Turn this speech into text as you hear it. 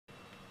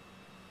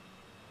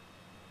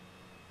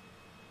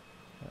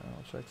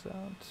checks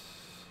out.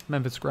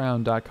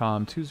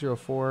 MemphisGround.com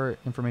 204.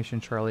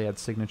 Information Charlie at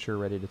signature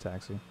ready to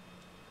taxi.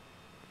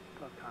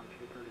 .com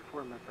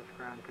 234, Memphis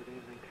Ground, good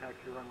evening,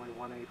 taxi runway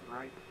 18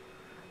 right,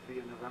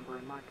 via November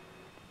and Mike.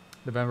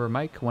 November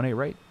Mike 18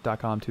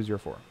 right.com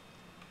 204.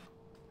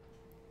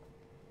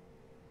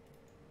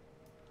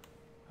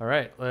 All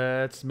right,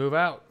 let's move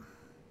out.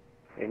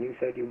 And you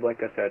said you'd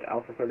like us at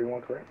Alpha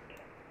 31, correct?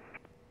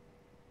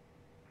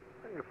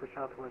 For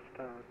Southwest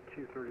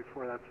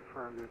 234, that's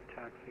affirmative,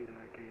 taxi to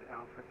gate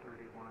Alpha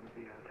 31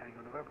 via Tango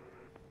November.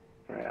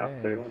 All right,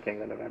 Alpha 31,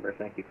 Tango November,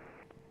 thank you.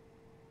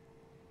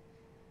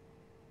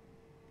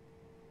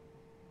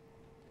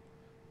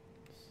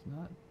 Let's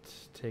not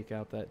take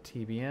out that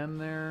TBM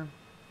there.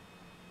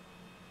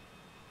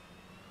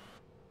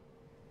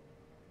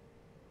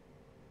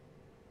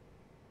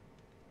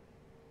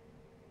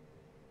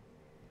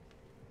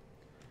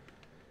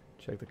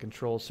 Check the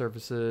control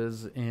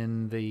surfaces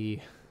in the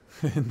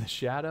in the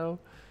shadow.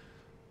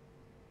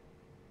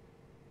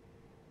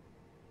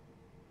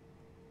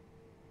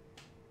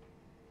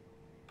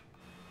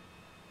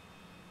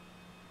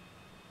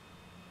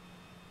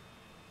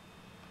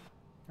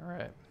 All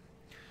right.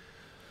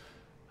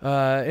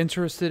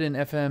 Interested in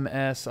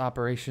FMS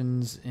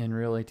operations in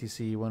real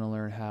ATC? Want to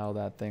learn how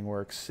that thing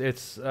works?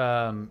 It's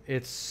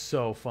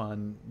so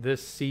fun.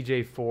 This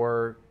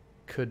CJ4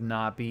 could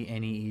not be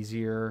any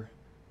easier.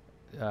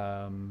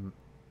 I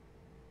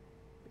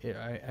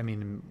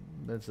mean,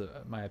 that's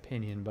my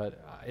opinion,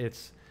 but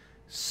it's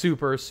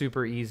super,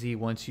 super easy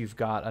once you've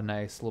got a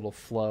nice little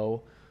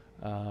flow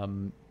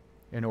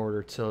in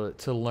order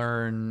to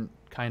learn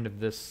kind of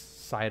this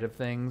side of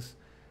things.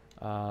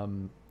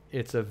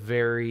 It's a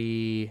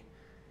very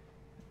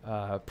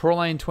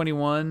Proline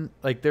 21,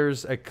 like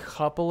there's a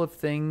couple of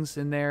things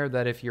in there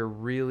that if you're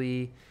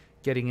really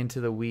getting into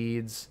the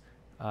weeds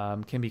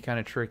can be kind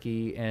of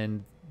tricky,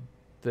 and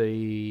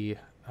the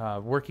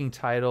working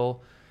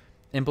title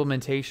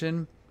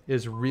implementation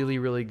is really,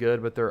 really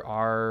good, but there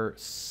are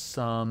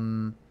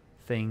some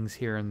things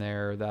here and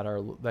there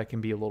that can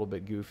be a little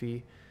bit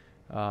goofy,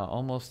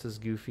 almost as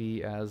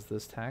goofy as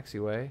this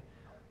taxiway.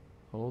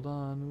 Hold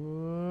on.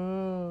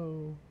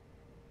 Whoa.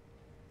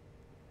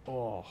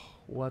 Oh,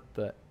 what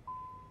the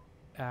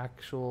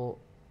actual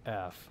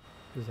F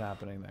is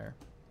happening there?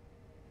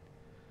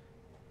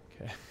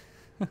 Okay.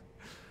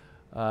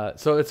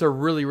 So it's a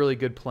really, really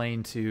good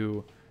plane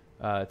to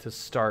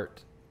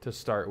start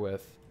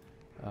with.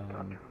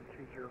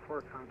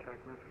 204,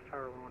 contact Memphis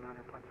Tower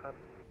 100.7.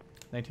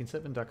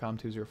 197.com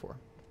 204.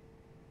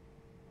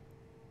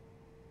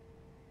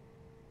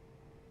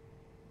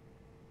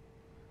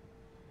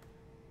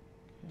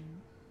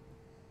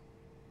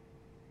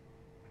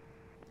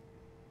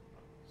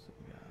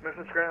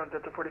 Memphis Ground,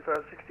 Delta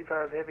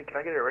 4565 Heavy. Can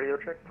I get a radio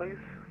check, please?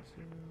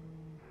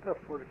 Delta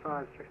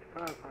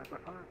 4565,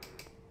 5x5.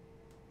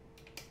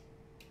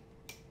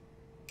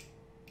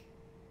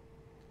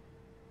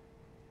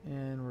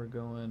 And we're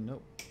going,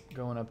 nope,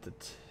 going up to,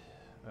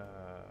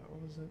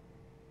 what was it?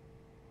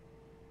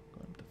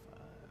 Going up to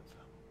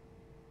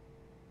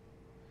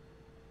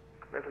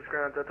 5. Memphis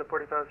Ground, Delta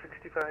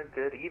 4565,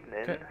 good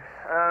evening. Okay.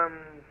 I'm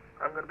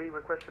going to be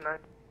requesting that.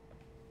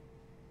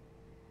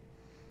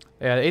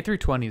 Yeah, the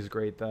A320 is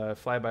great. The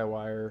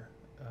fly-by-wire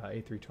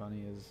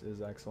A320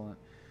 is excellent.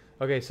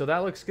 Okay, so that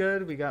looks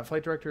good. We got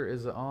flight director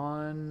is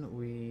on.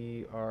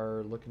 We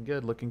are looking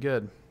good, looking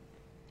good.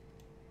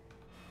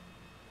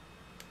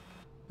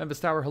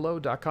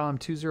 MemphisTowerHello.com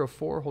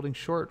 204, holding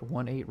short,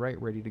 18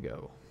 right, ready to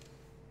go.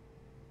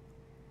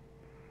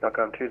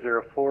 .com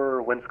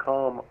 204, winds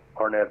calm,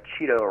 RNAV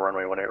Cheeto,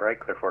 runway 18 right,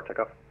 clear for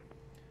takeoff.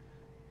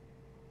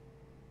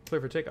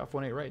 Clear for takeoff,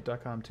 18 right,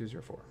 .com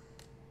 204.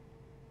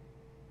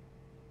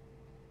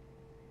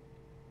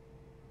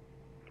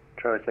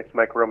 Charlie 6,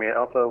 Mike Romeo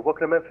Alpha,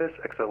 welcome to Memphis,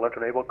 exit left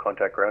enabled,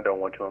 contact ground on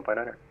 121.9er.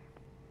 Okay,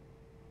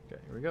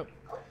 here we go.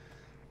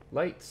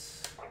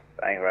 Lights.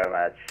 Thank you very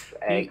much.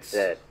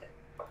 Exit.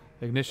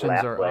 Ignitions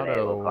left are when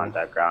auto. able,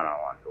 contact ground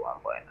on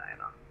 121.9.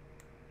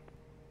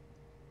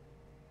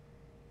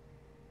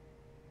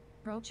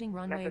 Approaching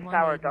runway Memphis 18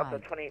 Tower, right. Delta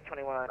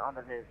 2821 on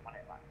the news.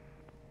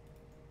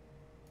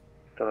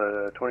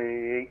 Delta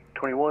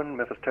 2821,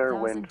 Memphis Tower,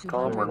 winds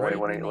calm, 1,200 runway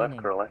right 18 left, remaining.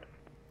 clear left.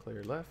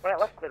 Clear left. Right,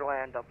 left clear to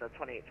land, Delta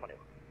 2821.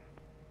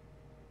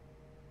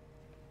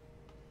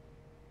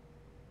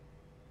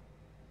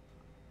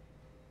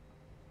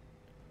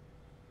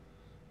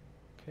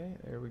 Okay,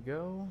 there we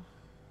go.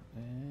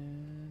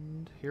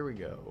 And here we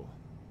go.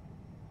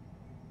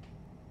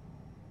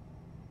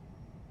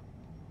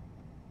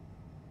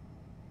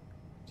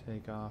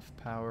 Takeoff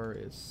power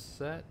is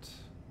set.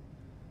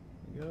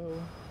 There we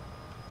go.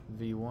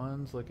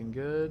 V1's looking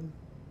good.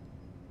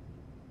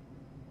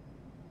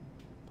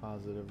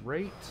 Positive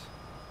rate.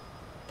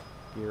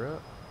 Gear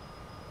up.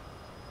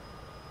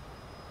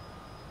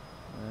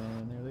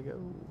 And there they go.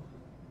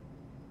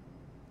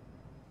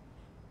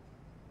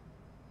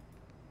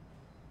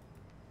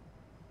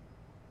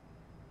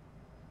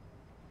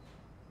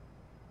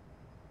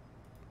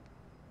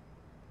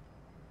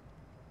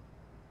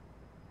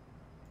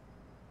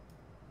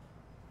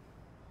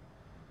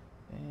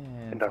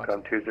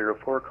 DOCOM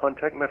 204,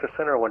 contact Memphis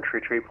Center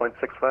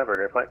 133.65,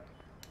 radar flight.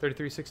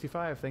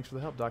 3365, thanks for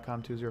the help.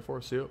 DOCOM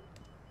 204, see you.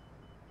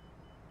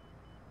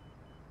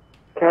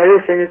 Can I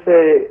just finish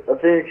a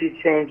frequency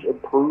change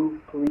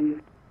approved, please?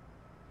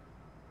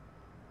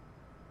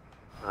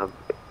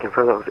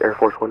 Confirm that was Air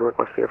Force One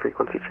requesting a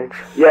frequency change.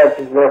 Yes,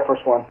 it's Air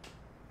Force One.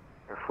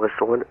 Air Force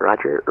One,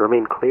 roger.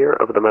 Remain clear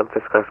of the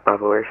Memphis Gus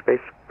Bravo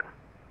airspace.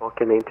 All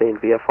can maintain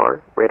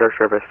VFR. Radar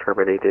service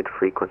terminated.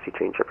 Frequency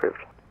change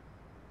approved.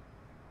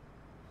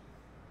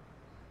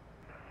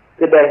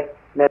 Good day.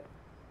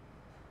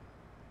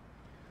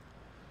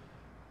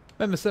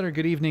 Memphis Center,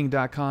 good evening.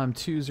 DOCOM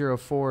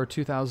 204,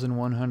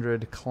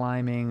 2100,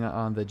 climbing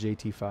on the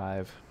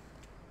JT5.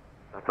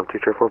 DOCOM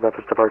 204,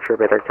 Memphis departure.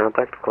 Radar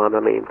contact. Climb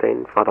and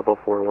maintain. Flight level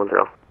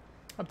 410.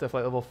 Up to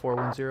flight level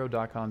 410,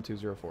 DOCOM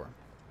 204.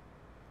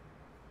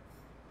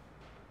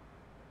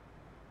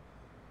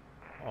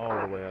 All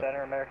the way up.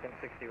 Center American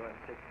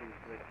 6160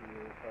 with you,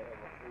 flight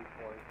level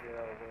 340.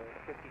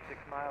 We're 56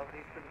 miles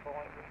east of the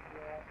Bowling Green.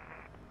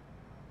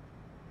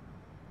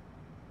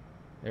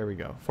 There we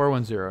go.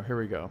 410, here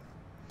we go.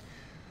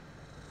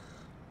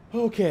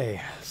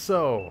 Okay,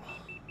 so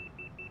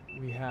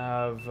we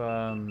have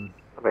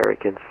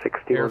American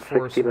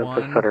 6160,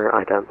 Memphis Center,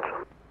 ident.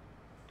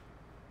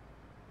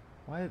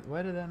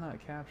 Why did that not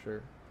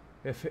capture?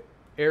 If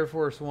Air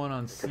Force One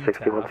on CTAF.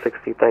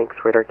 6160, thanks.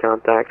 Radar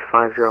contact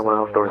 50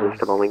 miles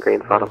northeast of Bowling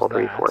Green, flight level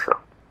 340.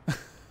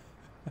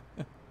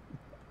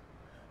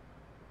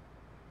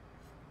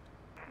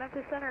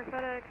 Memphis Center,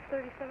 FedEx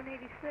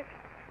 3786,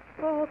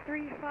 level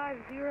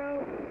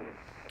 350.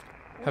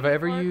 Have I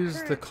ever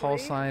used the call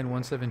sign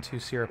 172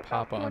 Sierra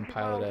Papa on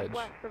Pilot Edge?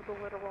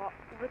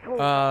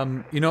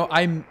 You know,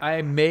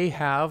 I may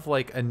have,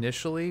 like,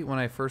 initially when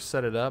I first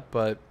set it up,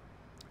 but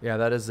yeah,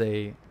 that is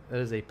a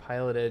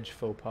Pilot Edge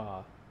faux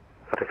pas.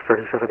 FedEx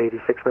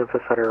 3786,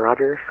 Memphis Center,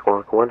 roger.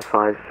 Squawk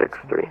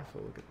 1563. Look at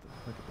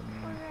the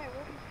name. Alright,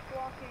 we'll be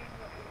squawking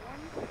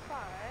 15.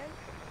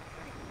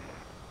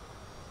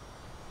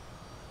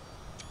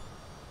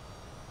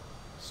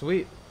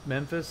 Sweet.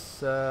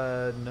 Memphis,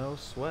 no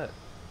sweat.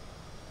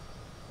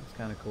 That's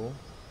kind of cool.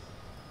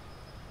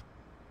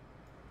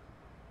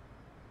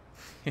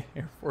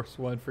 Air Force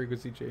One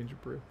frequency change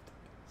approved.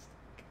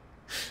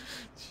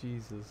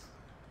 Jesus.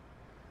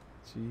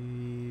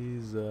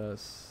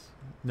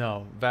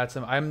 No,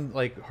 VATSIM. I'm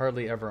like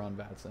hardly ever on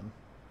VATSIM.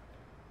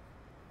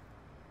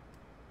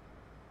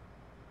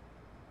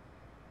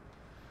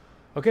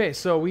 Okay,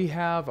 so we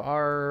have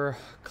our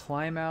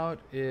climb out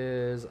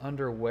is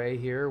underway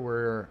here.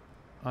 We're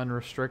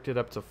unrestricted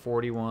up to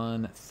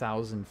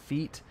 41,000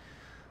 feet.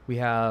 We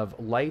have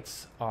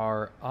lights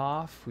are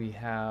off. We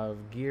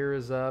have gear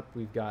is up.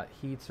 We've got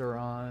heats are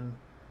on.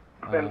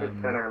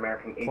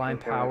 Climb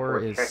power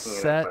is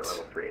set.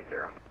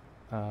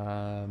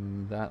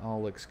 That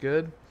all looks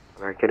good.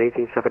 American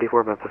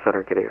 1874, Memphis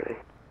Center, get ready.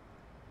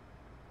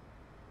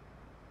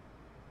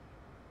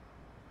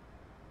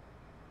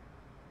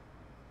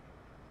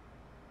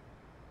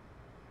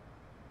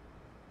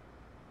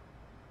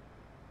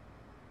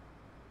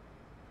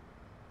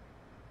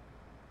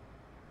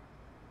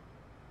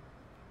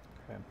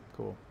 Okay,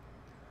 cool.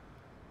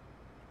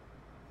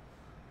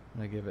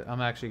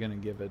 I'm actually gonna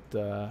give it,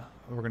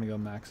 we're gonna go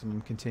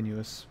maximum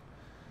continuous.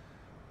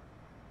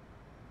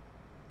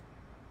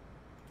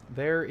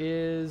 There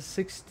is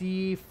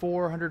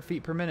 6,400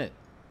 feet per minute.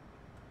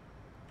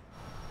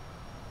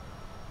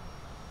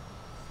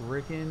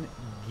 Frickin'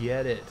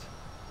 get it.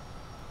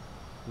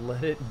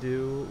 Let it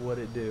do what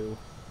it do.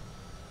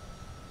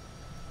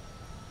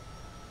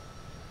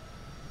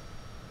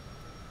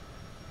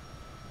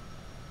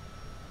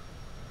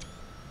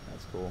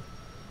 That's cool.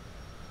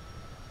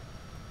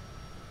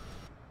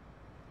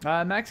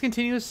 Max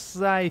continuous,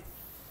 I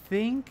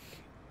think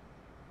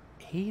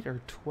 8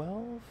 or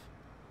 12.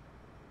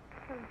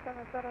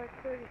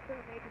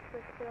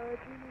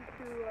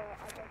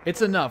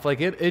 It's enough.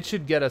 Like it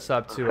should get us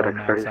up to a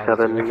max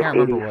altitude. I can't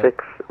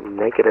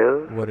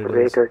remember what it is.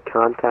 Radar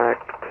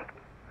contact.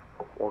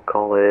 We'll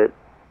call it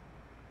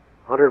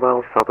 100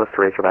 miles southwest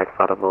to Razorback,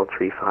 flight level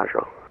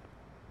 350.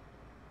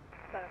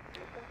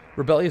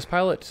 Rebellious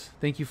Pilot,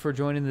 thank you for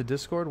joining the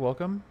Discord.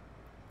 Welcome.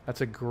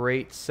 That's a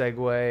great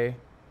segue.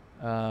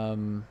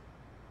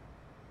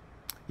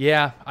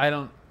 Yeah, I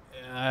don't.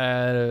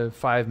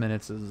 5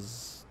 minutes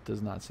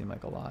does not seem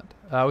like a lot.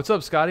 What's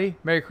up, Scotty?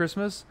 Merry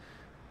Christmas.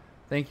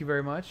 Thank you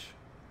very much.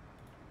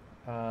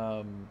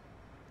 But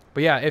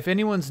yeah, if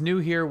anyone's new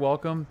here,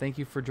 welcome. Thank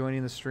you for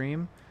joining the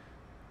stream.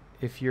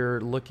 If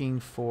you're looking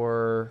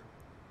for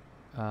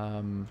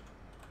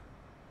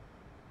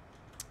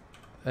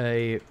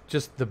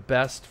just the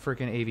best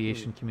freaking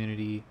aviation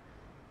community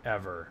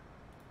ever,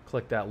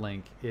 click that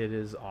link. It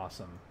is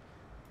awesome.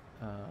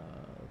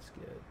 Let's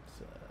get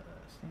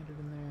standard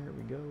in there. Here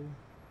we go.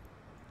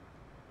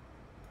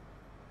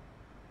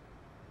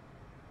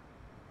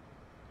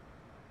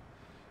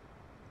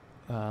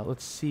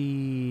 Let's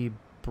see,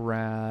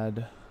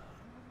 Brad,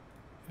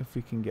 if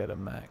we can get a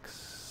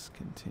max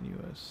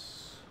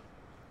continuous.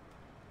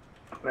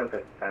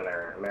 Memphis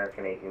Center,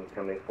 American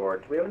 1874.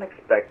 Do we have an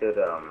expected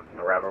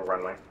arrival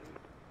runway?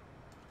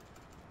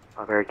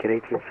 American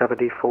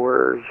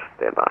 1874,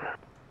 stand by.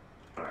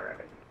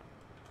 Alright.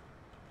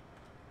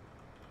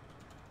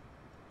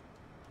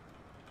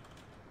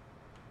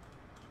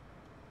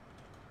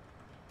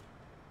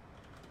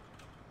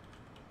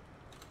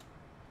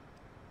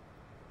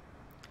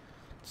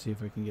 See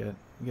if I can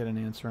get an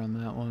answer on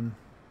that one.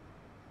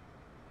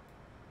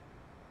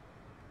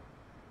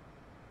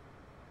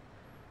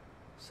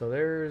 So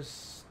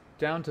there's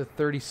down to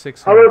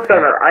 36. Hello,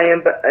 Center.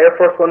 Air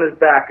Force One is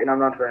back, and I'm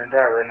not turning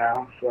tower right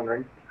now. Just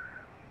wondering.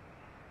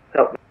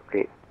 Help.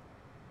 Great.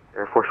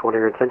 Air Force One,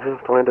 your intentions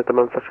to land at the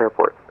Memphis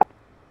airport.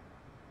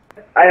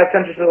 I have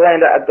intentions to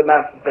land at the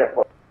Memphis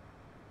airport.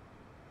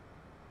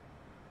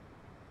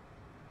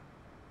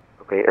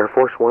 Okay, Air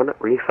Force One,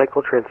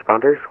 recycle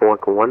transponders,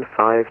 walk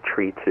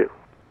 1532.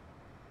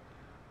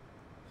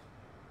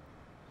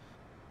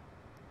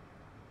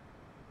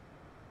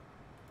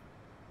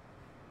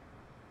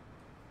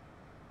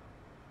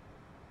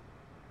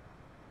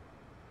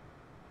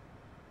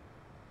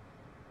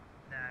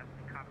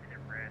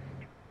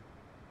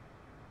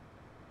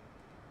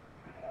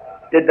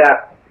 Did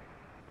that.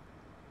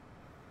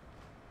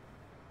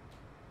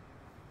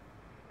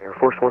 Air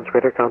Force One's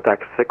radar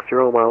contact 60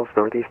 miles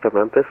northeast of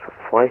Memphis.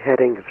 Fly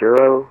heading 090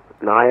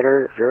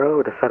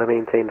 to set and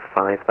maintain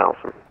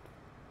 5,000.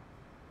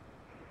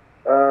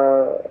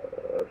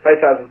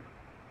 5,000.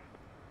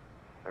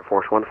 Air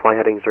Force One, fly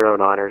heading 09,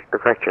 or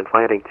correction,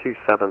 fly heading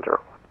 270.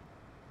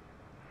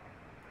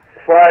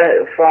 Fly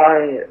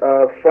 090.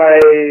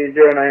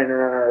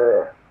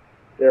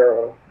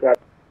 Got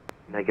it.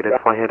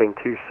 Negative, fly heading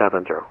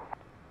 270.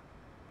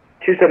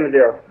 270.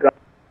 Got it.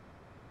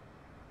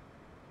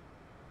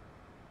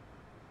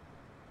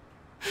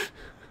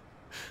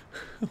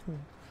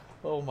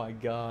 Oh my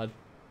god.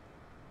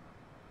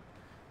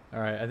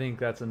 Alright, I think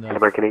that's enough.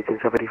 American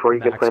 1874, you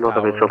can Max plan on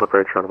the power. Mitchell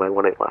approach runway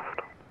 18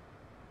 left.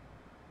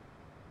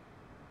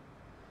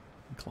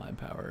 Climb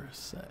power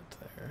set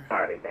there.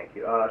 Alrighty, thank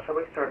you. Shall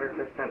we start our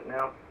descent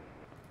now?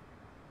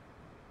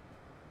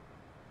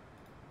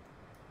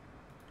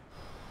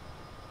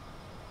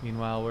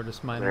 Meanwhile, we're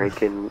just minding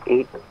American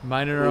 8.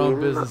 our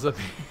own business up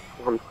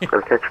here.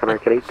 Protection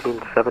American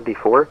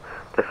 1874.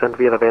 Descend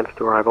via the Vance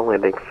to arrival,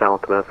 landing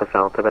south Memphis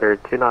altimeter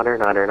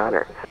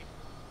 299er.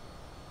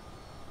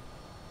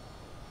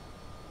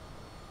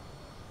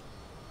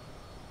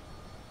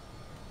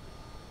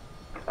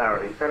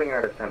 Alrighty, starting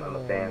our descent on the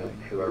van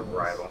to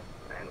arrival,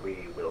 and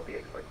we will be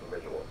expecting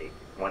visual 18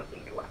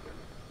 left.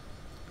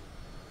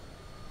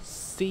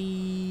 See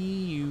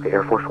you. The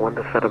Air Force One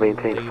to set and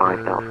maintain later.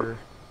 5,000.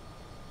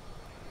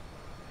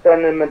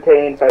 Send and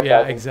maintain 5,000.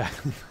 Yeah,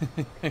 exactly.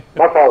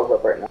 My call is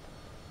up right now.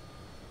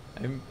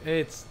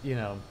 It's, you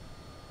know,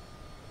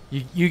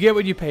 you get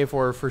what you pay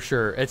for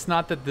sure. It's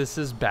not that this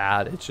is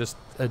bad. It's just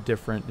a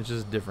different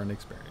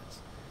experience.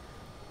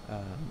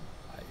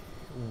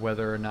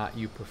 Whether or not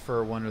you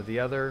prefer one or the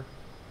other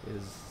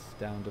is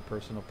down to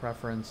personal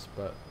preference,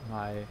 but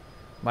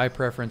my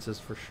preference is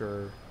for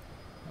sure,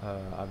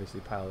 obviously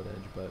Pilot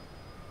Edge, but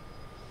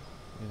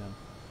you know,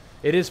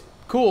 it is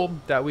cool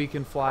that we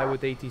can fly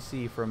with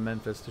ATC from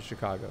Memphis to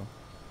Chicago.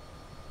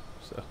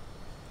 So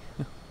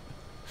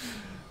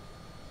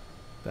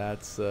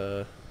that's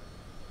for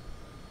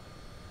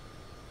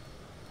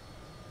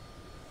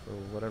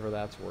whatever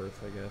that's worth,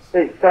 I guess.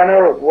 Hey,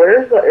 Center,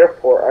 where's the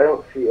airport? I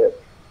don't see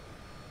it.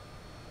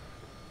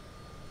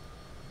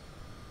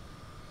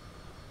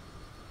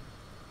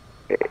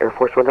 Air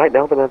Force One, right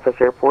now the Memphis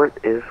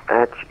airport is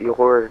at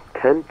your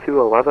 10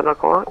 to 11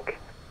 o'clock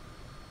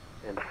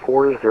and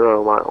 40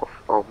 miles.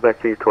 I'll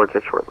vector you towards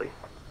it shortly.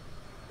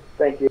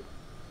 Thank you.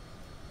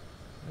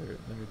 There it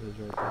is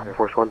right Air there.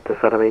 Force One to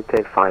set and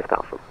maintain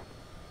 5,000.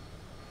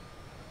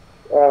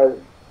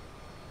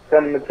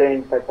 Send and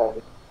maintain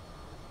 5,000.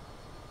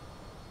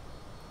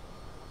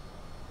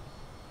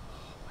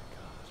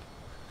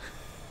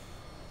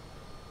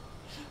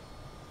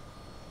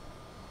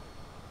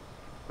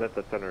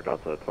 Memphis Center,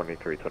 Delta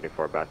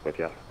 2324 back with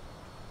you.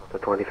 The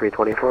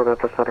 2324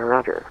 Memphis Center,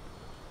 roger.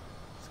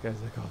 This guy's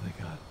like all they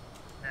got.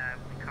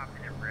 We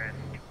copied it, red.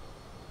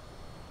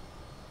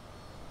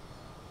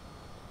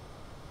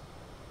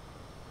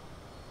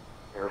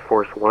 Air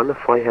Force One,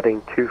 fly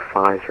heading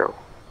 250.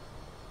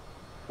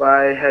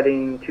 Fly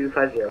heading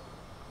 250.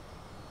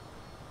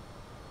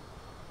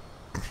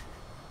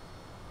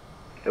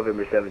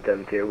 November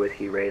 770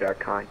 Whiskey radar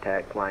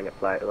contact, flying at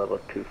flight level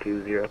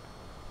 220.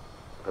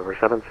 November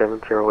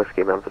 770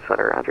 Whiskey Memphis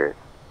Center, roger.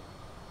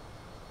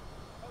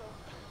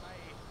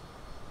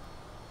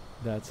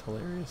 That's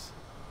hilarious.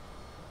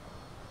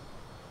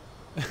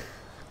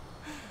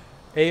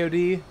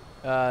 AOD,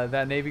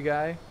 that Navy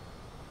guy.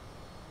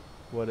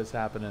 What is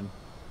happening?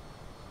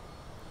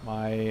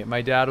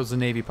 My dad was a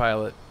Navy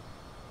pilot.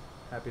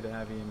 Happy to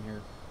have you in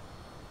here.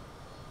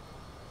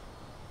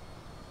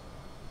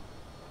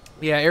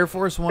 Yeah, Air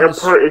Force One.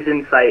 Airport is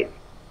in sight.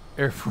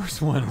 Air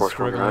Force One is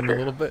struggling a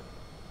little bit.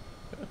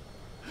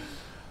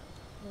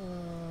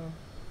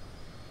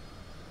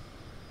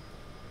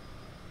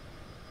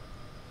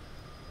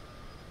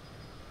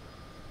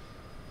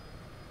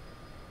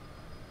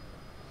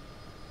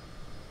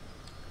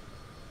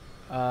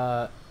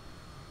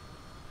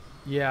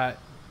 Yeah,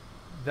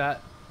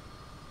 that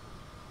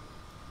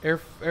Air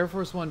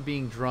Force One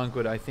being drunk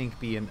would, I think,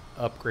 be an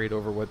upgrade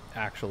over what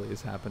actually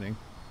is happening.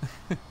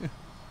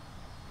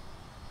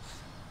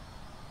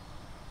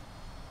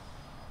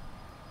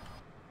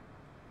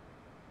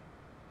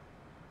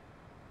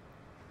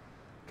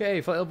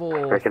 Okay, flight level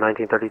American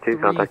 1932,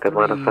 contact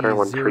Atlanta Center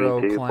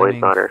 132, point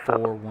niner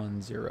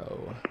 410.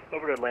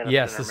 Over to Atlanta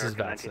Yes, Center, this is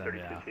American VATSIM,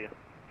 yeah. 1932.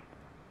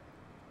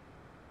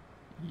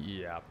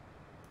 Yeah.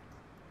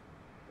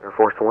 Air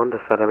Force One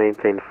to set and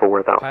maintain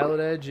 4,000. Pilot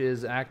Edge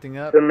is acting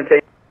up, Maintain.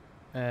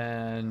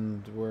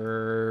 and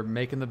we're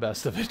making the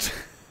best of it.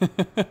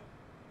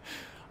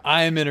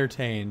 I am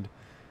entertained.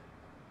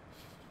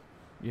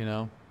 You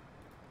know,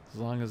 as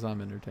long as I'm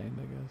entertained,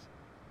 I guess.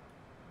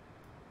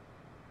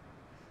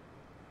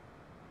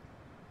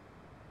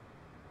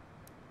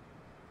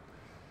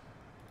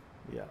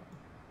 Yeah,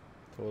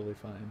 totally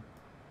fine.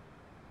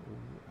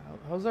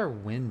 How's our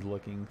wind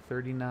looking?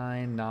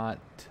 39 knot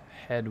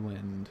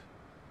headwind.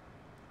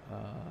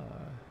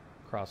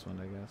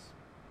 Crosswind, I guess.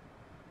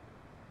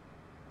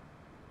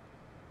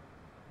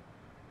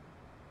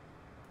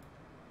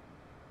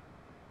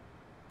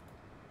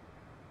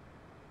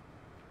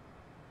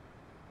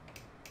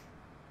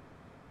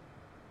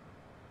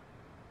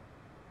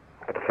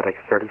 At FedEx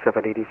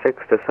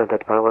 3786, descend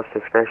at pilot's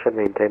discretion,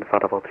 maintain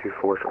flight level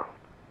 240.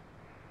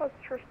 That's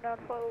Tristan down,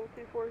 flight level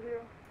 240.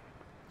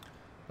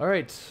 All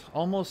right,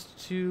 almost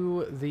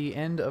to the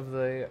end of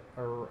the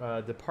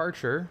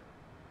departure.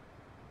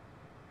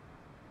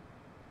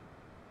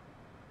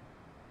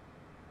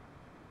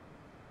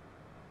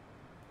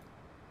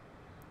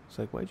 It's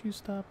like, why'd you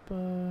stop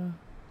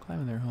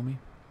climbing there, homie?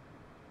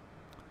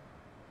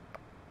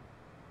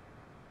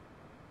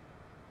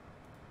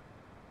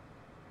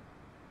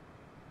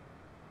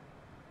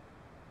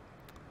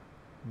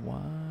 Why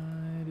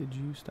did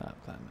you stop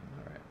climbing?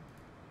 All right.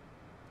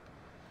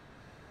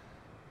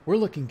 We're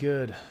looking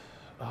good.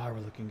 Ah, we're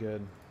looking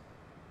good.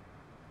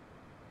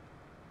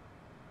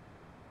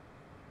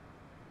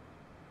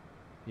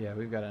 Yeah,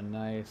 we've got a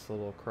nice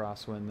little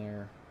crosswind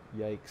there.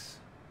 Yikes.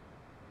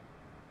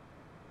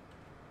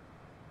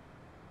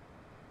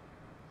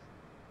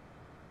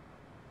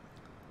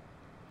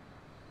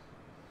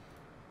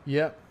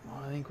 Yep,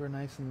 well, I think we're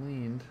nice and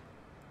leaned.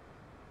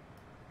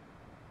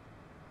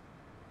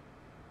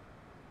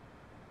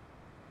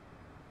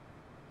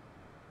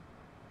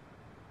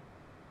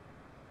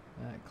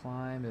 That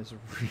climb is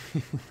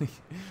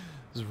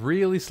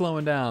really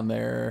slowing down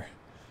there.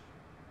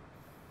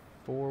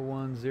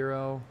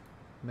 410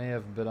 may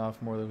have bit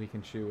off more than we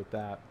can chew with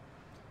that.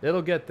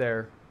 It'll get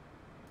there.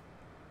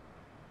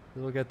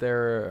 It'll get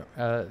there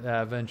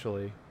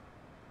eventually.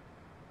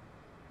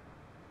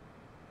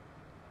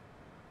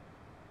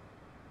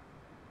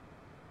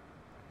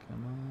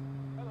 Come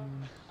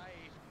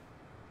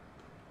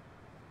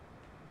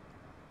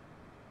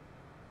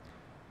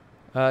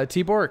on.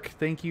 T-Bork,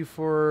 thank you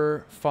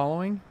for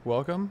following.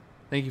 Welcome.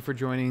 Thank you for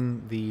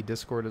joining the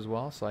Discord as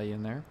well. Saw you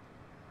in there.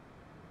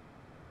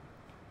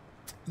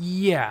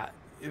 Yeah.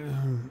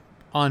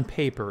 On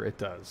paper, it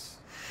does.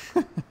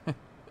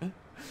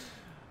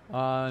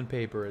 On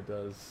paper, it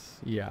does.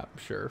 Yeah,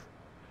 sure.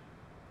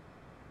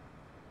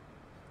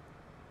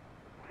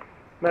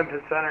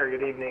 Memphis Center,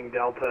 good evening.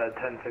 Delta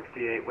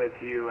 1068 with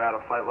you out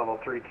of flight level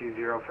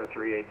 320 for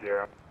 380.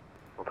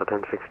 Delta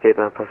 1068,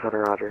 Memphis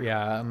Center, roger.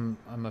 Yeah, I'm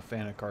a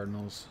fan of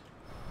Cardinals.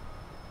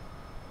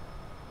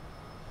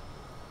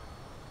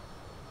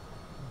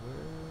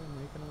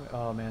 We're making away.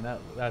 Oh man,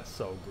 that's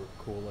so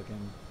cool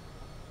looking.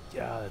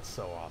 Yeah, that's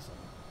so awesome.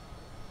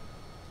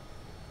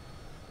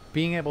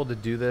 Being able to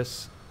do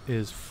this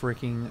is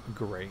freaking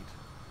great.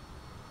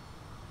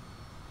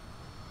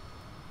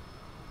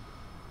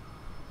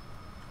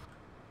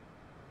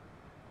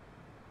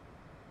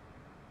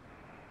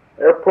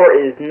 Airport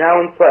is now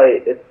in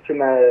sight. It's to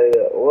my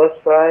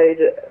left side,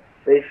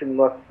 station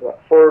left,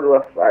 forward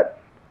left side.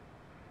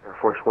 Air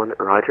Force One,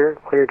 roger.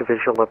 Clear to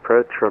visual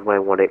approach, runway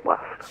 18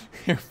 left.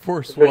 Air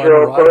Force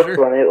Visual One, approach,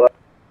 roger. 18 left.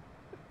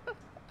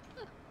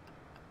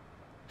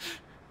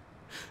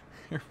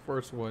 Air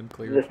Force One,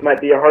 clear. This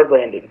might be a hard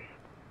landing.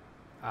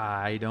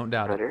 I don't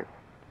doubt it.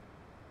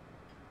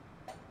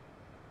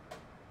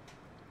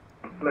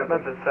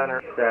 Memphis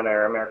Center.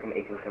 Center, American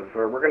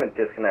 1874. We're going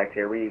to disconnect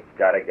here. We've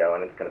got to go,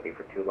 and it's going to be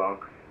for too long.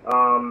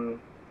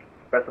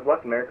 Best of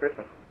luck. Merry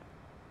Christmas.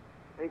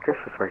 Merry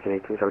Christmas, American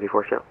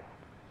 1874 show.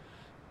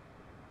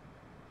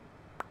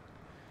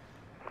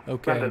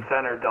 Okay. Memphis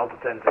Center, Delta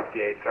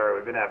 1068. Sorry,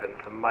 we've been having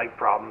some mic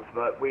problems,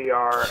 but we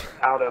are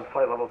out of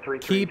flight level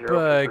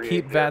 330.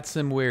 Keep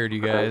VATSIM weird, you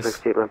guys.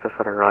 1068, Memphis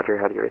Center, roger.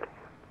 How do you read?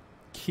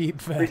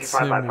 Keep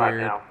 3555 VATSIM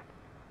weird. now.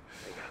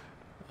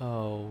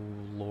 Oh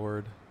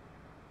Lord.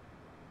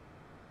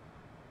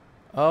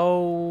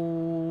 Oh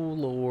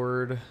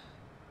Lord.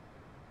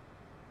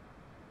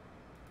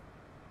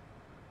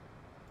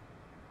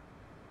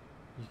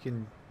 You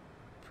can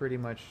pretty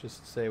much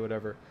just say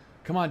whatever.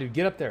 Come on, dude,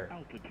 get up there.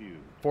 Altitude.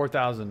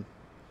 4,000.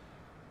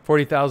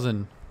 40,000.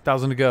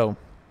 1,000 to go.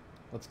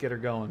 Let's get her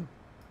going.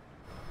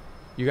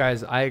 You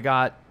guys, I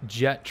got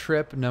jet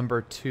trip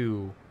number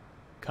 2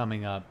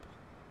 coming up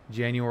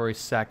January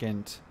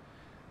 2nd.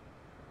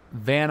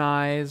 Van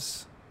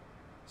Nuys,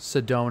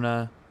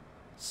 Sedona,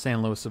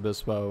 San Luis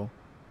Obispo,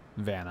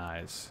 Van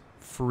Nuys.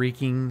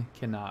 Freaking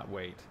cannot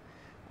wait.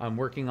 I'm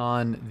working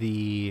on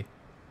the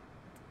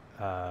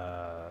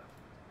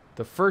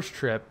first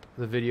trip,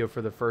 the video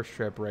for the first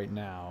trip right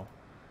now.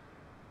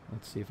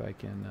 Let's see if I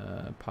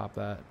can pop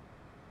that.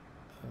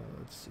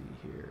 Let's see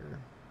here.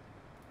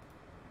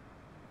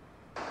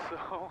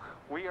 So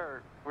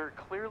we're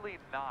clearly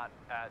not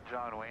at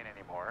John Wayne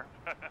anymore.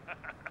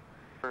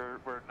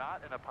 we're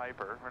not in a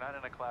Piper. We're not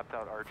in a clapped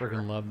out Archer.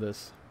 Freaking love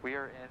this. We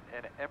are in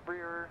an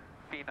Embraer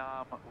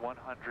Phenom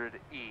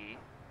 100E,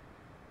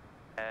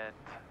 and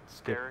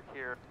Derek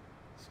here.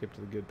 Skip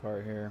to the good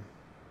part here.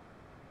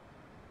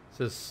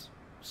 This is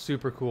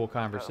super cool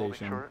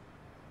conversation.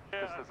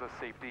 Yeah. Just as a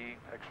safety,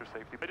 extra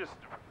safety. I just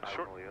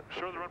short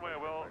the runway. I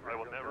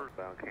will never.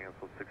 Bound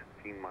cancel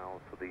 16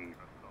 miles to the.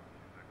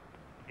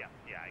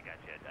 Yeah, I got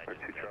you. Our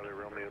 2 Charlie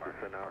Romeo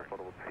descend out,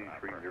 audible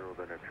 230,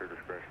 then at your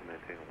discretion,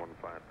 maintain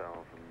 15,000,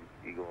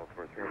 Eagle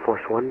Alpha 3. Air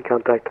Force 1,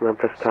 contact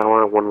Memphis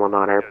Tower,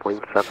 119 Airplane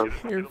 7.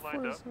 Air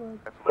Force 1.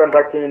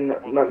 Contacting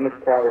Memphis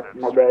Tower,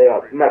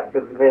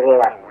 Memphis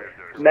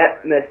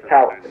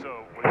Tower.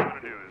 So what you're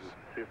going to do is...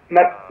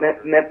 Memphis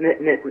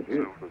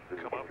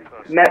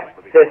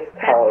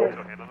Tower.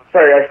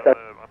 Sorry, I stopped.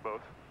 On both,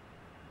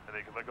 and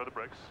they can let go of the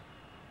brakes.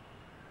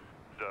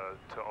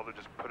 To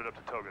just put it up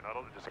to toga, not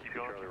all just keep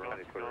going,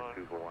 right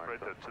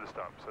to the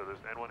stop. So there's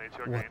N1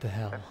 ATR gain. What the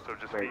hell? So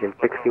just American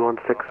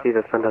 6160,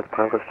 descend at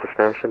pilot's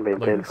discretion,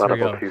 maintain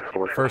audible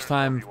 24.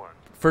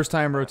 First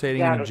time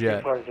rotating in a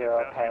jet. There's 70,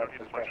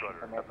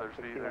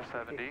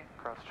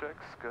 cross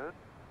checks, good.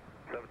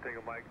 So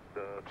you're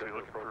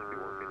looking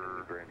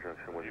for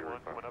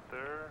V1 coming up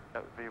there.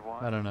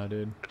 V1. I don't know,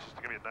 dude. It's just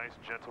going to be a nice,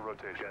 gentle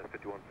rotation.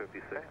 There's V1,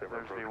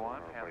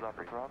 hands off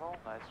the throttle,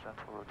 nice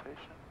gentle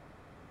rotation.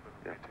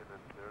 There it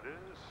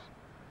is.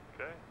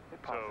 Okay.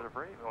 Positive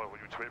rate. Oh,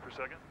 would you just wait for a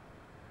second?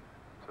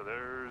 So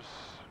there's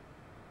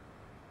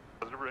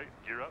positive rate.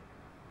 Gear up.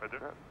 Right there.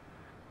 Yep.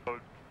 So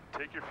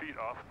take your feet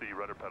off the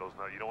rudder pedals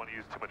now. You don't want to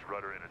use too much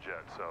rudder in a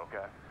jet. So.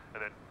 Okay.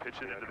 And then pitch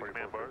it into the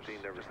command bars.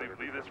 Just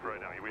leave this for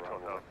right now. You wait till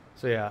it's out.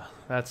 So yeah,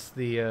 that's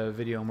the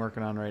video I'm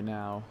working on right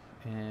now,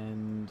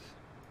 and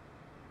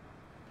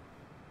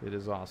it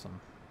is awesome.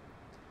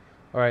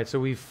 All right, so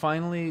we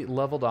finally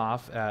leveled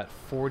off at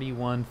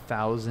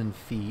 41,000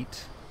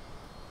 feet.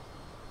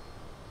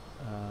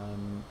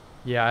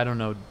 Yeah, I don't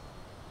know,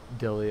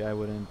 Dilly. I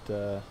would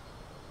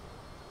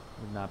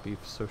not be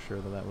so sure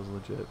that was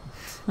legit.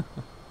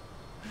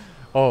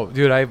 Oh,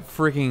 dude, I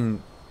freaking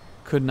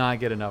could not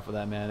get enough of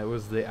that, man. It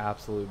was the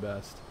absolute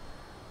best.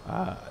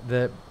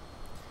 The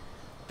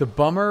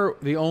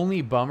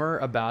only bummer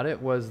about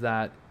it was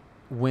that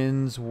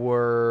winds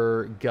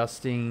were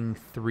gusting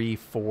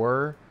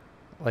 3-4.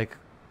 Like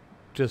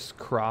just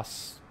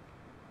crosswind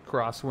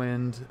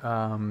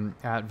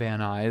at Van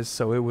Nuys,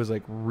 so it was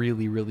like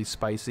really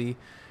spicy,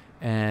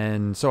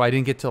 and so I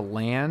didn't get to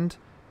land.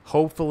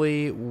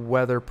 Hopefully,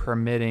 weather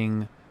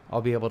permitting,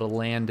 I'll be able to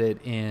land it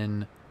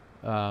in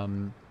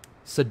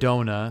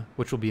Sedona,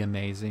 which will be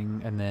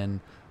amazing, and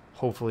then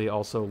hopefully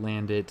also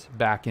land it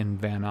back in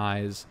Van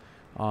Nuys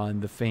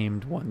on the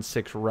famed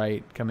 1-6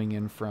 right coming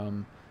in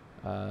from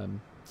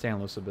San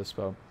Luis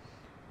Obispo,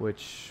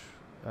 which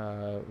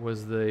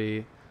was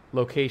the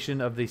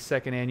location of the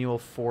 2nd annual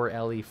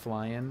 4LE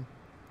fly-in.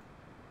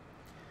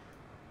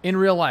 In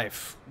real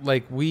life,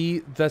 like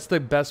that's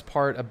the best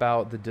part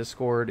about the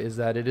Discord, is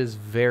that it is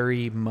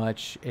very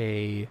much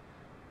a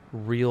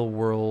real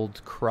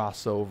world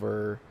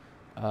crossover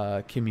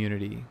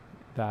community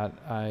that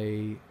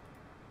I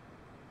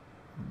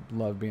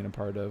love being a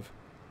part of.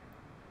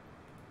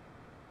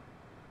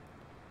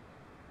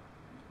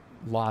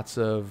 Lots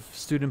of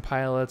student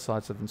pilots,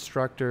 lots of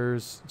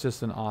instructors,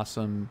 just an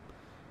awesome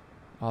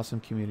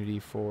community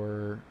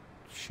for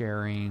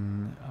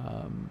sharing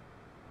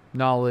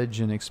knowledge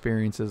and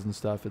experiences and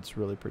stuff. It's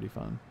really pretty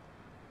fun.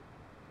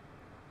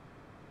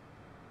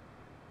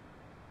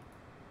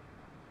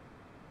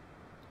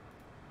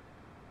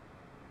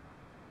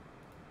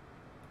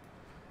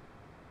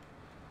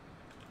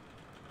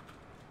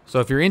 So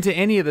if you're into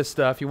any of this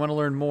stuff, you want to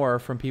learn more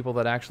from people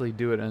that actually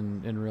do it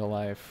in real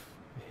life,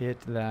 hit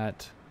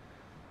that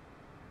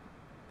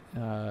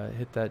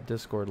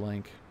Discord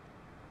link.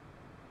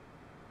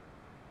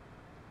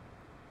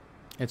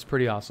 It's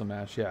pretty awesome,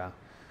 Ash. Yeah.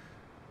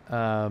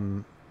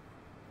 When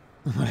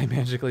I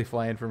magically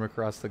fly in from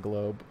across the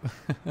globe.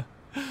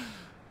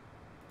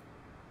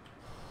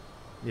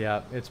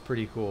 Yeah, it's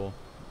pretty cool.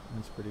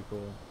 It's pretty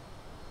cool.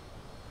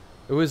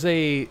 It was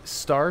a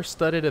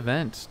star-studded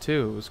event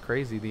too. It was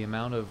crazy. The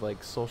amount of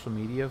like social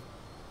media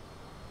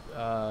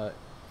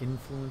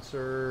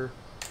influencer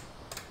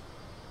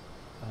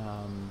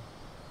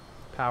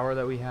power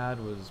that we had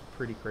was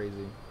pretty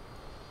crazy.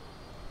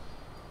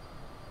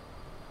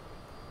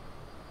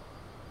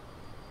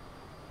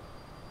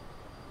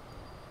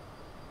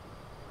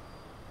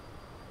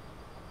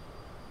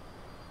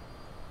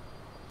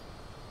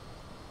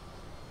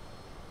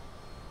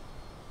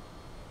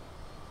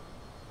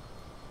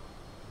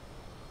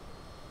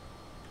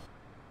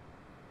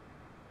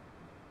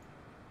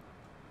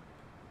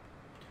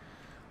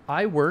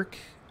 I work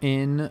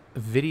in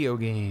video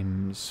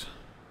games.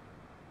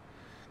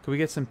 Can we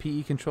get some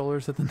PE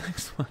controllers at the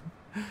next one?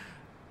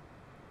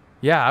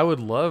 Yeah, I would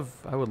love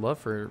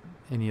for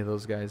any of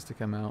those guys to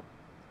come out.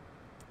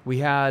 We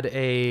had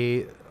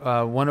a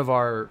one of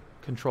our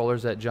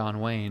controllers at John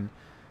Wayne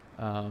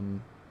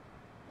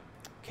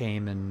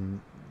came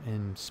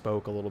and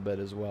spoke a little bit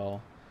as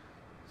well.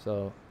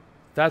 So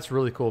that's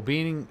really cool.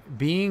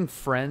 Being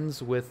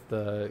friends with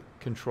the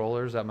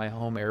controllers at my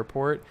home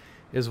airport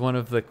is one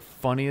of the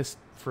funniest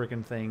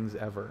freaking things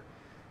ever.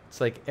 It's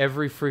like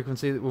every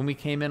frequency. When we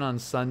came in on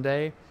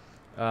Sunday,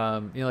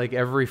 like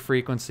every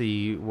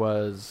frequency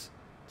was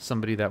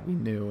somebody that we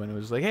knew, and it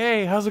was like,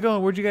 hey, how's it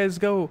going? Where'd you guys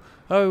go?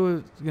 Oh,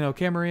 it was,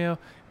 Camarillo.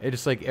 It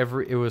just like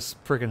it was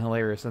freaking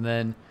hilarious. And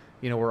then,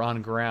 we're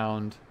on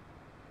ground.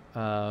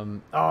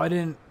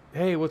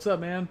 Hey, what's up,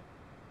 man?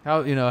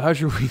 How's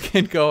your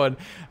weekend going?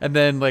 And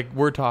then like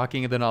we're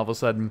talking, and then all of a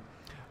sudden,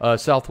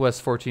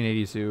 Southwest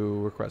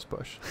 1482 request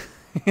push.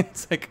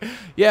 It's like,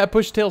 yeah,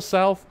 push tail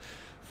south,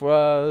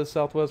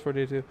 Southwest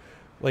 1482.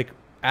 Like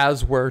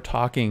as we're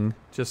talking,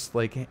 just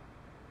like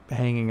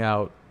hanging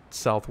out,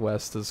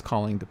 Southwest is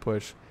calling to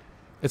push.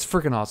 It's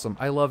freaking awesome.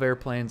 I love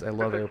airplanes. I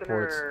love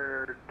airports.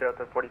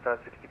 Delta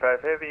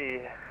 4565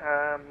 heavy.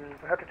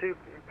 Altitude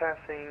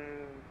passing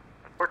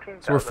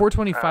 14,000. So we're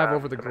 425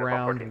 over the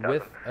ground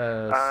with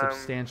a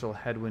substantial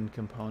headwind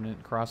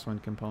component,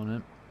 crosswind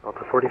component.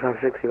 Delta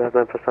 4565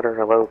 Memphis Center,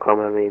 hello,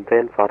 come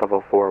maintain,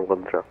 audible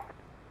 410.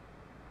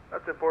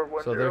 That's a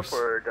 410 so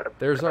for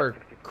there's our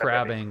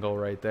crab angle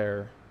right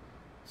there.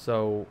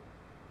 So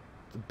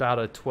about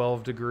a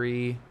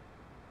 12-degree.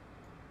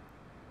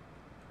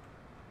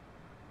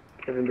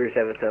 November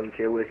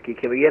 770 Whiskey.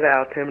 Can we get an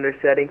altimeter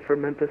setting for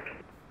Memphis?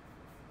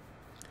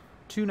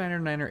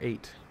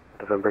 29908.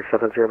 November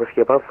 70 Whiskey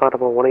above,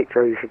 audible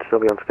 180. You should still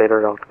be on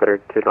standard altimeter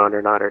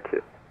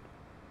 29902.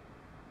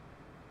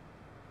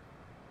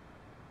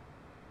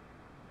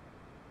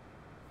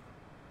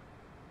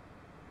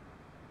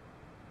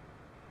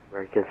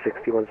 American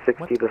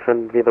 6160,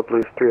 descend via the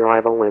Blues 3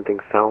 arrival, landing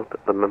south,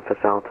 the Memphis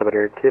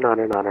altimeter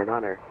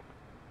 29909.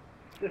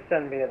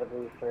 Descend via the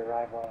Blues 3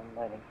 arrival and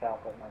landing south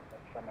at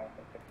Memphis from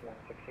American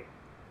 6160.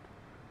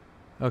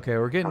 Okay,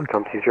 we're getting...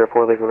 Outcome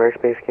 204, leaving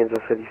airspace, Kansas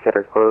City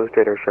Center closed,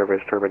 radar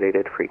service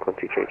terminated,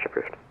 frequency change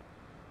approved.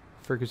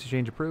 Frequency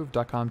change approved,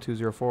 .com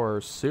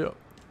 204, see ya.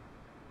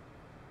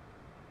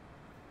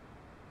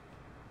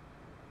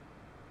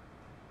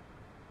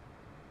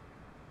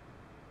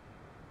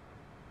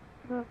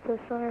 Memphis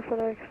Center,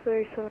 FedEx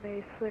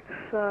 3786,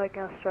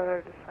 gonna start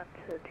our descent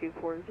to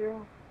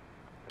 240.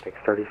 FedEx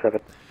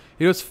 37.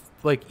 You know what's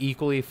like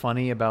equally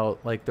funny about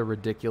like the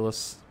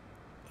ridiculous,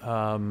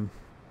 the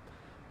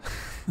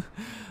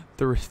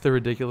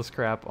ridiculous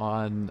crap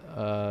on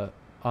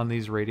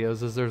these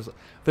radios is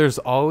there's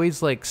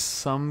always like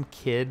some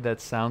kid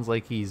that sounds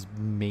like he's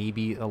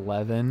maybe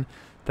 11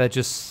 that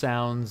just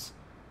sounds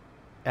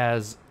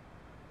as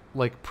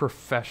like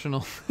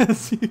professional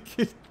as you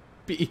could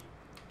be.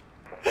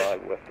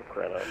 West of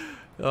Corona.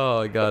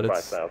 Oh my god,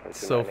 it's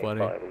so funny.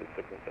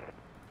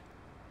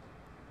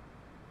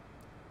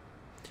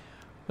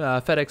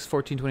 FedEx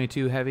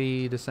 1422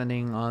 heavy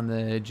descending on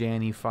the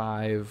Janny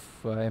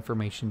 5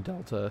 information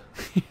delta.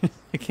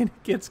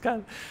 It's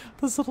got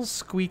this little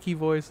squeaky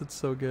voice. It's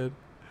so good.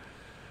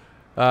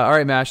 All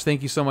right, Mash,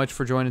 thank you so much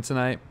for joining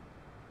tonight.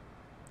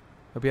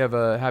 Hope you have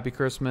a happy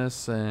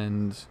Christmas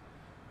and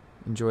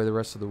enjoy the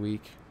rest of the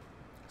week.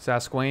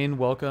 Sasquane,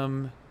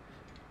 welcome.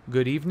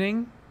 Good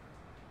evening.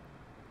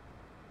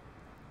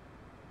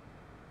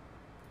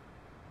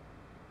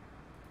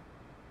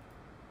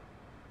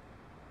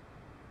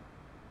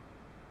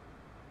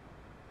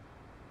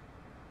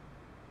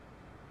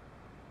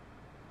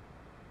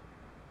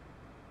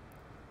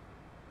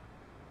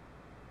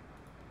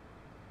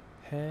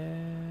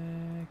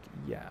 Heck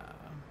yeah.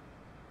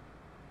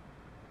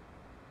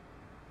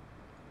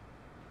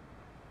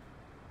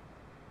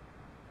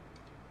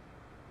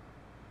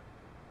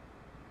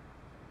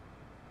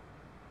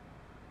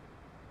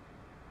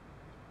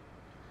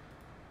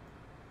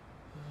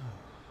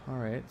 All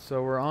right,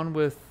 so we're on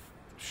with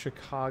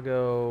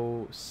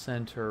Chicago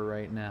Center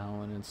right now,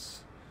 and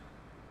it's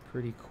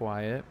pretty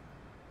quiet.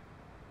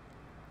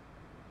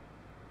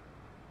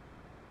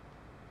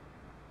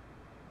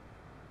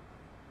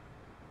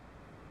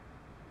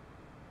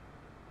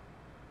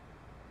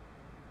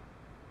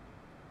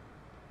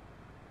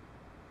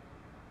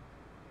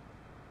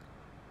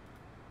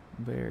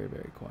 Very,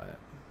 very quiet.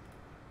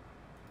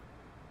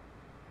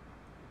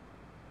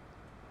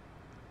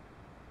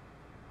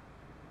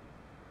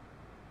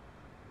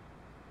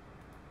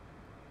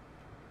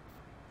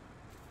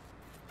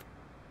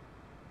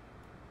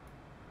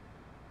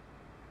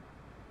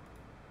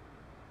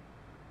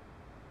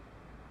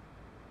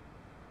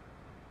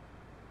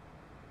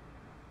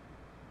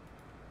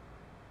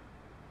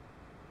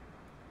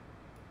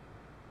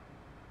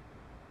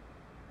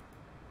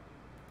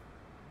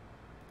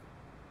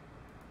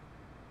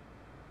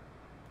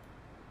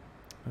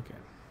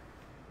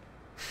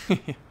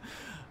 Okay.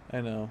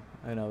 I know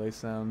they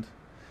sound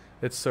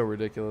It's so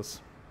ridiculous.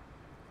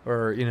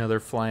 Or, you know, they're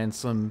flying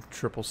some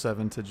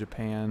 777 to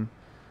Japan,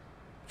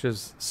 which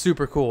is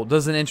super cool.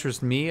 Doesn't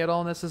interest me at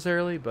all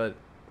necessarily, but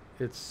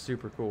it's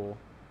super cool.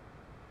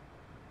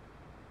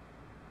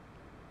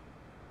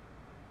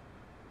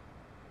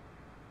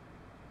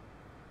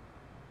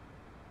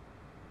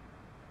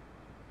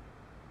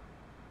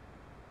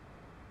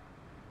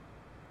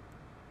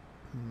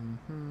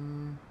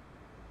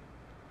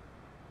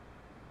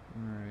 All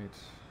right.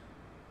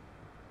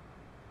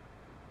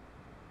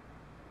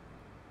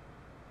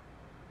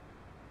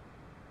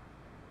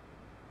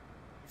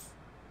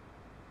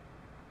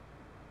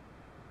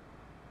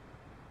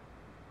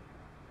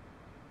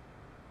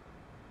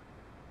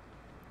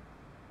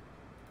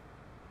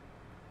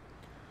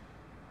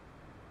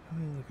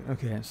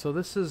 Okay, so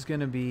this is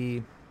going to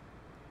be,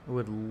 I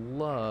would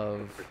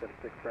love,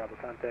 Bravo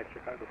contact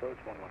Chicago approach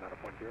 11 out of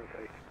 0.0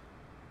 take.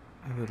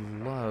 I would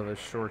love a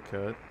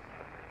shortcut.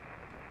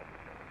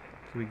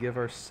 Can we give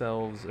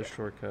ourselves a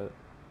shortcut?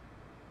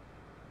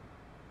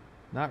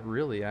 Not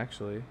really,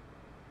 actually.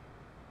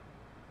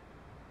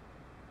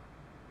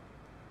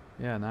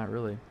 Yeah, not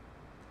really.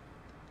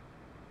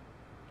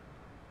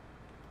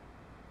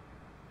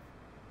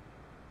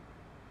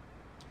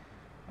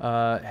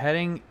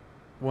 Heading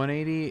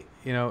 180,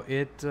 you know,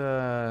 it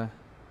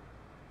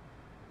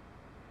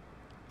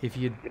if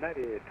you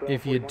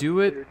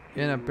do it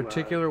in a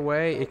particular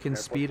way, it can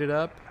speed it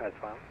up.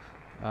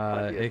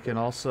 It can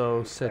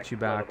also set you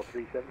back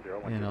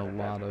in a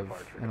lot of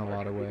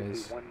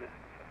ways.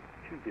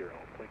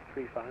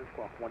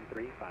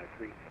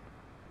 120.35,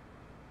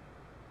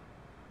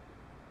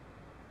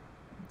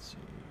 Let's see.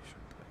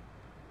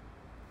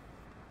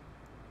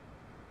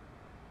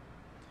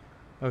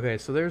 Okay,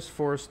 so there's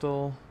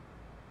Forrestal.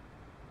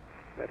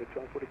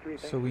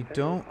 So we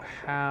don't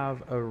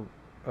have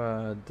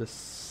a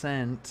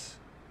descent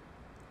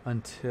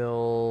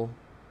until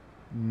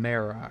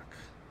Merak.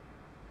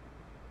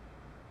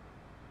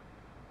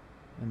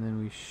 And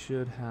then we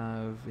should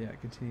have, yeah,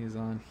 it continues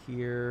on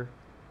here.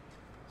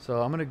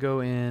 So I'm going to go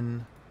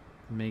in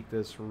and make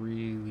this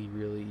really,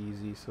 really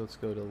easy. So let's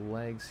go to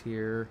legs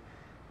here.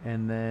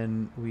 And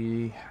then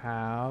we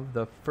have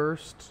the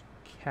first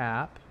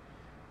cap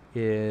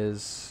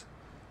is,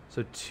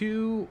 so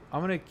 2, I'm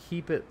going to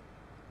keep it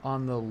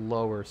on the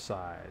lower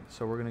side.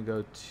 So we're going to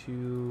go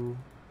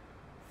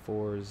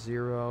 240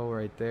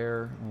 right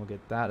there. And we'll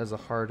get that as a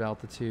hard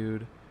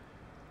altitude.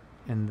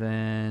 And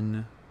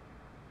then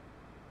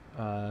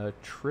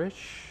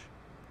Trish,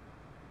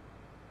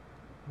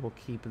 we'll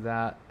keep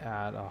that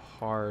at a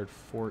hard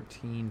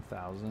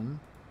 14,000.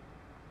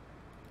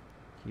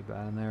 Keep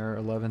that in there.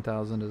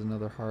 11,000 is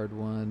another hard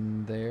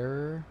one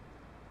there.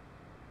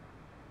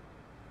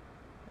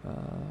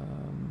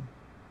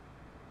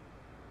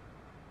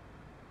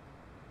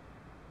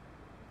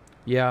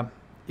 Yeah,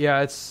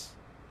 it's,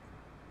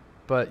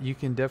 but you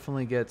can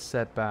definitely get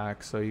set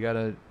back. So you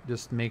gotta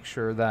just make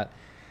sure that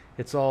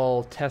it's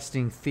all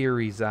testing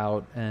theories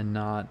out and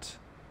not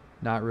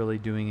really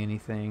doing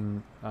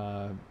anything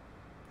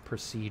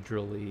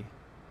procedurally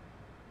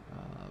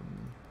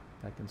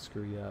that can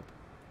screw you up.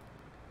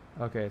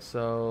 Okay,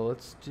 so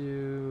let's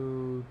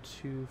do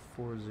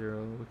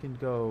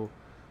 240.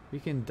 We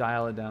can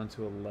dial it down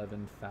to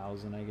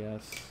 11,000, I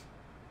guess.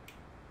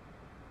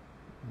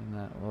 And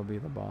that will be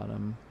the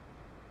bottom.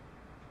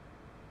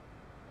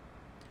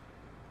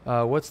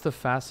 What's the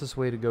fastest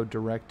way to go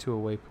direct to a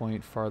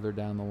waypoint farther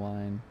down the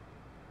line?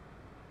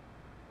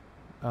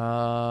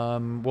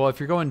 Well, if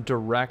you're going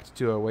direct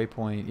to a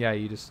waypoint, yeah,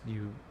 you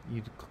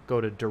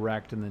go to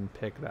direct and then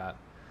pick that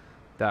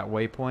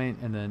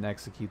waypoint and then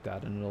execute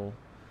that, and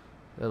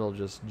it'll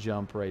just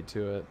jump right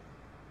to it.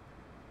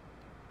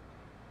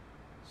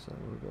 So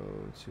we'll go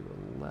to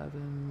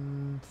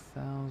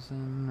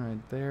 11,000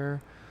 right there.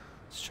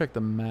 Let's check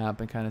the map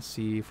and kind of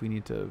see if we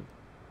need to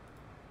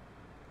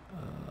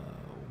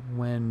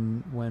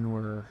when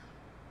we're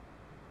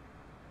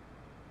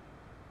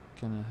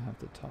gonna have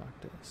to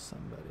talk to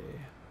somebody.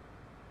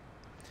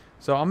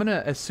 So I'm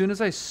gonna, as soon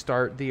as I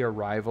start the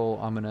arrival,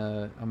 I'm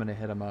gonna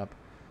hit them up.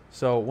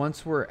 So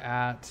once we're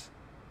at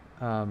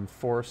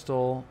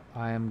Forrestal,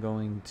 I am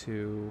going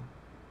to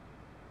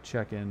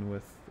check in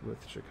with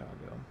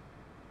Chicago.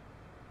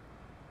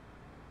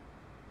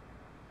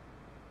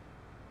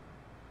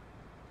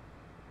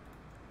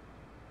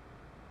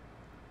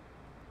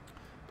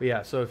 But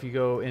yeah, so if you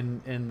go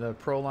in the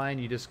Pro line,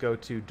 you just go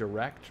to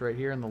direct right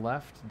here on the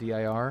left,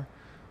 DIR.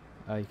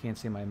 You can't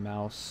see my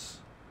mouse.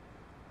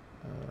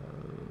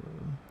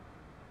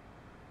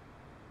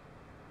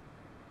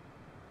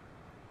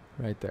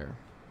 Right there.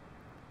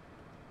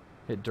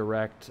 Hit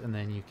direct, and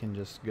then you can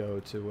just go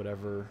to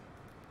whatever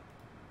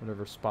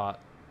spot,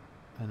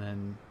 and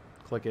then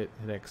click it,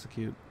 hit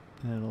execute,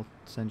 and it'll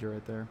send you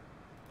right there.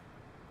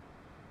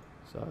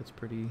 So it's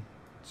pretty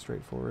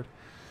straightforward.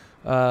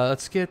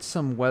 Let's get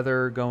some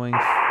weather going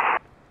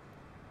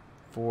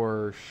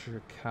for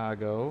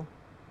Chicago.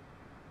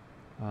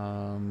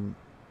 Whoa,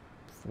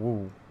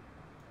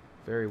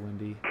 very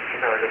windy.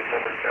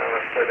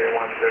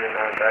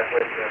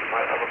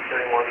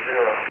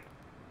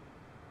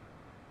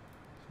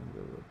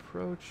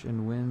 approach,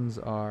 and winds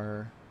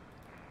are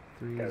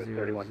 300.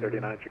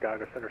 3139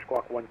 Chicago Center,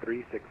 squawk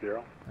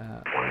 1360.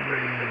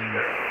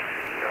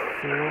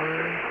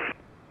 4,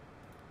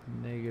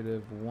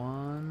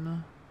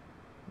 -1,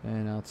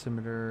 and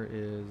altimeter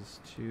is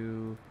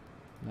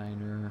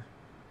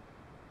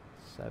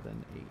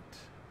 2978.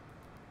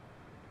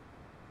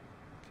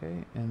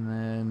 Okay, and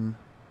then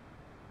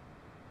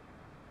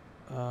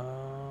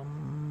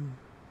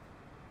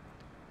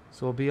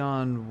so we'll be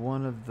on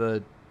one of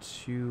the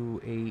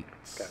 28.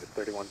 Got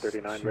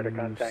 3139, radar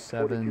contact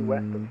 42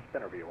 west of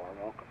Centerview. You are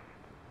welcome.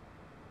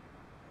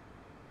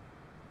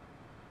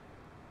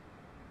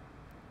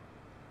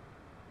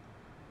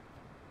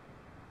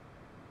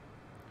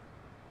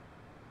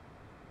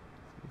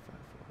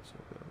 So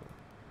go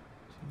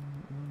to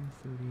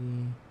 135.4.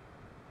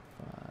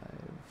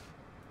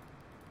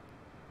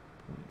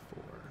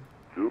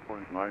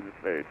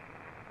 2.-8.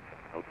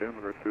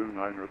 Altimeter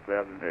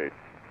 2978.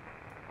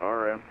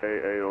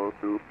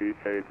 RMKAO2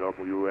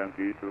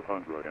 PKWND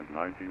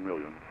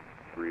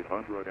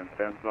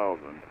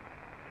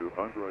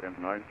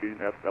 219,310,219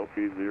 SLP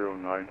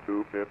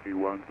 092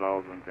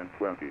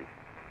 51,020.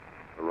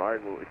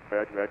 Arrival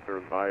expect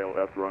vectors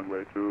ILS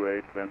runway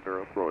 28 center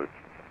approach.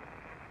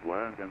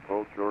 Land and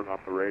hold short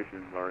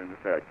operations are in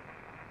effect.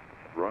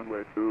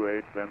 Runway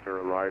 28 center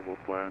arrival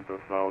plan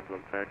to south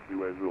of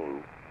taxiway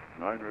Zulu.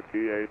 9er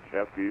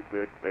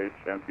THFB6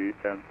 HMB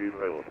 10 feet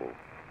available.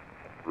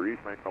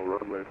 Brief Echo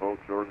runway hold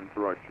short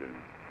instructions.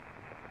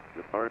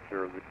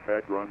 Departure is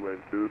expect runway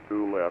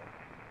 22 left,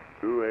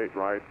 28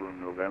 right from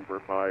November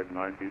 5,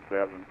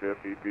 97,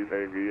 50 feet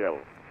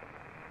AVL.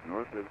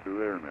 North is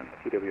 2 airmen.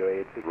 TWA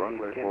 8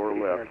 runway 4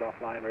 left,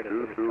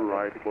 22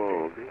 right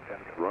closed,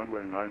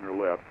 runway 9er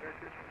left,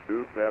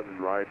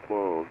 27 right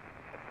closed,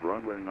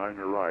 runway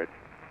 9er right,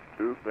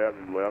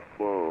 27 left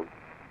closed,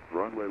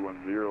 runway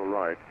 10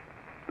 right,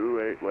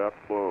 28 left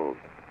closed.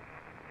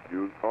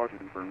 Use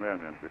caution for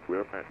men and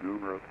equip at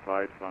numerous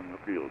sites on the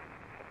field.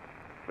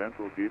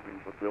 Central keeping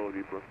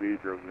facility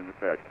procedures in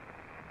effect.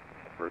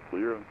 For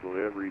clearance will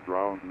every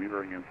ground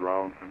metering and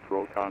ground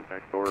control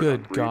contact source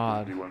on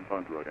frequency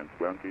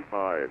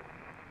 125.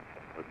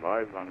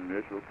 Advise on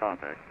initial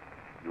contact.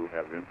 You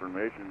have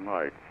information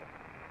like.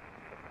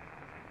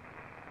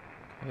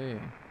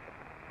 Okay.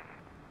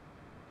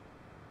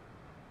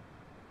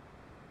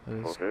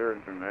 O'Hare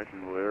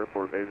International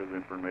Airport ATIS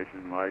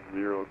information Mike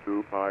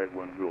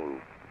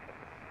 0251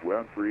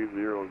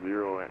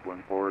 1300 at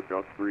 14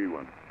 just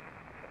 31.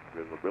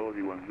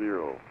 Visibility 10.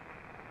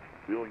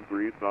 Ceiling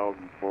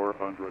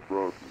 3,400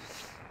 broken.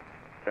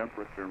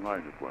 Temperature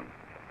 -1.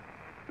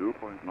 Dew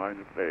point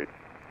 -8.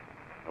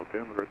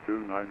 Altimeter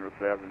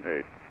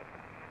 2978.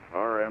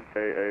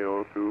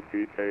 RMKAO2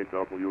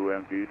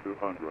 PKWND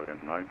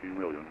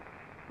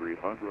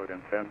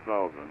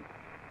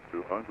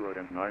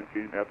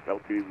 219,310,219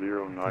 SLP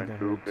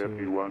 092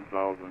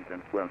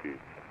 51,020.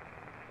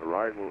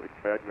 Arrival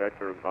expect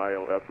vectors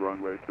ILS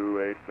runway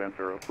 28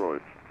 center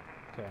approach.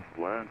 Okay.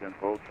 Land and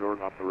hold short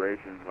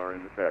operations are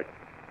in effect.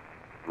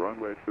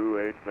 Runway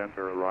 28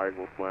 center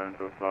arrival plan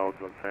to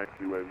south of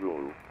taxiway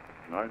Zulu.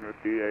 9er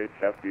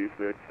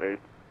THFB6 8.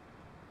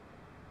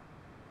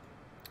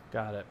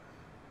 Got it.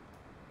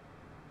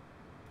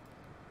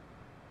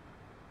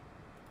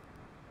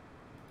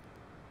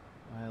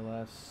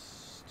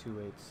 ILS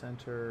 28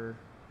 center.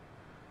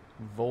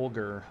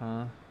 Vulgar,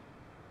 huh?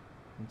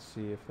 Let's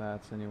see if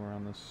that's anywhere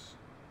on this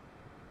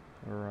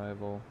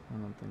arrival. I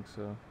don't think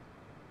so.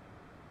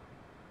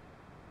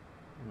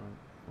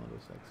 Let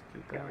us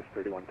execute that. Skywards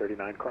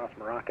 3139, cross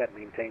Morocco,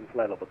 maintain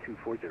flight level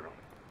 240.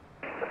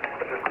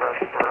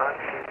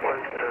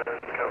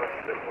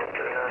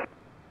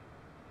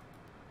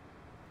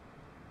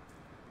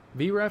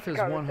 VREF is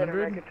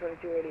 100.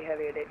 2280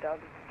 heavy at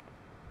 8,000.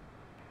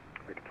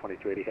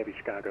 2280 heavy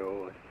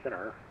Chicago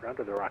Center, round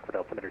to the Rockford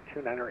altimeter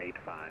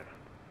 2985.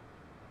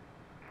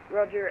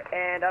 Roger,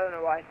 and I don't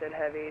know why I said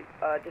heavy,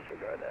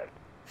 disregard that.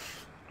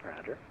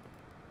 Roger.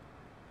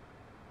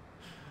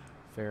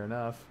 Fair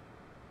enough.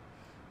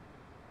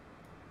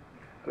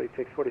 Fleet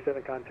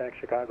 647, contact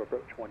Chicago,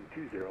 approach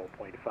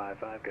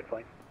 120.55, good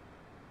flight.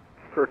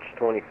 Approach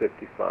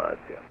 2055,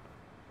 yeah.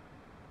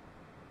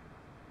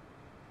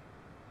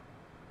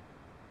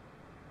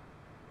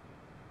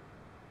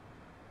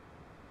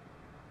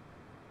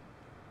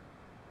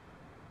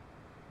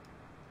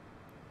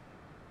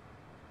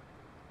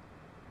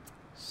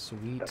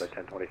 Sweet. Another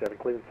 1027,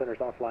 Cleveland Center's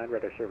offline,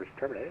 radar service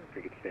terminated.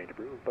 Frequency change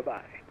approved.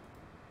 Bye-bye.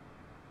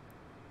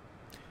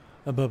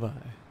 Bye-bye.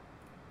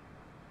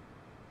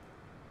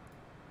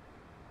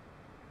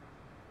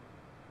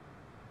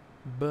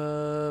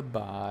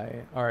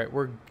 Bye-bye. All right,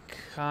 we're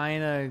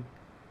kind of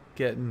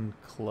getting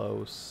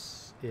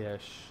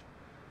close-ish.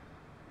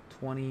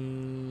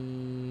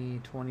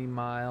 20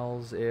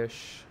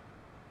 miles-ish.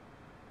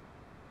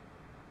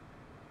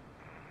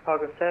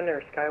 Chicago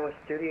Center, Skywest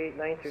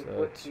 3893, So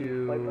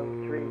Whiskey, flight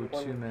level 3,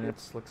 2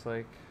 minutes, looks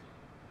like.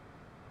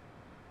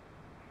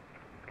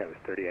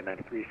 Skywest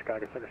 3893,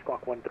 Chicago Center,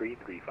 squawk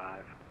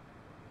 1335.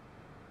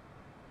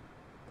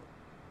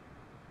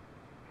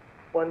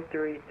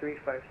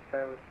 1335,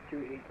 Skywest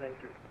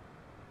 2893.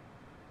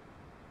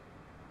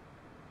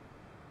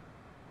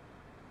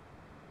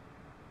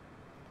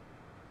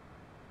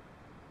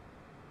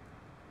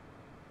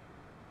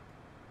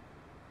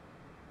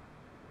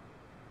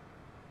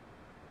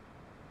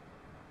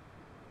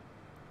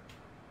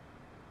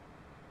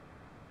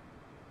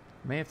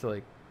 May have to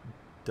like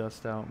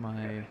dust out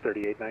my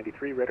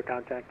 3893, radar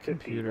contact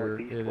 50 computer.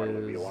 northeast, It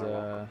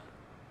is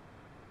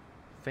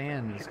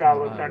fan is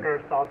Chicago on.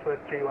 Center,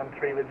 Southwest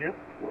 313 with you.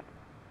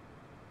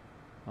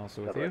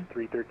 Also with Southwest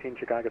you. 313,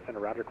 Chicago Center,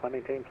 Roger, climb,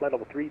 maintain flight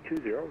level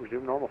 320,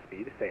 resume normal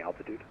speed, stay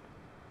altitude.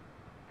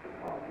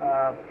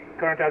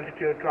 Current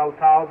altitude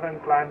 12,000,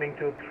 climbing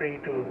to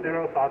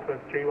 320,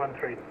 Southwest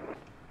 313.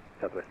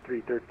 Southwest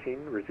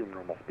 313, resume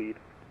normal speed.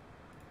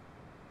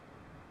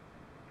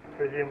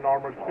 Resume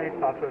normal speed,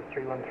 Southwest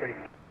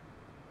 313.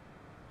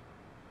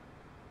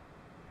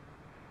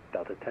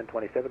 Delta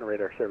 1027,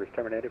 radar service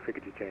terminated,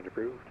 frequency change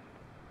approved.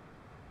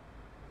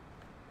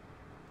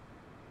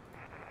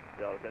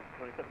 Delta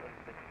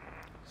 1027.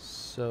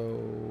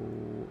 So,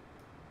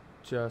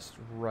 just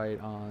right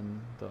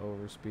on the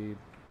overspeed.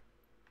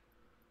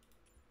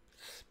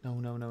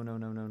 No.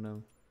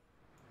 That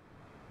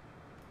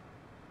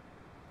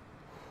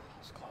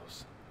was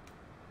close.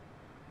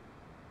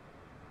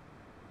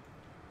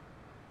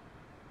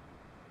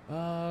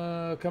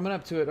 Coming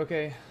up to it.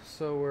 Okay,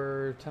 so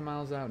we're 10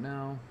 miles out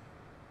now.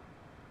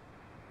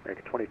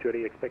 American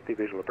 2280, expect the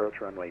visual approach,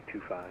 runway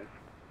 25.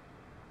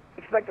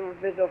 Expect a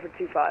visual for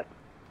 25.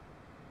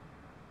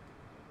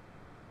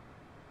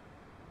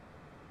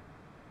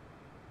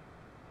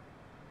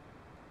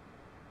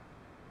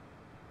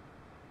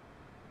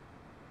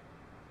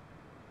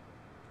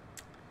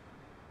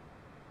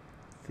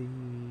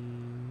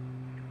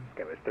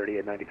 Skywest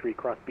 3893,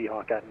 cross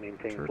B-Hawk at and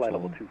maintain flight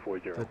level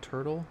 240. The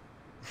turtle?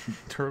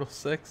 Turtle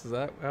 6? Is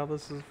that how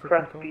this is freaking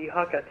Cross called?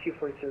 B-Hawk at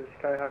 240,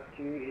 Skyhawk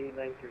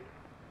 2893.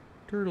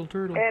 Turtle.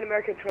 And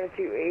American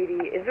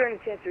 2280, is there any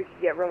chance we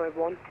could get runway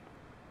 1?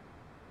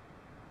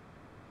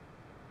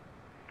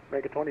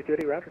 American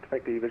 2280, roger,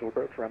 expect the visual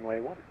approach, runway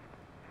 1.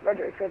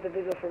 Roger, expect the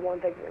visual for 1,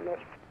 thank you very much.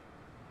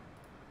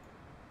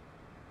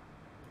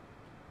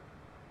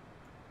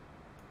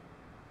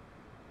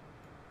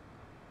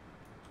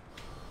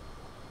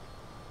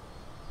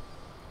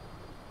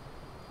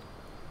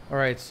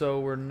 Alright, so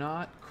we're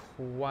not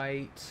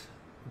quite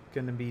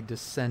going to be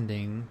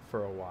descending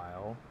for a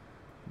while,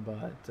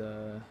 but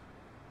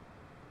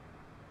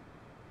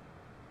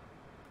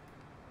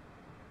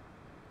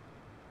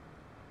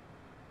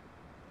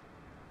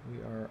we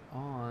are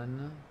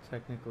on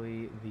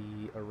technically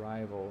the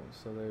arrival.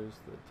 So there's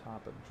the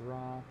top of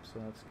drop, so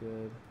that's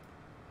good.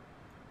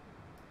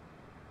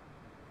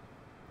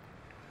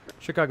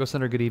 Chicago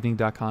Center, good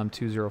evening.com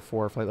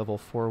 204, flight level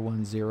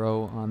 410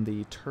 on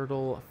the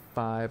Turtle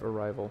 5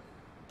 arrival.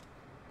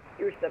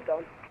 You were stepped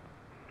on.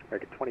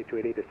 American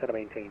 2280, descend and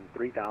maintain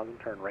 3000,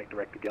 turn right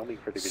direct to Gilney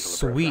for the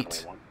visual Sweet.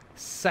 approach, runway 1.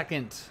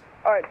 Second.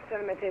 Alright, descend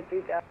and maintain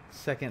 3000.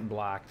 Second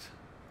blocked.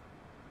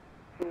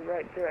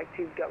 Right direct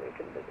to Gilney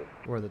for the visual.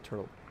 Or the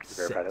Turtle 6.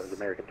 Verify that was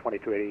American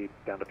 2280,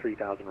 down to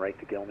 3000, right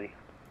to Gilney.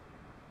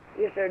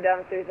 Yes sir, down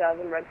to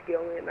 3000, right to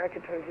Gilney,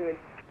 American 2280.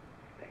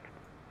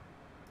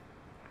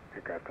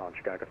 Aircraft calling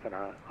Chicago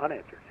Center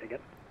unanswered. Say again.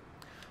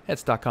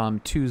 Hets.com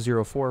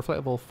 204, flight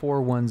level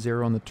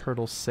 410 on the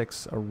Turtle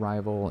 6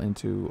 arrival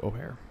into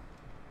O'Hare.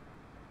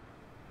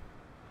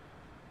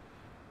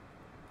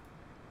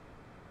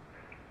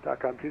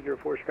 .com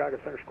 204, Chicago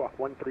Center, squawk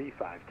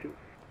 1352.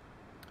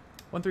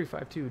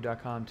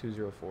 1352.com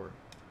 204.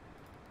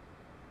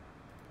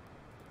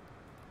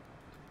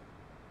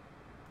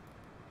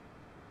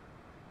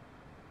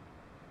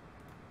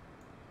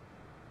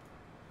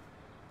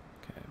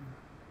 Okay.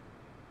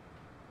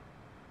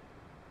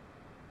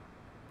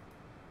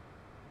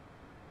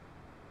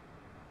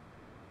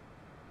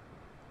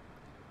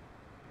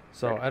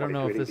 So I don't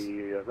know if this.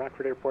 The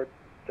Rockford Airport,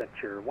 set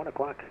your 1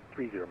 o'clock,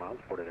 30 miles,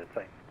 ported in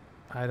sight.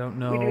 I don't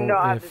know We do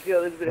not have to if,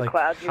 feel there's been a like,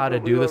 cloud how to here,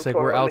 but do we this. will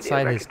Like, we're inform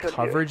outside the his American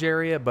coverage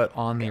area, but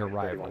on the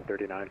arrival.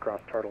 3139,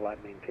 cross Turtle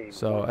at maintain.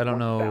 So I don't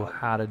know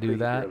how to do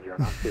that.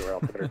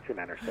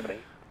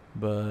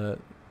 But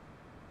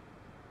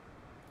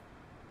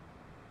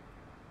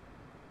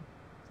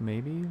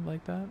maybe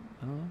like that.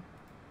 I don't know.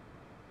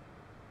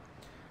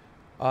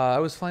 I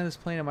was flying this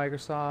plane at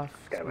Microsoft.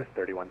 Skywest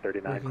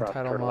 3139, working cross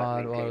title Turtle at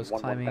mod while I maintain was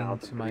climbing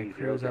to my 11030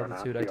 cruise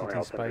altitude. knots,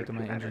 ITT spiked and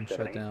my engine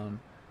shut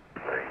down.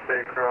 Stay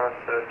across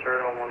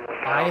Turtle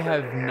 11000. I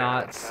have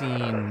not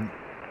seen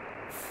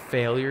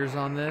failures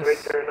on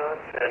this,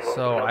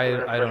 so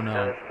I don't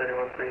know.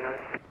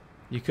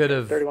 You could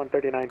have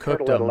 3139, cooked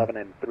Turtle at them. 11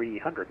 and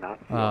 300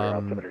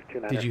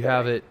 knots. Did you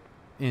have it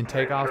in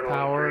takeoff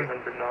power,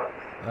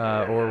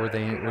 or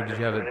did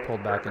you have it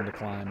pulled back into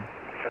climb?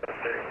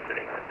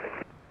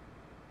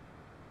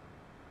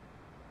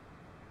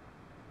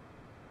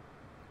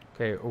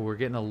 Okay, we're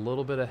getting a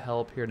little bit of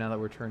help here now that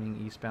we're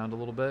turning eastbound a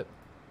little bit.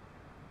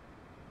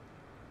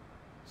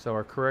 So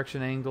our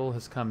correction angle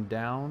has come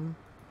down.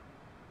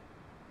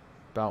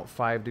 about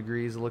 5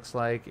 degrees, it looks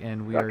like,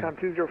 and we are... Rockcom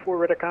 204,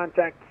 radar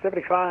contact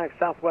 75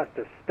 southwest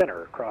of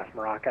Spinner, across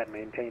Morocco, and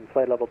maintain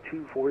flight level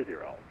 240.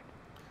 All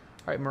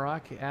right,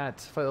 Morocco at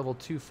flight level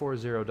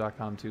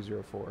 240.com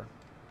 204.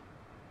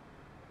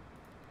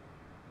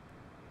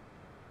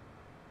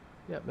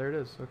 Yep, there it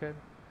is. Okay.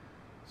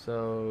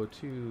 So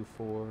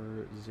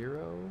 240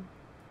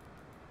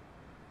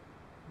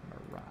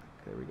 Morocco.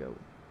 There we go.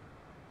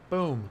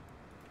 Boom.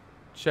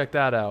 Check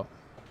that out.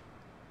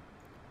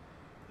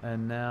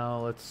 And now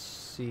let's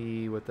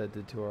see what that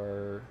did to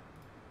our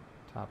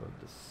top of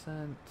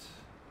descent.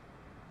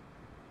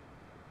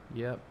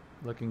 Yep,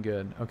 looking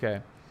good.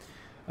 Okay.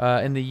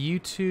 In the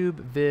YouTube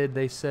vid,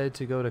 they said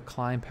to go to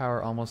climb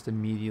power almost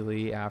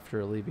immediately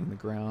after leaving the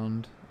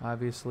ground,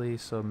 obviously.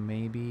 So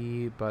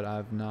maybe, but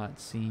I've not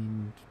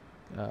seen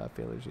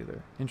failures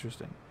either.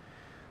 Interesting.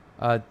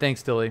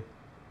 Thanks, Dilly.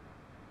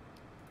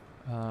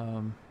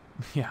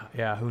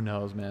 Yeah, who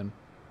knows, man?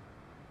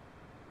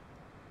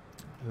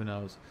 Who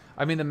knows?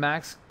 I mean, the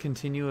max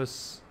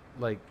continuous,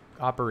 like,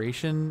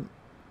 operation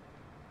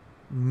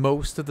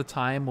most of the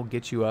time will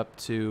get you up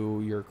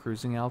to your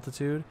cruising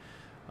altitude.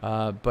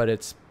 But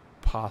it's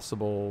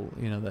possible,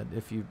 you know, that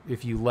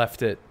if you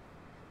left it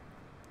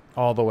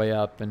all the way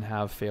up and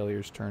have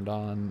failures turned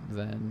on,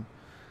 then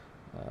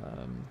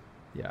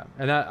yeah.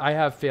 And I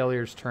have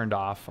failures turned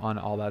off on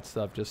all that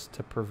stuff just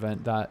to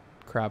prevent that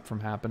crap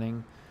from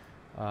happening.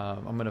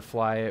 I'm gonna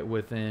fly it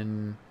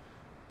within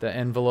the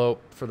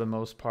envelope for the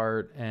most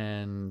part,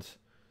 and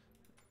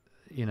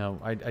you know,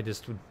 I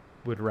just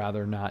would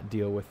rather not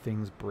deal with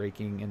things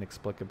breaking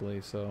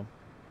inexplicably. So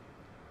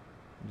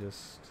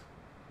just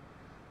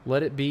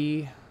let it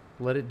be,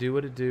 let it do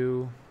what it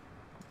do,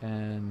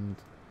 and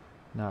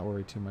not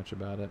worry too much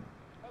about it.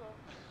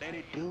 Let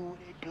it do what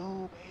it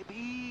do,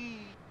 baby.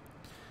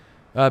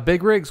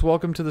 Big Rigs,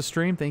 welcome to the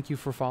stream. Thank you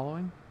for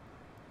following.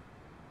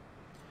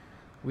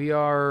 We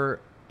are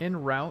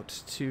en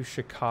route to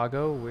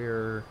Chicago.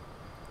 We're,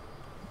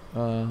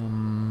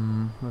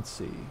 let's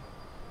see,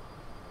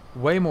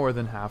 way more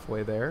than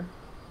halfway there.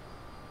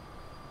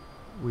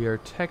 We are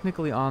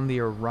technically on the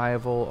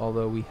arrival,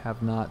 although we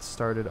have not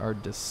started our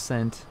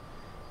descent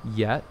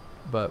yet,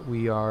 but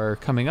we are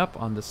coming up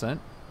on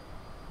descent.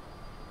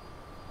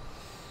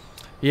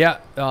 Yeah,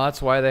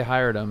 that's why they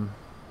hired him,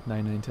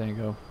 99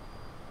 Tango.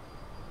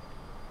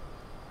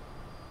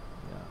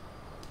 Yeah.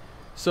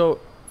 So,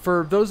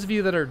 for those of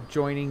you that are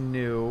joining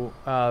new,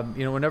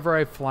 you know, whenever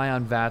I fly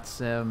on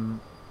VATSIM,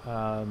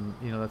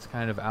 you know, that's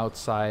kind of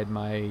outside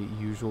my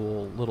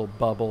usual little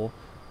bubble,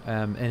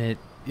 and it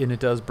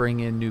does bring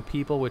in new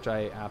people, which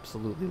I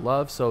absolutely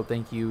love. So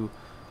thank you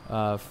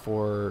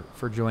for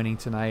joining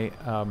tonight.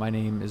 My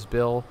name is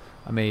Bill.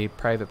 I'm a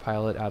private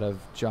pilot out of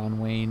John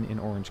Wayne in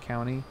Orange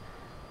County,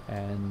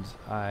 and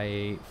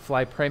I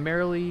fly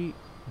primarily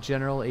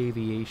general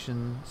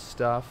aviation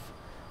stuff.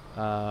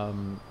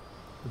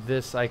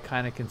 This, I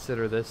kind of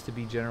consider this to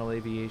be general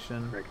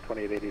aviation.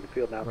 2880 to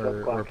field now.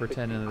 We're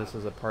pretending that this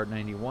is a Part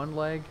 91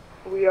 leg.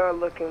 We are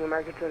looking at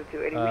American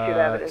 2280. We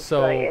should have it in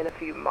sight in a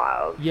few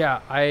miles. Yeah,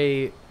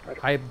 I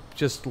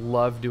just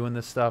love doing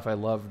this stuff. I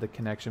love the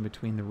connection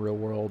between the real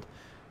world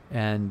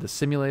and the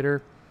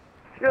simulator.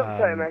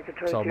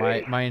 So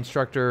my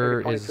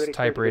instructor is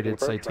type-rated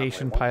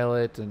Citation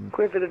pilot, and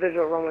clear for the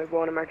visual runway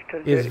 1, American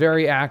 2280. is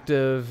very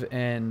active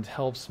and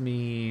helps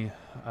me,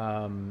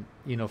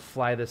 you know,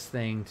 fly this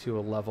thing to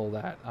a level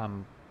that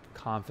I'm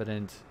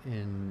confident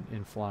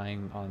in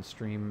flying on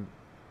stream.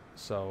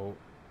 So,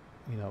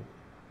 you know,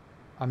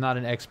 I'm not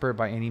an expert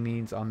by any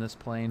means on this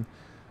plane,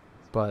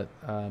 but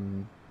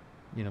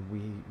you know,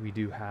 we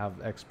do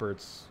have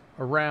experts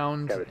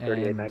around, and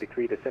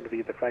 3893 descend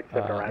to the flight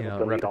 7 arrival, you know,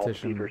 delete all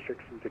repetition speed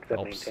restrictions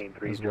except maintain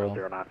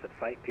 300 well. knots at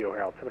flight, PO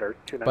altimeter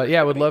 29. But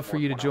yeah, I would love for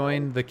you to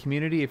join the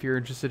community if you're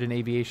interested in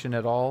aviation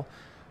at all.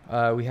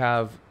 We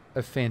have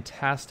a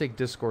fantastic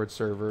Discord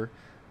server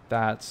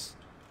that's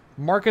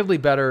markedly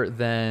better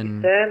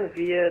than Then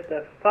via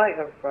the flight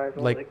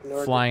arrival, like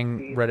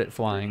flying Reddit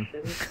flying.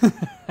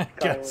 I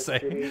gotta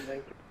say,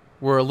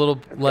 we're a little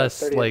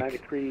less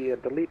like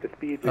delete the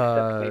speed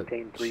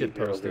maintain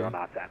 30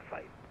 knots at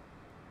flight.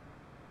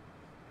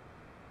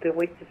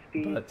 Delete the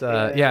speed.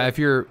 But yeah, if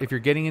you're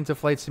getting into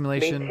flight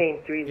simulation,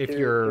 if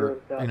you're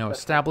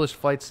established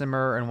flight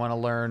simmer and want to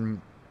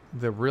learn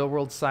the real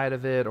world side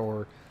of it,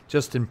 or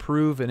just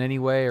improve in any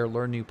way, or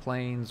learn new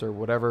planes or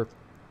whatever,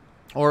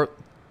 or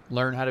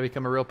learn how to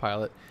become a real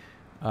pilot,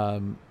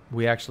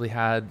 we actually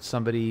had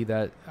somebody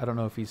that, I don't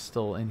know if he's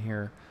still in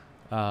here,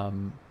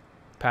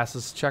 pass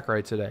us a check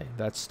ride today.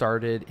 That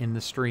started in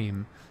the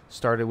stream,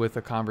 started with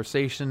a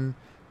conversation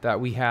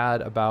that we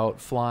had about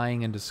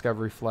flying and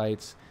discovery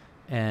flights,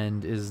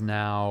 and is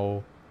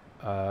now,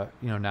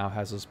 you know, now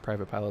has his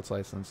private pilot's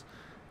license,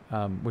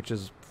 which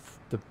is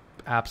the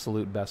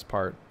absolute best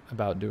part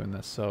about doing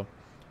this. So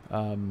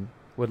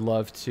would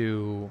love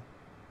to,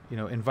 you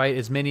know, invite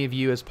as many of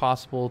you as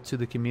possible to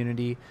the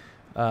community.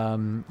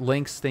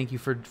 Links, thank you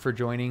for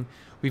joining.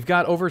 We've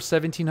got over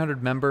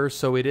 1,700 members,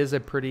 so it is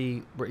a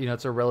pretty, you know,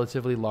 it's a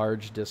relatively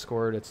large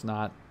Discord. It's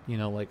not, you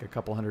know, like a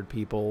couple hundred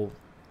people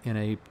in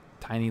a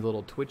tiny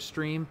little Twitch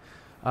stream.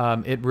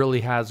 It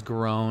really has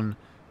grown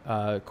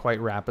quite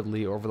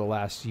rapidly over the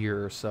last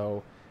year or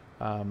so,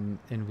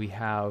 and we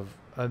have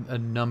a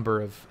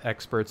number of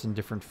experts in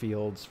different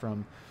fields,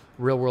 from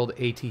real-world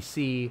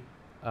ATC,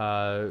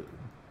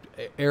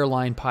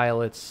 airline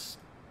pilots,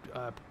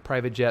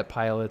 private jet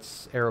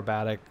pilots,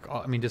 aerobatic,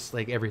 I mean, just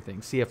like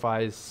everything,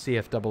 CFIs,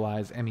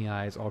 CFIIs,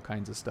 MEIs, all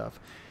kinds of stuff.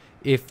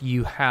 If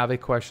you have a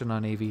question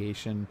on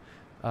aviation,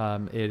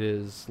 it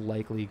is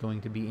likely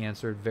going to be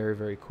answered very,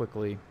 very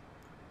quickly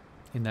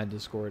in that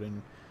Discord,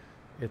 and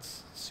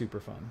it's super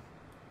fun.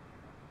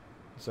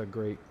 It's a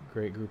great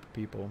group of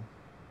people.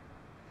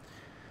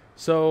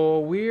 So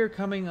we're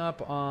coming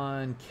up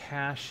on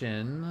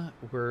cash-in.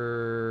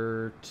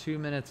 We're 2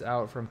 minutes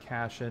out from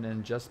cash-in,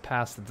 and just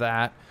past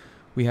that,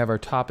 we have our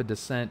top of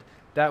descent.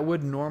 That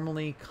would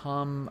normally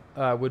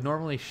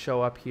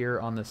show up here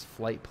on this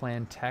flight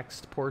plan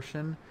text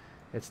portion.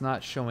 It's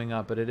not showing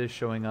up, but it is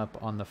showing up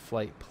on the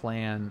flight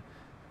plan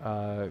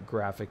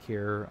graphic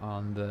here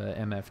on the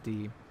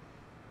MFD.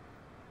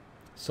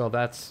 So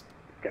that's,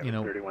 you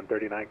know,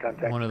 3139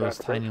 contact one of those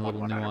tiny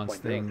little nuanced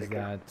things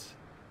that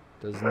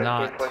does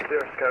not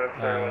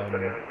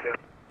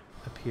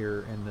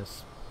appear in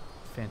this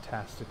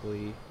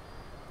fantastically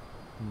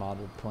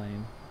modeled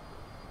plane.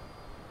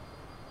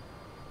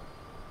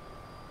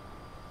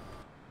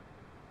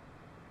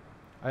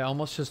 I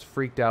almost just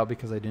freaked out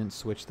because I didn't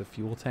switch the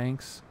fuel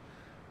tanks,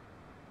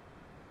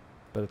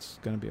 but it's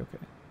going to be okay.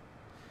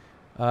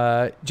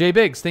 Jay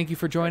Biggs, thank you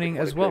for joining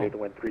as well.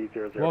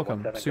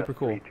 Welcome. Super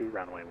cool.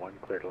 Runway 1,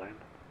 clear to land.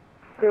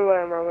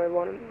 Runway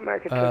 1,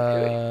 American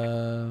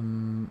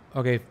 228.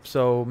 Okay,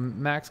 so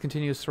max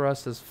continuous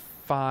thrust is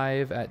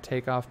 5 at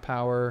takeoff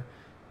power,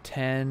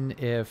 10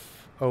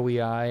 if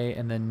OEI,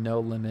 and then no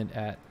limit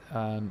at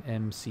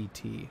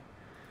MCT.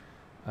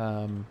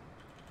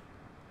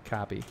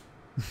 Copy.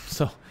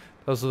 So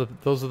those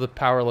are the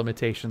power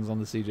limitations on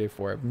the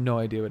CJ4. I have no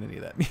idea what any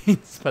of that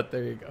means, but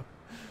there you go.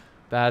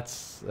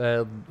 That's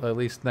at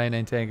least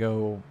 99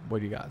 Tango. What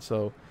do you got?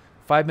 So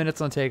 5 minutes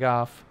on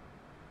takeoff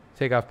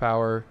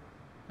power,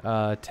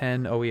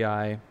 10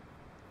 OEI.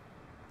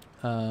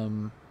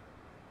 I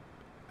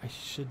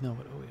should know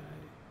what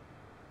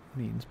OEI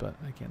means, but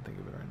I can't think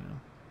of it right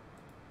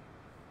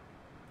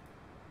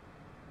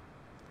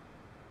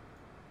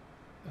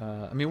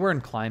now. I mean, we're in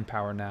climb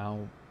power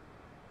now,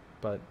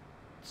 but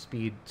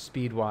speed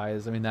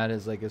wise, I mean, that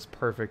is like as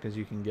perfect as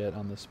you can get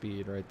on the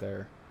speed right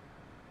there.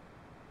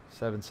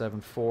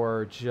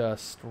 774,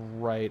 just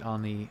right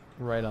on the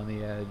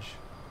edge.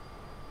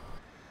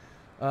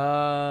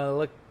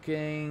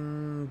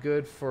 Looking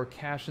good for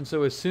cash. And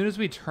so as soon as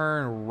we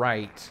turn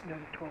right,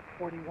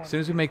 as soon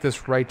as we make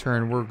this right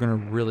turn, we're gonna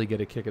really get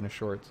a kick in the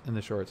shorts.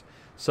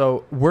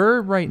 So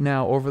we're right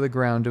now over the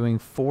ground doing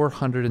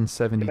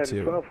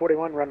 472.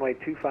 1241, runway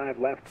 25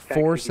 left.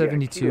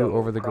 472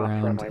 over the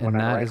ground, and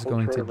that is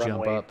going to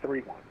jump up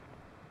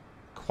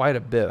quite a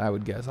bit, I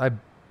would guess. I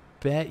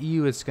bet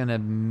you it's gonna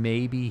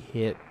maybe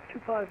hit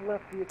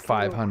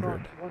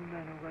 500.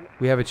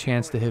 We have a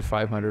chance to hit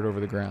 500 over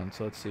the ground,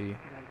 so let's see.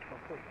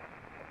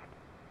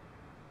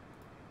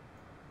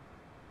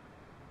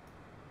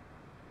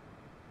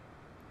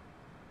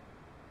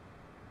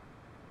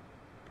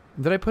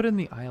 Did I put in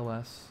the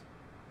ILS?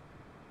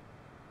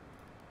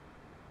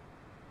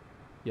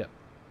 Yep.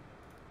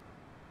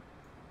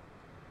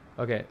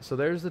 Okay, so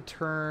there's the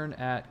turn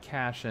at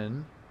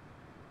Cashin.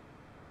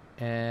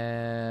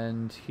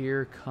 And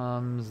here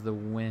comes the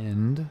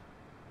wind.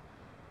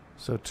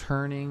 So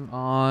turning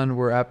on,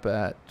 we're up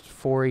at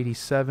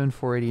 487,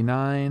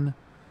 489,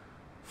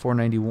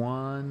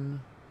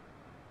 491.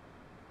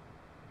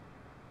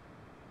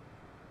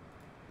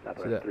 So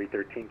that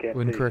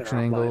wind correction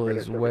angle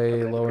is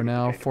way lower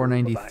now.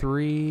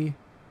 493.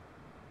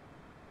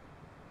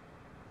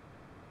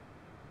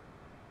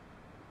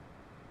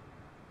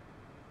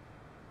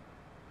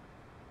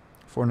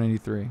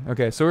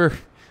 Okay, so it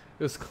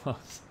was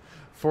close.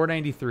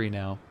 493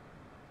 now.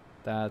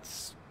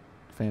 That's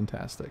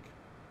fantastic.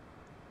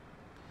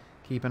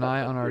 Keep an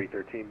eye on our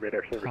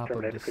top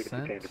of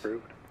descent.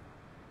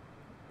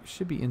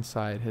 Should be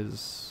inside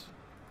his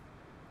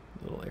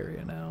little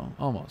area now.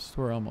 Almost.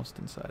 We're almost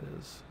inside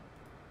his.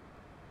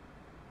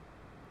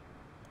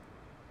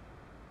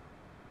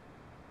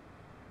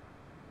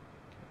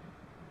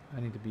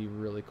 I need to be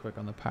really quick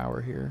on the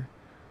power here.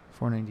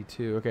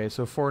 492. Okay,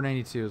 so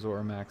 492 is what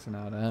we're maxing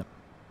out at.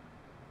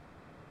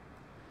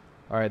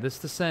 All right, this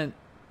descent,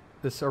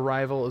 this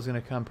arrival is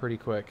going to come pretty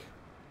quick.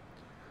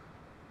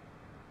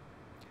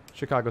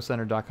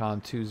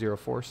 ChicagoCenter.com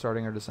 204,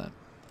 starting our descent.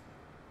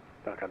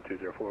 .com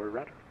 204,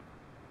 roger.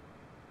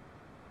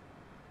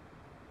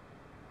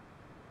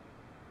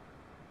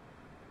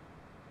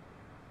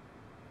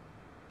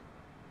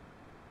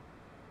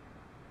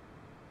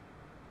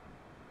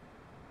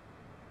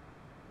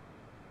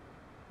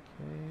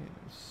 Okay,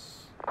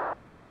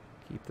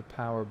 keep the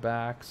power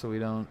back so we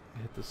don't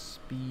hit the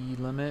speed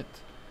limit.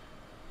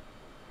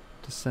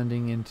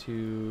 Descending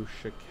into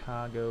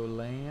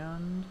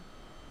Chicagoland.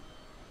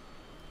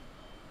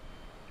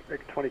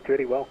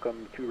 2280,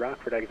 welcome to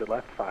Rockford, exit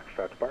left,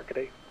 Foxtrot to park at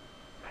 8.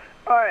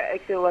 Alright,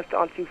 exit left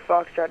onto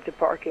Foxtrot to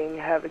parking.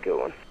 Have a good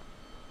one.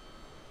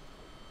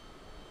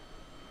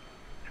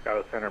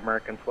 Chicago Center,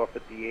 American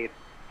 1258,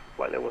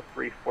 flight level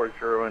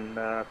 340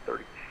 and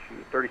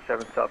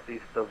 37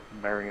 southeast of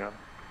Marion.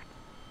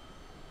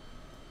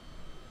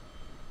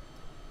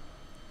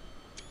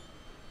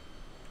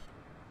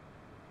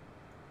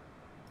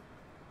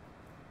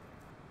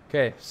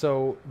 Okay,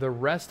 so the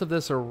rest of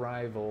this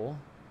arrival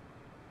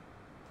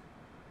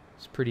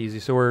is pretty easy.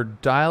 So we're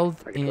dialed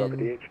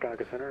in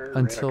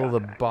until the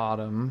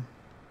bottom.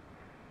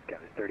 Scout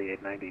is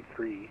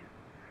 3893.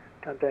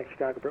 Contact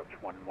Chicago approach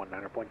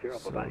 119.0.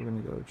 So Bye-bye. we're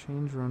going to go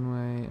change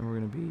runway, and we're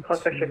going to be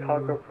Contact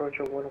Chicago approach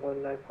at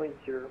 119.0.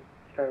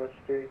 Chicago is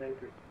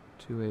 3893.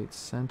 28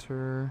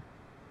 center,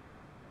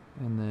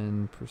 and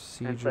then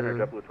procedure. Center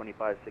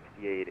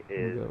W2568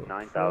 is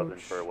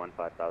 9,000 for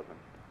 15,000.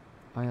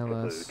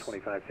 ILS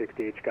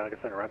 2568 Chicago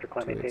Center, Roger.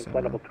 Climb maintain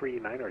flight level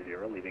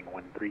 390, leaving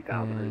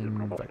 13,000 resume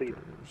normal speed.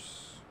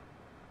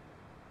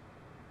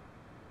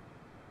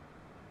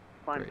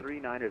 Climb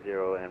 390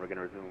 and we're going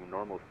to resume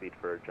normal speed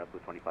for JetBlue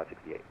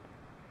 2568.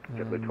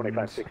 JetBlue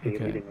 2568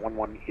 okay. leaving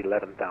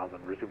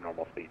 11,000 resume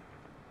normal speed.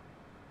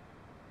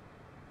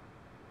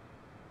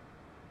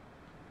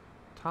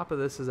 Top of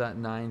this is at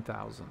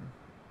 9,000.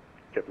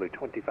 JetBlue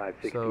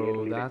 2568 So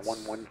leaving that's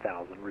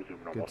 11,000 resume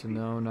normal good to speed.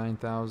 know,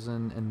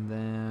 9,000, and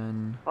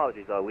then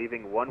Apologies,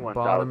 leaving 11,000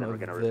 bottom we're of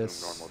going to resume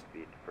this normal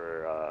speed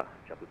for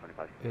JetBlue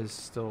 2568. is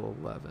still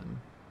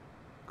 11.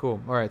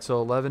 Cool. All right,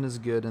 so 11 is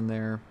good in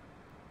there.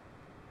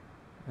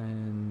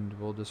 And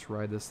we'll just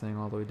ride this thing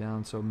all the way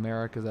down. So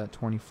Merrick is at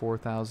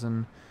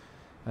 24,000.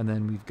 And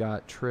then we've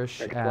got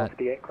Trish at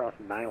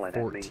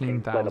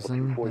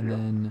 14,000. And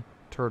then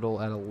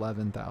Turtle at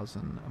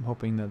 11,000. I'm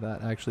hoping that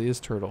that actually is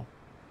Turtle.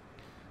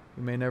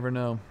 We may never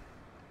know.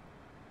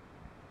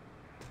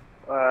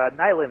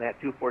 Nyland at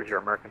 240,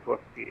 American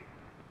 1258.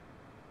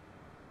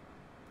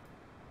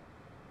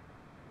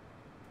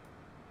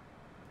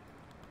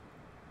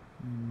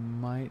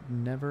 Might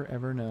never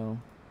ever know.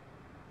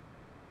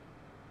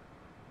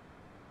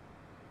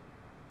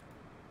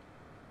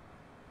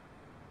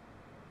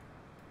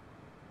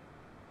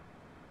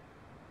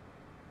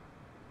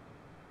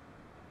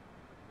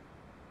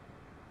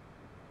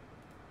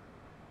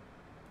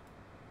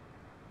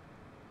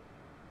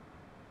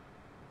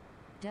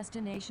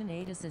 Destination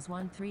ATIS is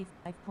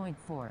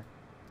 135.4.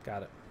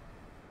 Got it.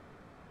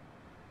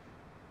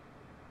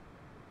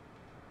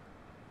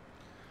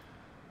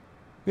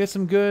 We had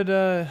some good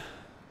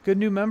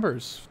new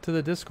members to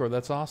the Discord.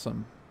 That's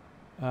awesome.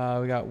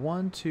 We got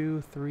 1,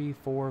 2, 3,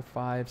 4,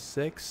 5,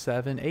 6,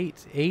 7,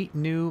 8. 8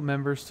 new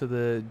members to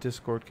the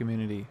Discord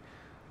community.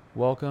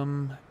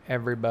 Welcome,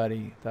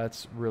 everybody.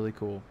 That's really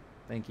cool.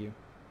 Thank you.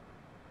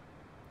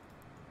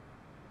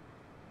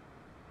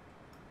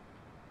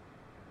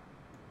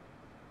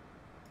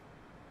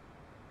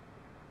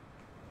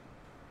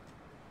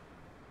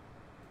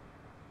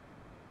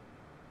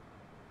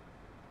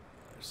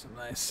 There's some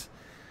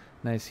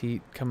nice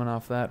heat coming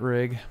off that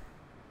rig.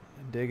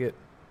 I dig it.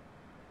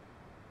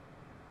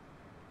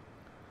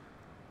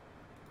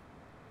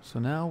 So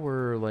now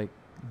we're like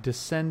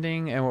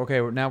descending, and okay,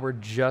 now we're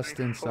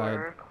just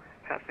inside.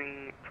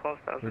 Passing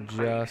 12,000. We're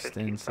just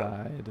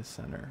inside the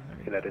center.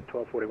 United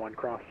 1241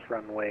 cross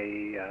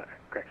runway,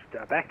 correct,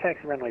 back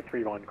taxi runway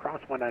 31,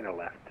 cross 19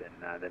 left,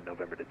 and then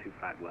November to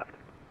 25 left.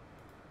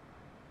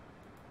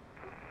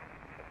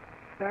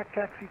 Back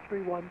taxi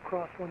 31,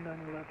 cross 19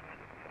 left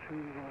to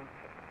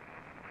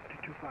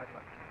 25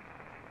 left.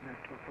 And then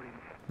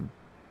 1241.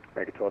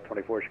 American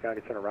 1224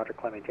 Chicago Center, Roger.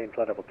 Climb maintain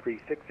flight level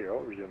 360,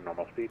 resume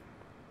normal speed.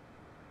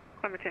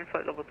 Climb maintain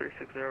flight level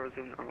 360,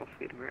 resume normal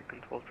speed, American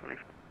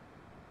 1224.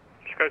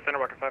 Chicago Center,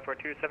 Walker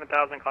 542,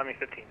 7,000, climbing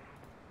 15.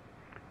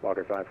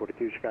 Walker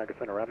 542 Chicago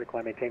Center, Roger.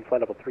 Climb maintain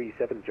flight level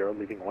 370,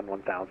 leaving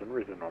 11,000,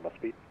 resume normal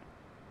speed.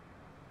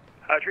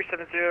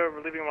 370, we're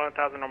leaving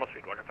 1,000, normal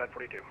speed, Walker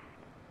 542.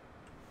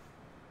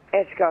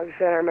 At Chicago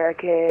Center,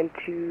 American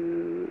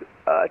to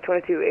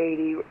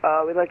 2280.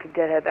 We'd like to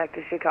deadhead back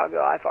to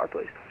Chicago IFR,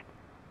 please.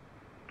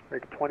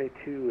 American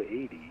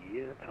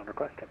 2280, that's on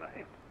request,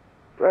 MI.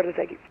 Roger,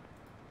 thank you.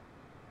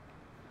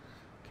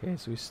 Okay,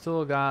 so we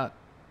still got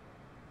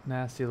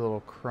nasty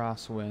little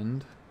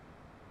crosswind.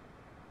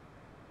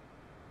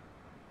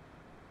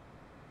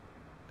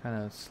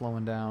 Kind of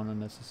slowing down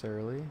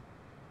unnecessarily.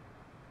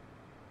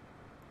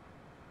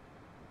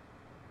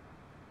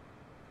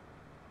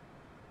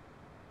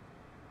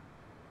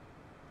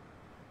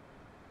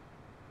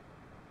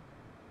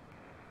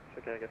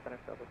 Chicago Center,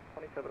 south of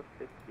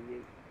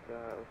 2758,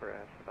 over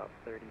Ash, about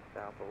 30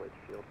 south of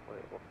Litchfield,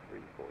 flight level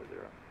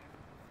 340.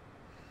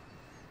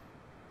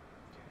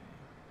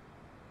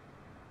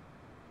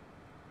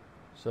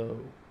 So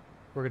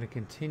we're going to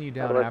continue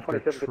down after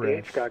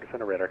Trish, Chicago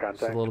Center, radar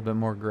contact. just a little bit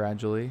more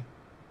gradually.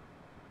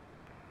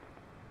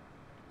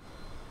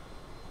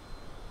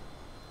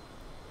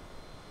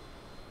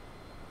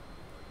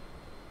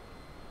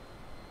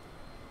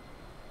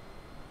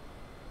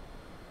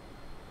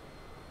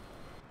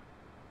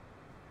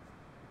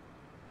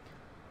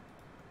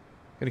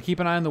 Gonna keep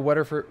an eye on the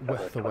weather for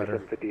the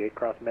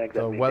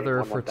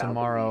weather for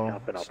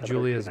tomorrow. It's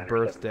Julia's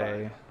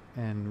birthday,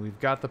 and we've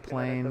got the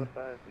plane.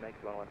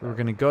 We're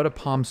gonna go to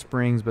Palm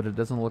Springs, but it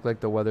doesn't look like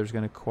the weather's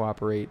gonna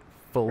cooperate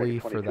fully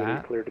for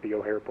that. Cleared to the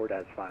O'Hare airport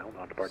as filed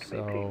on departure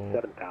maintain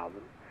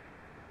 7,000.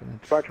 Gonna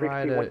try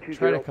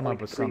to come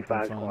up with something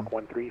fun.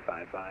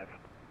 1355.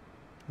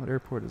 What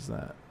airport is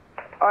that?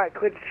 Alright,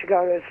 cleared to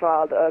Chicago is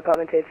filed.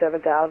 Commentate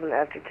 7,000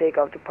 after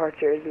takeoff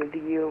departures in the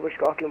DU. We're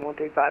squawking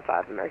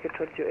 1355, American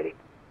 2280.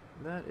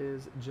 That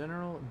is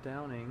General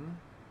Downing.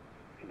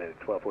 United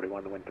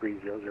 1241, the wind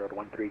 300 to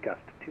 13, gust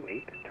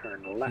 28.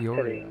 Turn left,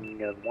 Peoria. heading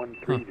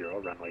 130,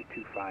 runway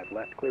 25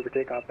 left. Clear for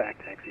takeoff,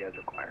 back taxi as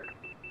required.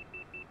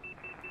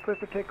 Clear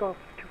for takeoff,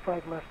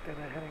 25 left, and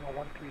then heading on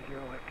 130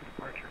 after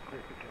departure.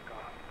 Clear for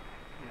takeoff.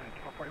 United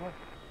 1241.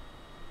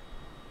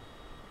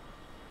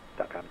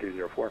 .com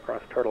 204,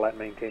 cross turtle at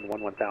maintain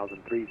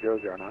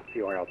 11,300 knots,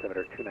 COR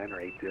altimeter 29 or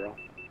 80.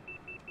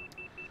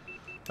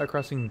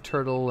 Crossing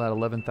Turtle at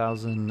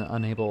 11,000,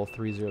 unable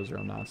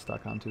 300 knots.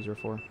 .com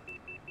 204.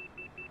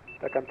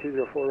 .com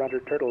 204, roger,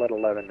 turtle at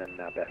 11 and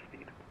best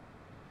speed.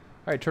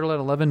 All right, Turtle at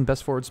 11,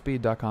 best forward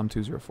speed. .com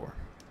 204.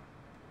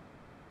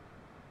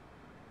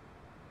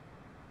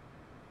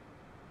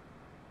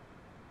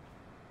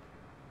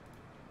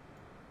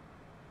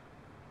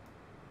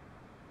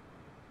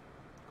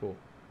 Cool.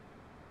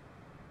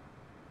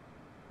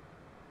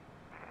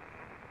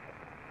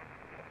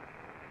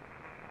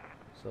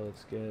 So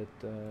let's get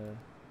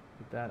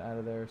that out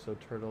of there. So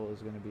Turtle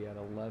is going to be at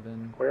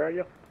 11. Where are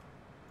you?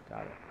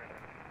 Got it.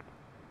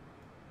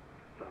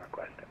 On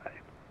request, I.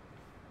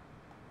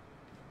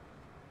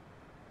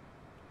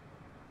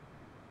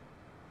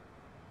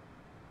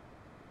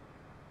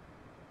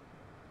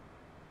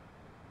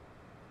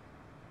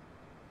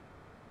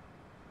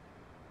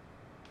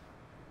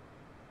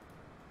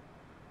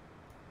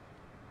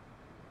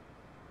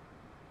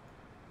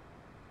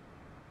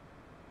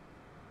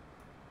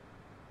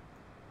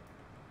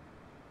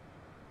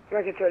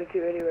 American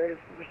 2280, ready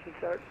for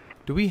start.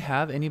 Do we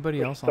have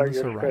anybody else on this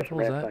arrival?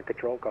 Is that?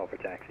 Control, call for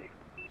taxi.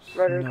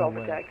 Rudder, No call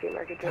for way. taxi,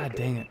 American 2280. God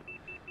dang it.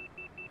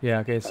 Yeah,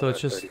 okay, so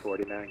it's just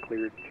 3049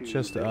 cleared to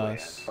just midway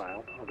as us.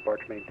 filed. On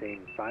departure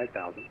maintain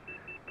 5,000.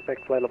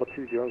 Expect flight level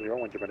 200,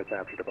 1 minutes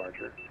after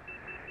departure.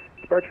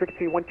 Departure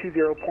frequency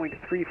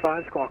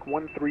 120.35, squawk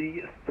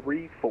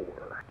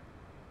 1334.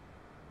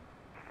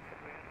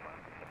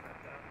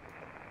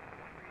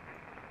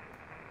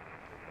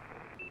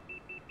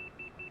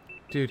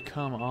 Dude,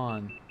 come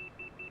on.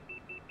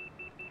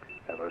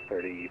 Hello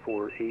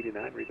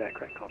 3489, read that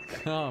correct, call for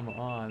taxi. Come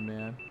on,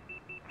 man.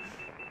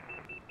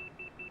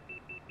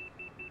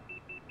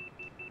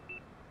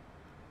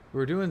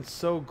 We're doing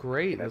so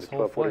great this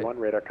whole flight. 1241,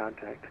 radar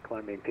contact,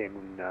 climb maintain,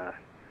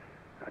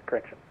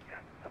 correction.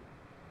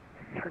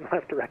 Yeah. Turn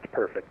left direct,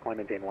 perfect. Climb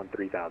maintain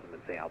 13,000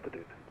 and say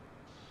altitude.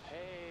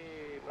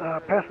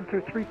 Passing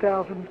through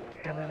 3,000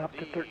 and then up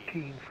to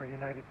 13 for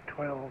United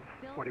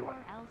 1241.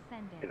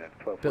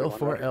 Bill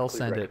 4L,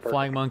 send it.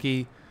 Flying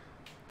Monkey,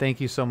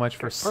 thank you so much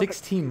for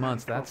 16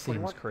 months. That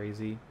seems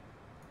crazy.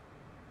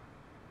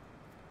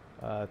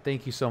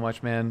 Thank you so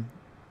much, man.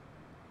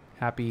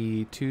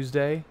 Happy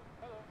Tuesday.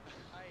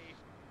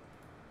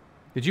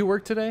 Did you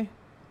work today?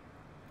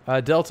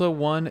 Delta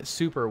 1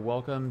 Super,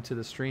 welcome to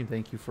the stream.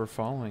 Thank you for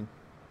following.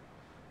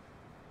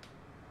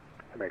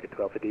 American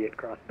 1258,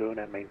 cross Boone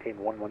at maintain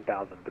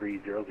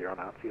 11,300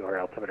 knots, COR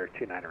altimeter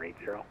 29 or 80.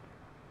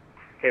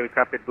 Okay, we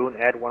copied Boone,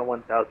 add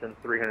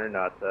 11,300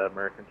 knots,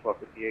 American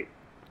 1258.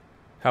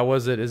 How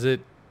was it? Is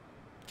it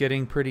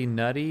getting pretty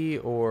nutty,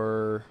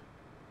 or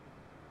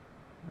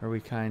are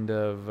we kind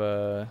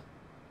of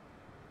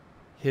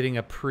hitting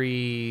a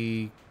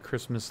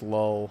pre-Christmas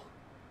lull?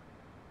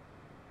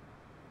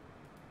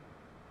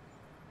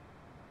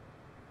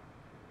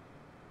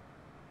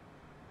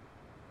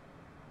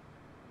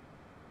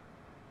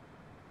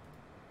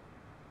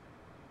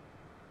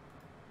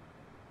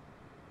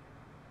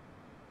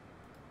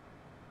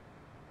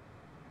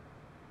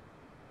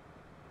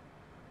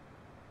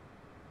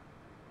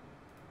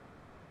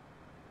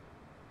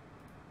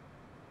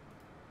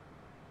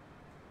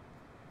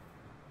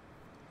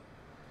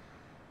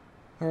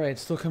 Alright,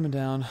 still coming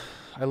down.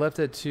 I left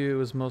at 2. It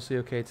was mostly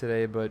okay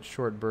today, but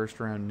short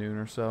burst around noon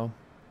or so.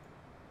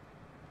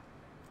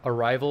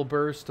 Arrival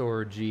burst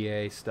or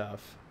GA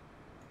stuff?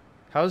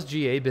 How's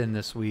GA been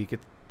this week?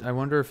 I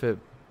wonder if it...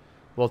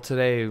 Well,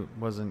 today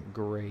wasn't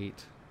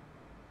great.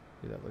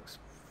 Dude, that looks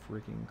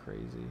freaking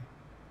crazy.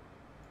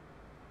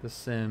 The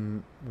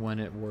sim, when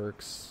it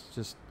works,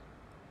 just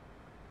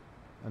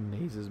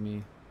amazes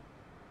me.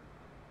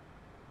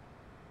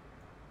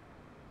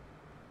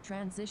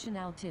 Transition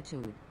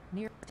altitude.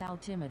 Near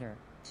altimeter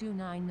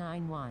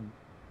 2991.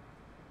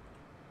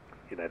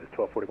 United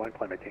 1241,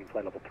 climb maintain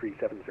flight level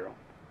 370.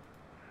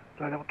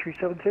 Flight level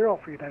 370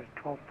 for United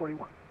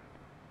 1241.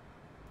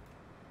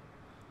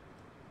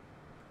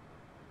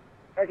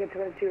 American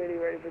 2280,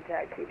 ready for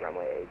taxi,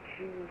 runway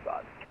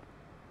 25.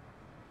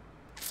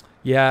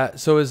 Yeah,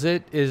 so is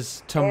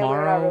tomorrow... And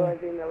we're not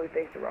realizing the we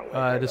faced the wrong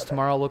way. Does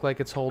tomorrow look like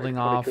it's holding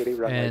off,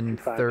 and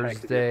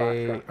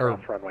Thursday, or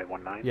runway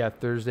 19. yeah,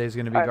 Thursday's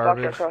going to be Alright,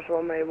 garbage? Foxtrot cross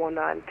runway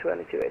 19,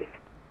 2280.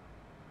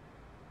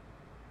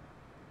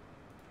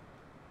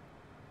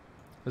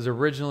 Because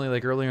originally,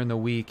 like earlier in the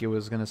week, it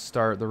was going to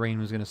start, the rain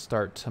was going to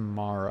start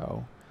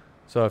tomorrow.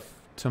 So if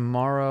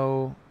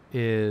tomorrow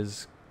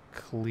is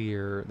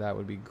clear, that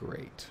would be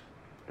great.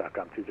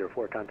 .com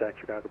 204, contact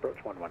Chicago approach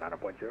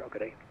 119.0, good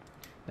day.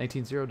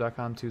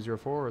 19.0.com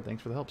 204,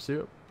 thanks for the help, see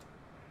you.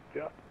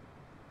 Yeah.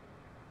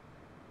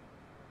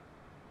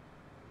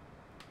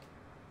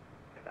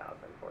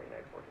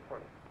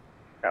 1440.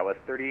 That was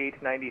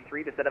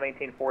 3893 to set up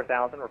maintain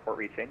 4000, report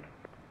reaching.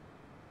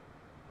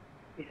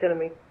 You said to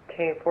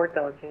maintain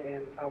 4,000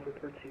 and I'll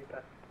report to you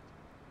back.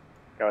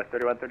 That was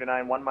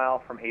 3139, 1 mile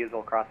from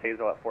Hazel, cross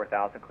Hazel at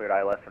 4000, cleared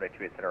ILS for a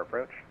 28 center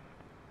approach.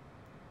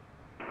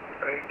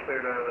 Right,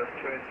 cleared ILS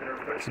 28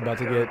 center approach. It's about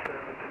to get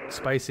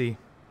spicy.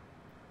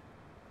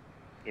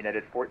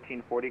 United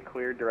 1440,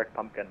 cleared direct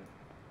pumpkin.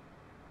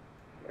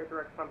 Clear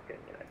direct pumpkin,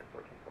 United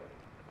 1440.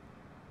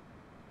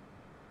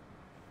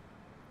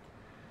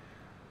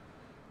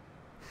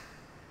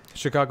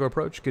 Chicago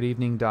approach, good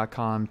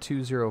evening.com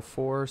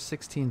 204,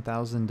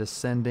 16,000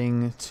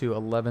 descending to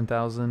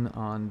 11,000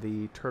 on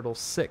the Turtle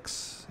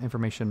 6.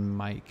 Information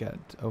Mike at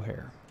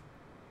O'Hare.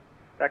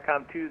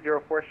 .com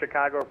 204,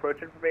 Chicago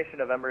approach information.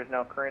 November is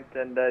now current.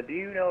 And do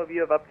you know if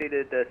you have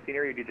updated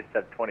scenery, or do you just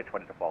have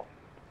 2020 default?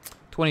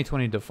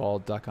 2020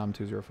 default, .com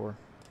 204.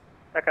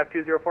 .com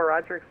 204,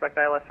 roger. Expect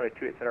ILS for a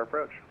 28 center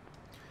approach.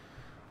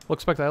 We'll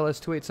expect ILS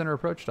 28 center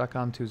approach,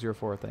 .com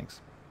 204,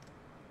 thanks.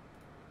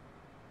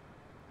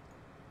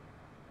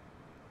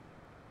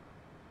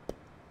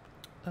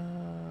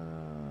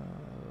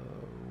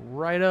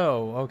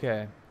 Righto,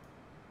 okay.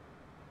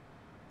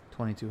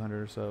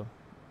 2,200 or so.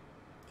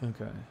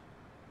 Okay.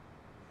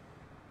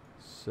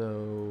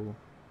 So,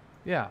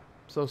 yeah.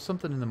 So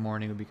something in the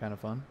morning would be kind of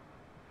fun.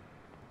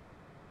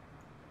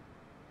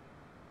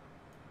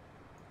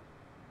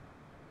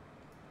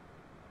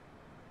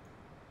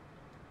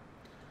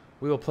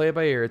 We will play it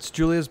by ear. It's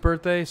Julia's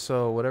birthday,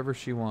 so whatever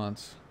she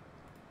wants.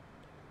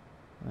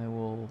 I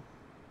will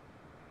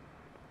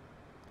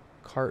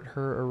cart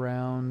her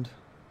around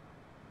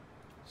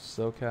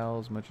SoCal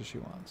as much as she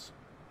wants.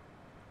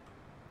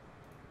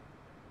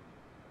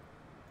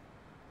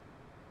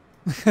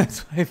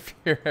 That's what I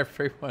fear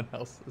everyone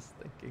else is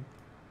thinking.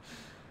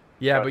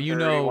 Yeah, but you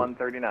know,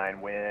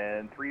 139,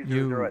 wind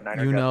 300 at 9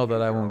 you know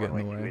that I won't get in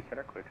the way.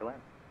 Center, clear to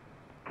land.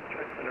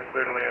 Center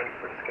clear to land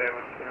for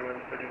Skywest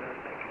 3139.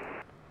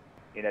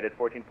 United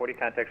 1440,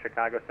 contact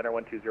Chicago Center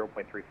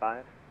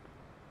 120.35.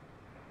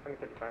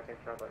 2035,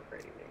 thanks for all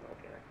great evening.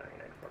 Okay, next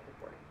 99,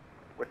 1440.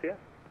 What's the?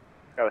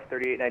 That was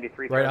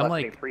 3893. Right, I'm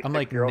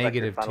like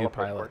negative 2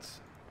 pilots.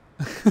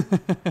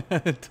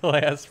 Until I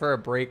asked for a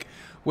break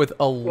with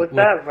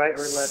that right or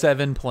left?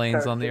 7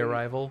 planes on the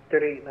arrival.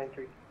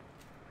 3893.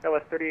 That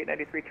was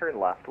 3893. Turn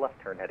left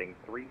turn heading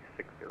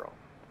 360.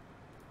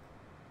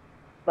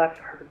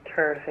 Left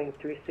turn heading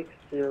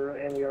 360,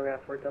 and we are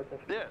at 4,000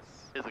 feet. This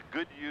is a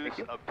good use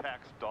of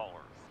tax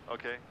dollars,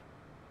 okay?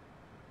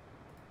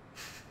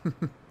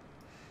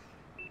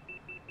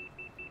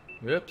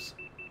 Oops.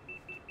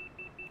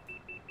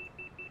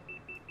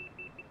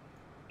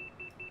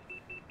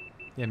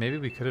 Yeah, maybe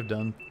we could have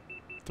done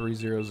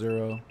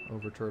 300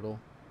 over Turtle.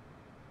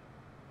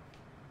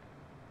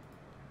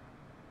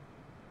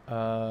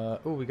 Oh,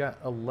 we got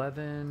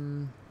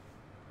 11.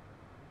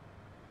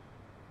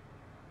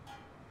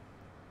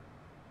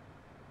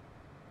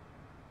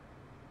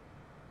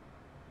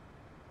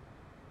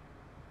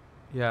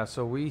 Yeah,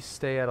 so we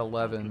stay at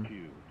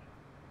 11.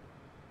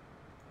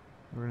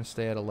 We're going to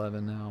stay at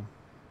 11 now.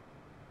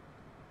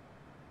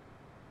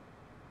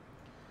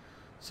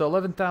 So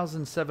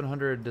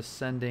 11,700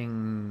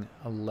 descending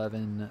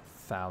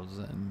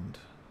 11,000.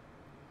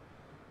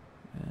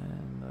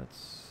 And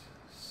let's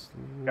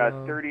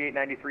got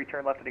 3893,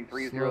 turn left heading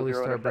 300. Slowly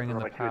start bringing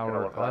the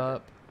power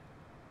up.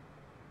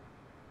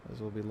 As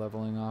we'll be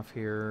leveling off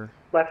here.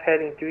 Left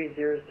heading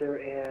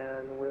 300,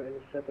 and we're in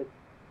the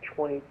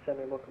 20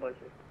 center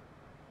localizer.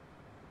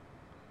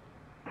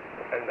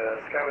 And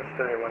Skywest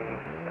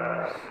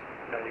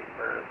 3190.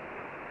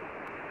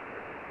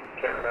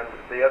 Can't remember.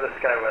 The other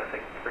Skywest, I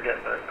forget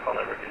the call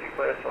number. Could you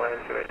clear us to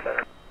land 28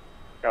 center?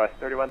 Skywest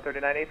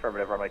 3139,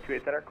 affirmative, runway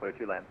 28 center, clear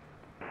to land.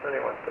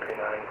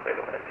 3139, clear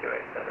to land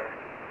 28 center.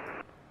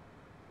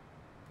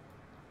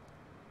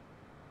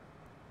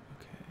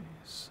 Okay,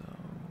 so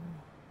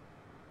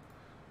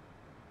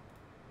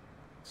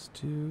let's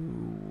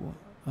do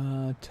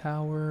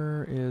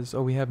tower is,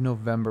 oh, we have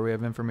November. We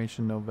have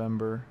information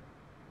November.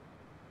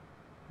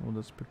 We'll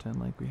just pretend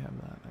like we have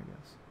that, I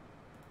guess.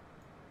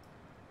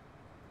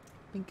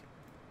 Bink.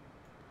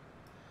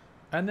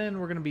 And then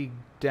we're going to be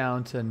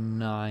down to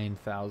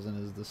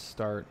 9,000 as the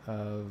start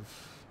of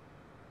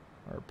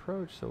our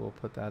approach. So we'll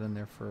put that in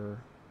there for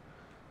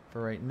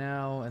right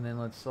now. And then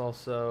let's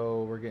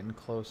also, we're getting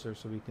closer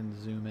so we can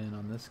zoom in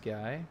on this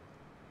guy.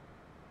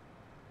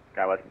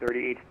 Skywest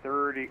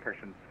 3830,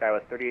 correction,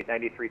 Skywest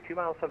 3893, 2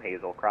 miles from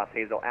Hazel. Cross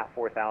Hazel at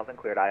 4000,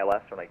 cleared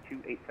ILS, runway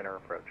 28 center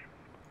approach.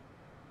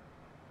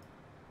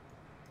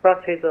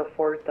 Cross Hazel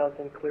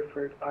 4000, clear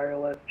for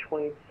ILS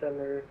 20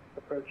 center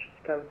approach.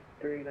 Skywest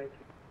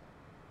 3893.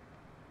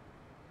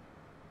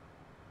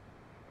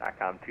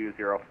 .com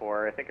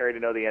 204. I think I already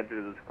know the answer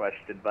to this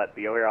question, but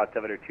the O'Hare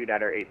altimeter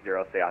 2980,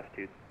 say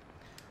altitude.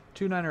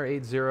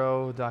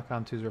 2980,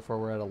 .com 204,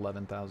 we're at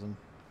 11,000.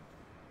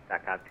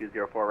 .com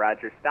 204,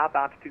 roger. Stop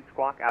altitude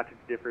squawk. Altitude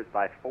differs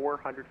by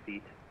 400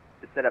 feet.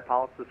 Descend at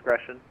pilot's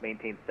discretion.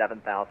 Maintain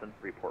 7,000.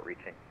 Report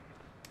reaching.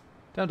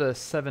 Down to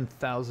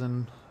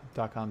 7,000,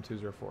 .com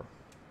 204.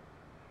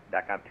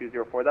 .com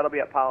 204, that'll be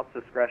at pilot's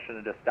discretion,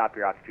 and just stop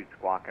your altitude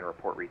squawk and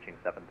report reaching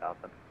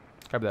 7,000.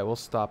 Copy that. We'll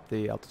stop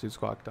the altitude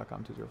squawk.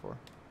 .com 204.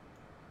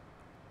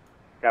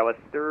 Skywest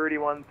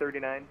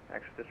 3139,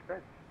 extra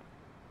disregard.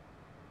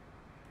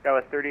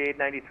 Skywest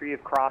 3893,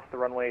 you've crossed the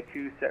runway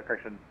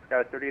correction.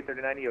 Skywest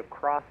 3839, you have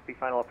crossed the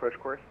final approach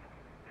course.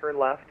 Turn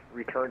left,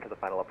 return to the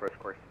final approach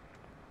course.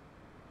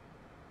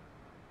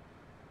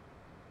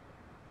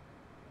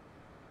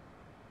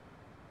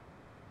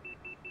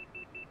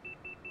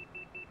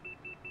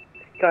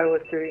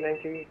 Skywest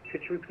 3893,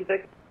 could you repeat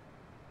that?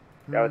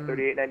 Skywest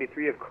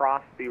 3893, you've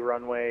crossed the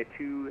runway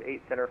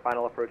 28 center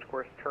final approach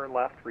course. Turn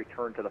left,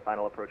 return to the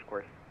final approach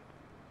course.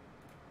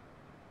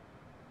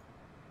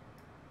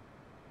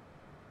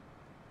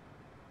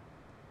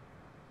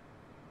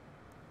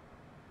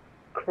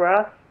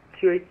 Cross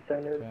 28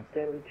 center,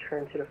 then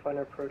return to the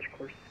final approach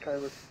course.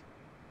 Skywest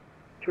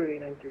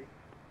 3893.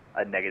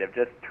 A negative.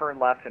 Just turn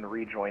left and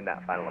rejoin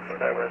that final approach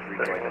course.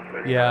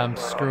 Rejoin it. Yeah, I'm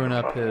screwing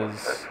up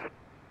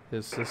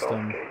his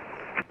system.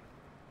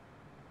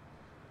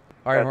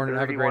 All right, Hornet,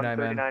 have a great night,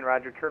 man. 39,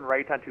 roger. Turn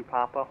right onto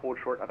Papa. Hold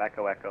short of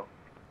Echo Echo.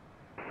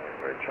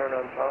 Return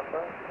on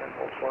Papa and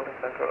hold short of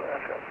Echo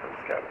Echo from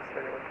Skywest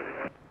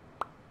 3139.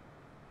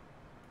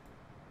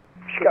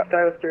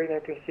 Skywest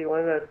 3893,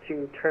 wanted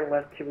to turn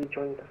left to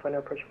rejoin the final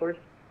approach course.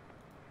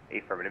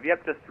 Affirmative.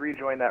 Yep, just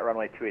rejoin that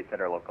runway 28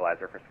 center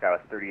localizer for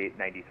Skywest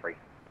 3893.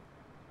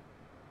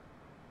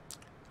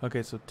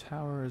 Okay, so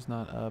tower is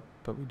not up,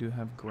 but we do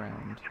have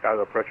ground.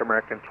 Chicago approach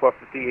American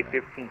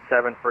 1258,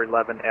 15-7 for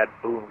 11 at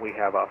Boone. We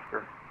have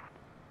Oscar.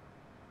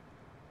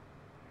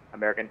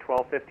 American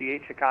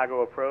 1258,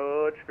 Chicago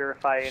approach.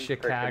 Verify in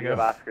Chicago. You have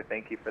Oscar.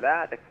 Thank you for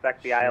that.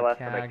 Expect the ILS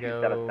from a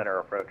 27 center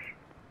approach.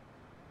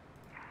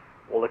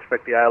 We'll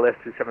expect the ILS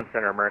 27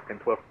 center American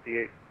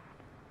 1258.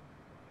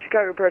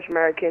 Chicago approach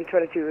American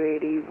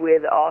 2280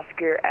 with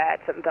Oscar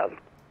at 7,000.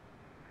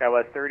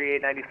 Skywest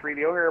 3893,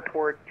 the O'Hare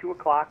Airport, 2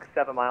 o'clock,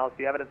 7 miles.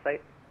 Do you have it in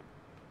sight?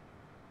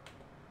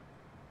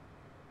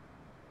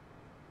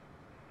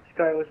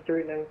 Skywest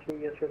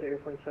 3893, yes, for the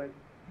airport side.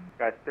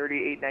 Skywest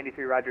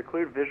 3893, roger.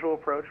 Cleared visual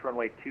approach,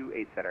 runway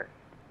 28 center.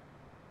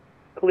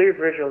 Cleared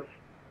visuals,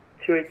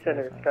 28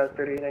 center, Skywest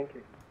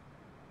 3893.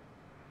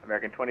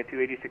 American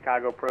 2280,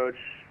 Chicago approach.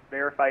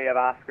 Verify you have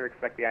Oscar.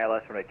 Expect the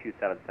ILS runway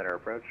 27 center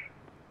approach.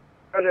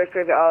 Roger,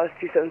 expect the ILS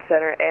 27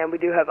 center, and we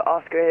do have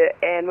Oscar.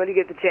 And when you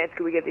get the chance,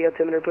 could we get the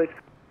altimeter, please?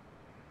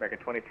 American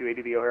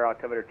 2280, the O'Hare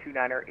altimeter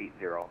 2980.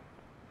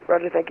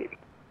 Roger, thank you.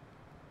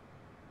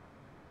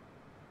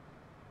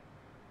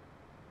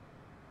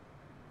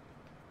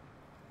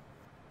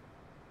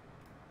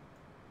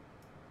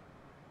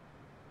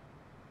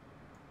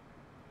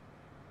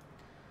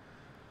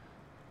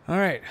 All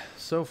right,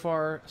 so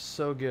far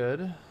so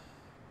good.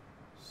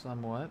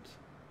 Somewhat.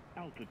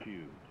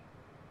 Altitude.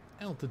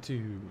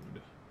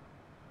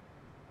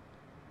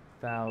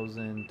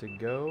 1,000 to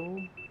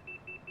go.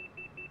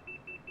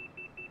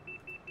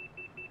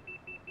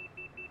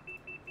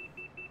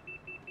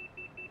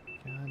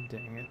 God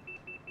dang it.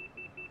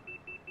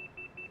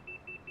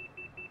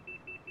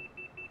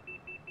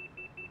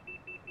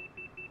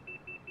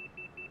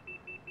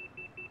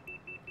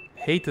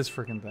 Hate this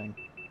freaking thing.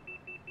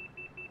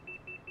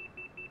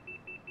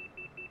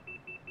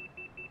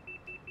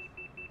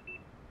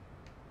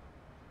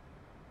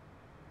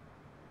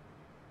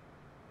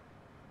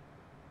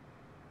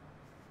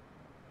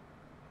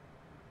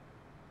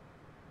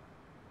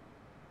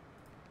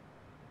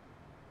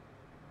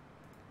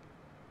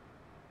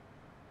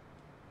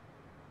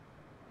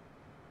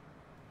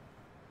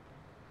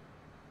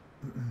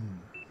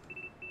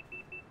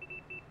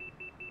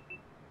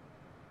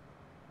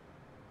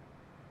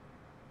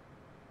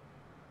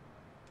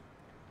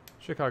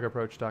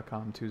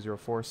 ChicagoApproach.com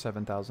 204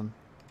 7000.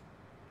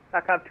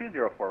 .com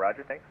 204,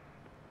 roger, thanks.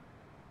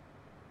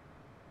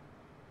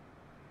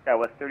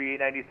 Skywest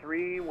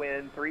 3893,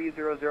 wind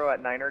 300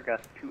 at Niner,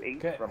 gust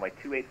 28, runway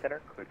 28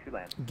 center, clear to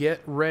land.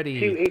 Get ready.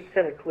 28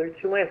 center, clear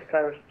to land,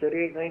 Skywest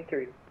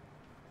 3893.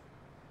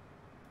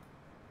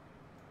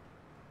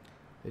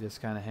 They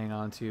just kind of hang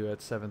on to you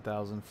at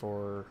 7,000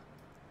 for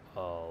a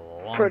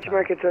long Approach time.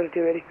 American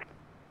 2280.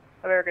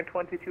 American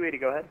 2280,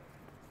 go ahead.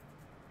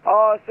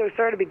 Oh, so it's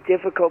starting to be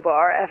difficult, but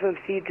our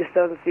FMC just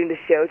doesn't seem to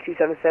show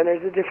 27 center.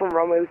 Is a different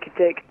runway we could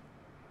take?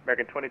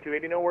 American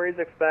 2280, no worries.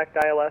 Expect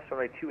ILS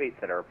runway 28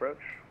 center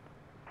approach.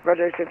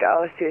 Roger, expect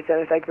ILS 28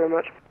 center. Thank you very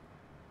much.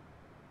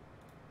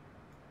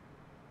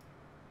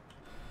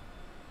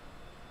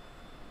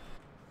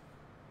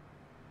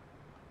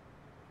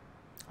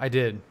 I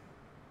did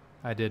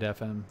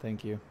FM.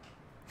 Thank you.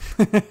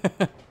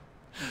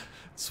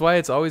 That's why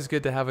it's always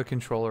good to have a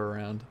controller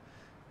around.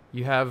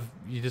 You're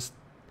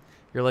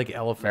like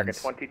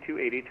elephants. American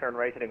 2280, turn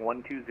right heading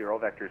 120,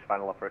 vectors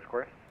final approach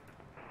course.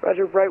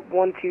 Roger, right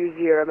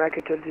 120,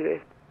 American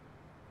 2280.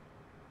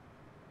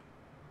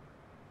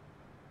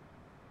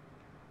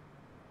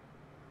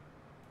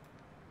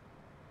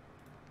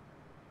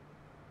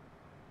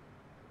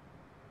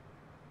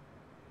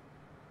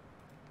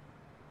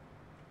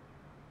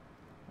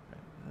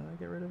 Did I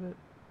get rid of it?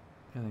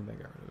 I think I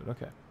got rid of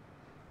it.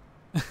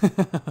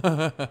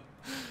 Okay.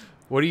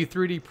 What are you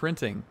 3D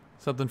printing?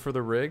 Something for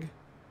the rig?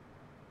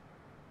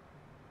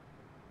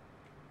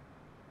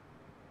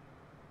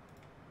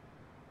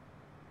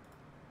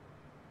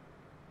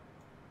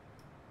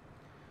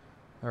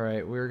 All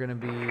right, we're gonna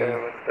be.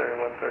 Skywest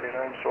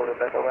 3139, short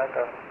of Echo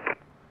Echo.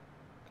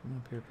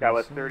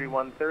 Skywest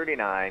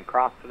 3139,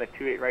 cross to the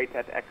 28 right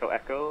at Echo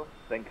Echo,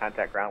 then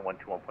contact ground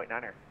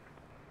 121.9er.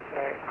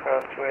 Alright,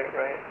 cross 28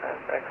 right at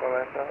Echo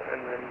Echo,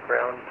 and then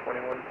ground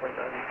 21.9,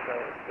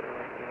 Skywest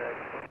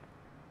 3139.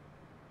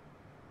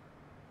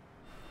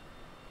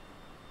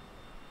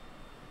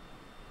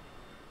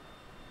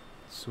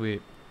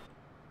 Sweet.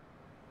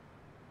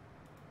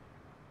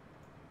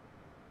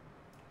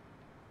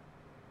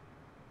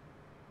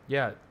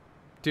 Yeah,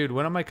 dude,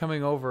 when am I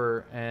coming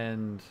over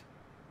and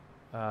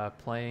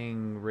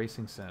playing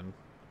Racing Sim?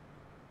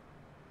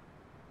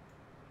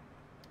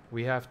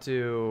 We have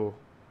to,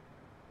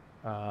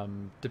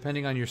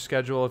 depending on your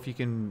schedule, if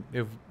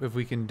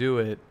we can do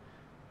it,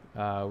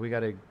 we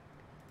gotta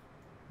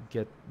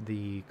get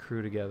the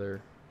crew together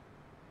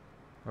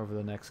over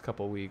the next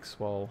couple weeks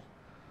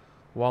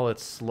while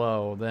it's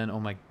slow. Then, oh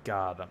my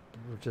God,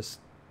 we're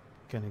just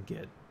gonna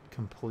get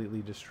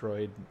completely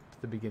destroyed at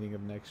the beginning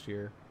of next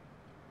year.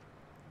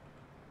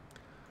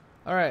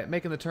 All right,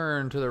 making the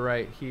turn to the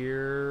right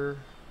here.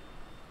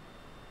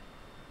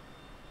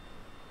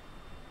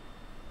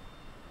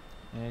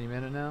 Any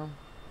minute now.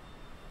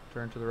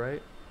 Turn to the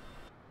right.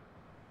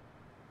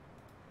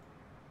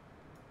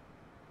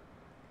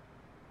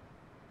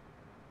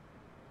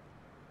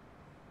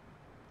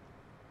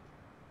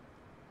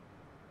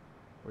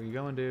 Where you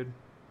going, dude?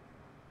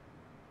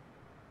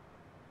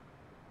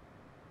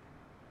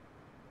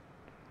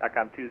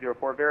 .com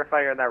 204,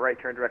 verify you're in that right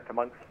turn direct to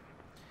Monks.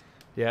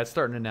 Yeah, it's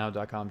starting to now.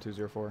 .com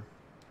 204.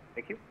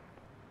 Thank you.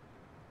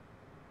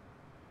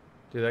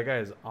 Dude, that guy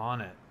is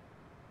on it.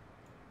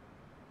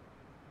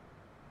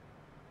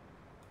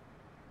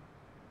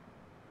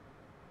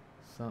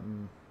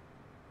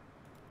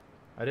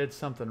 I did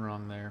something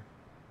wrong there.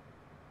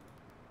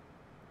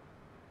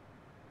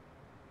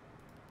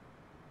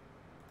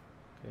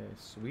 Okay,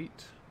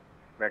 sweet.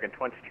 American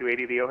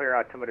 2280, the O'Hare,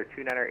 altimeter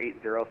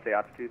 2980, stay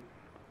altitude.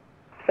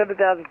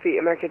 7,000 feet,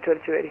 American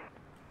 2280.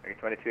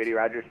 American 2280,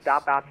 roger.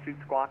 Stop altitude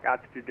squawk,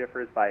 altitude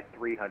differs by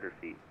 300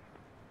 feet.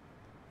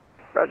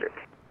 Roger.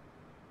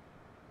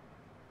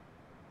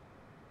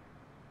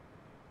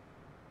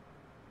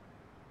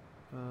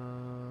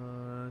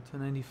 To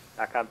 90.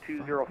 .com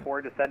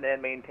 204, descend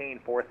and maintain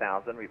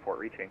 4,000, report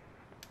reaching.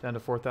 Down to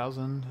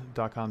 4,000,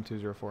 .com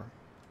 204.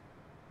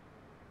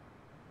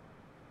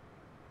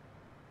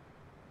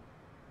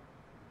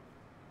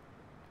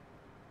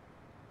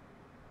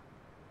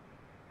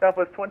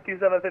 Southwest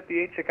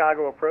 2758,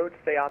 Chicago approach,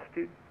 stay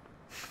altitude.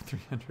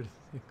 300.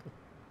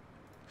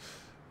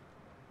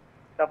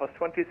 Southwest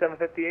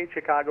 2758,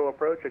 Chicago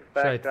approach,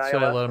 expect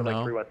should I let him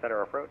know? 3 West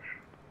Center approach.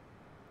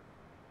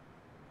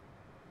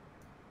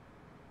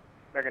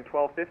 American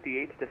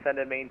 1258, descend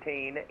and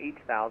maintain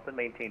 8,000,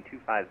 maintain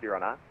 250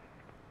 knots.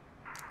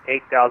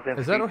 8,000.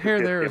 Is that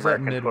O'Hare there or is that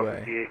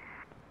Midway?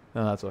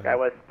 No, that's O'Hare.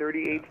 Skywest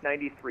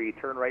 3893,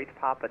 turn right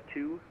Papa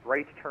 2,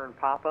 right turn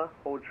Papa,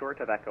 hold short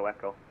of Echo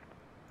Echo.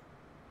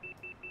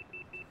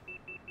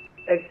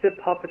 Exit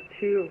Papa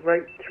 2,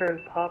 right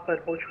turn Papa,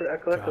 and hold short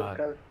Echo Echo. God.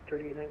 Skywest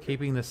 3893.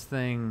 Keeping this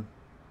thing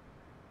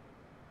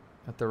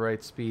at the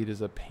right speed is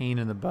a pain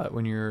in the butt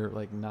when you're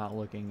like not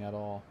looking at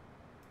all.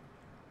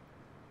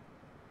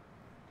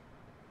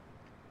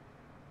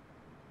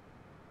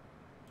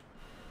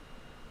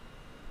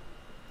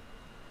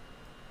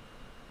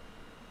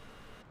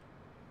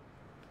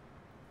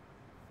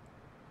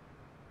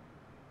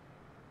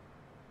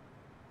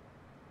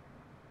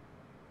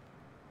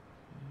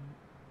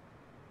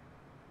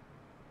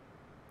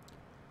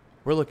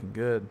 We're looking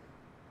good.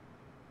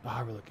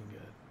 Ah, we're looking good.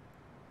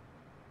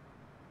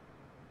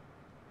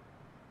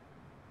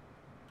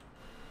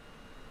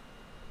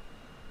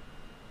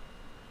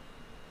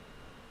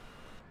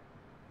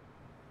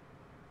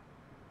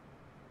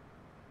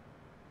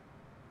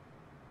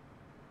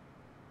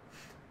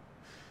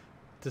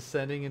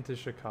 Descending into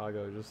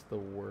Chicago, just the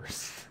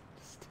worst.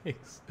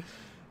 Just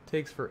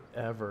takes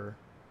forever.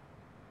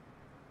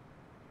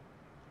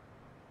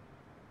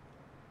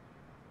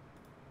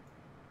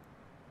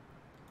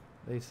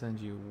 They send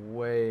you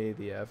way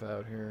the F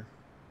out here.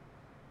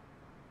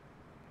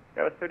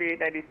 That was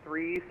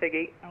 3893, Sig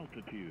 8.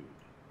 Altitude.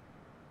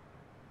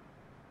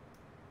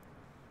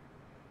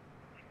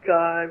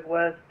 Sky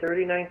West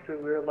 39 through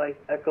rear light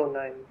Echo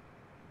 9.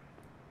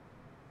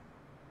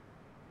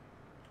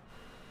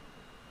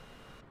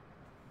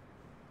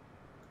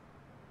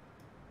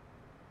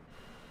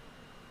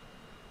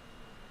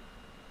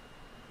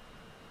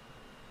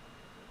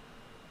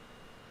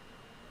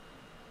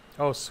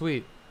 Oh,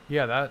 sweet.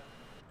 Yeah,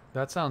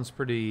 that sounds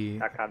pretty.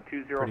 TACOM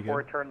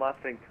 204, turn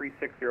left, heading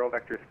 360,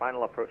 vector's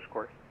final approach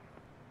course.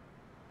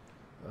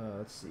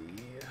 Let's see.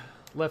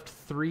 Left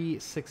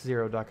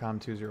 360.com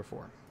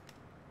 204.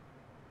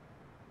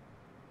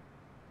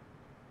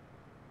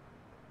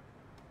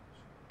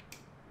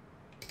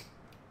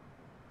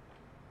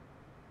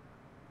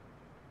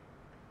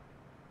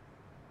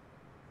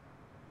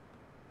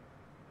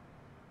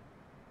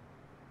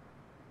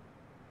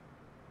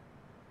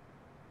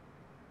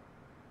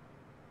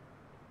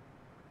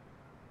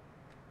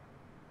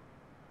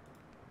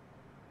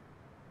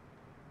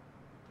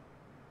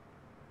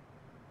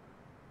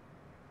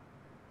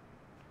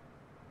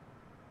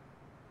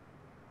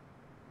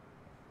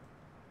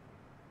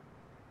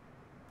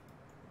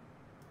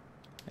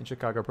 And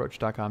Chicago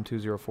approach.com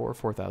 204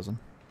 4000.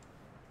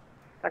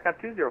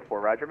 TACOM 204,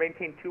 roger,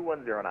 maintain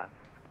 210 knots.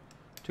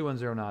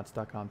 210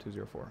 knots.com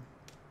 204.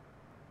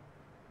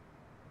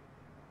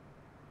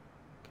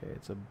 Okay,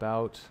 it's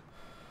about.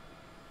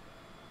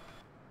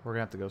 We're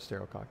gonna have to go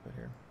stereo cockpit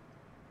here.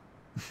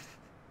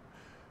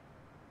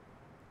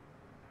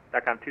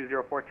 TACOM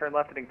 204, turn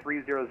left, heading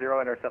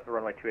 300, intercept the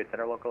runway 28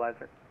 center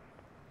localizer.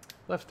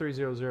 Left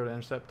 300 to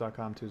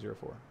intercept.com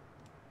 204.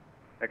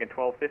 Second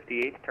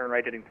 1258, turn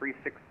right, heading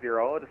 360,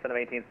 descend to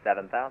maintain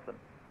 7000.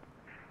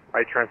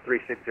 Right turn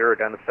 360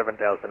 down to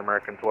 7,000,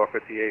 American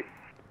 1258.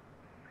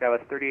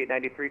 Skywest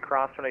 3893,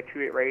 cross runway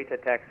 28 right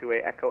at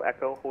taxiway Echo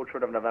Echo, hold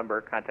short of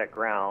November, contact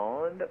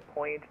ground,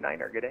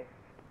 .9er, good day.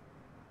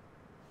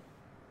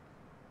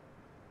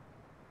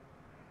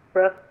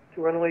 Press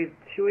runway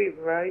 28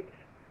 right,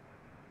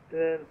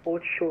 then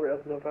hold short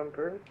of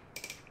November.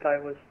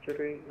 Skywest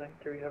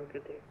 3893, have a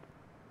good day.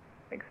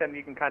 Thanks, and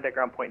you can contact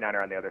ground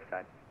 .9er on the other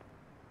side.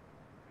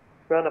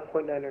 Ground at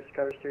 .9er,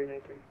 Skywest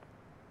 3893.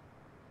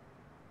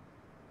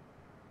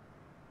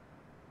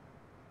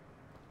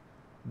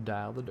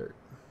 Dial the dirt.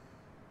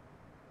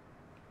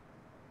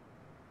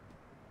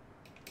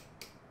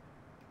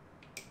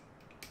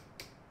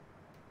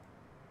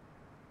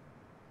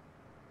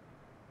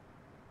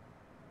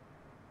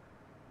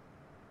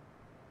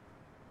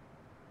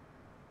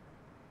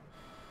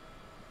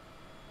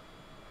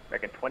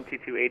 Second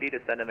 2280,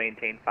 descend to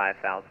maintain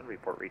 5000,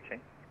 report reaching.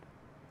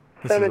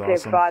 This is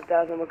awesome.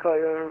 5,000, we'll call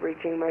you over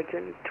reaching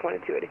American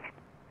 2280.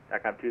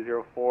 TACOM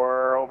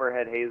 204,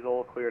 overhead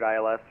Hazel, cleared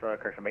ILS,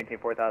 correction, maintain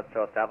 4000,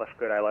 still established,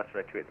 cleared ILS for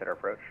a 28 center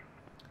approach.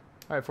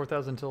 Alright,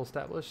 4000 till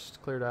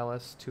established, cleared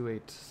ILS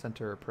 28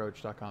 center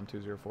approach.com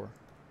 204.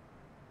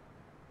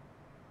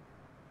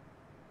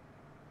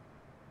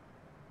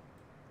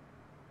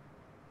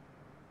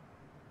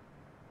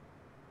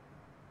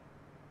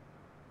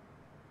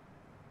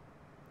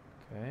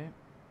 Okay.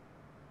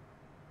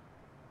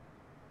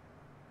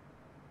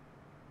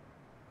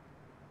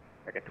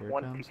 Second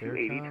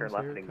 2280, turn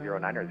left, heading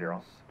 090.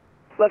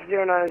 Left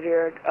 090,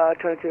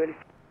 2280.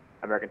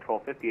 American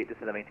 1258,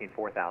 descend to maintain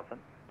 4000.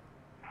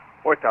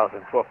 4,000,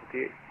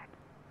 1258.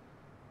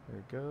 There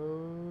it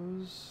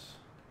goes.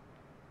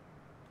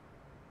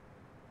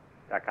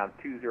 TACOM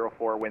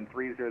 204, wind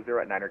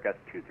 300 at 9er, gust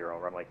 20,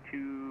 runway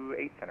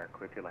 28 center,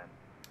 clear to land.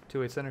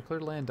 28 center, clear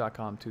to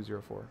land.com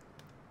 204.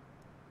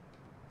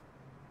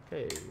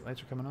 Okay,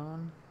 lights are coming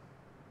on.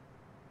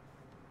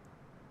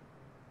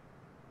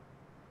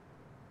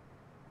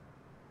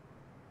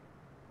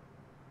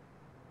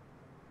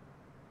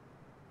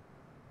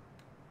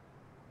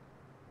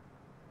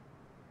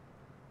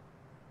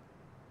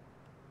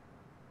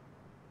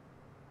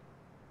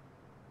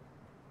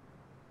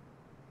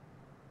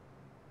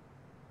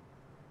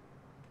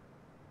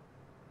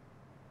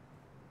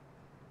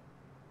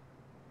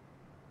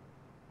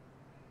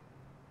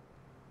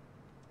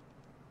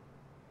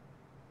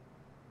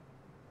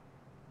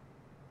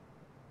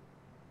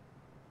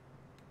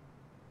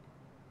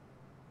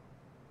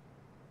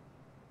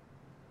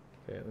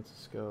 Okay, let's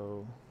just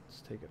go.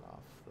 Let's take it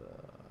off the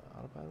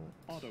autopilot.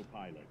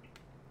 Autopilot.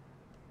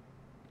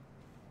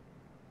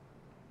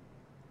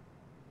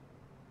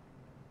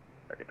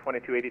 Okay,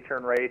 2280,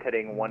 turn right,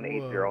 heading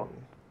 180.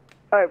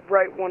 Alright,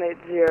 right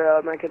 180,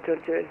 American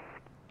 2280.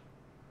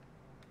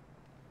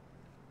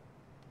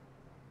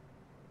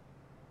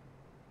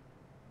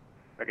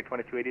 American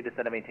 2280,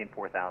 descend to maintain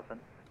 4000.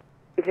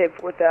 Maintain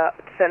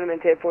 4,000, descend and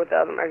maintain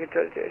 4,000, American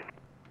 2280.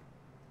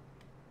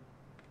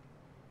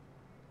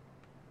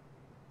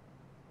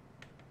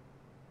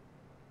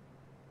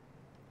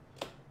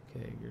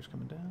 Okay, gears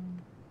coming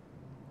down.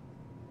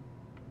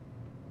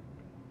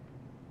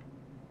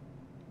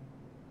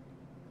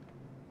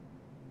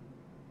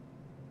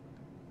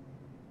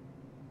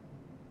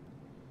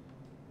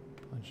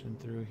 Punching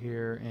through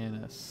here in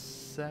a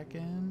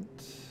second.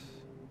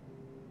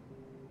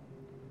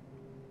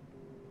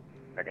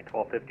 Second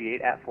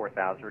 1258 at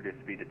 4000, reduce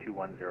speed to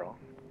 210.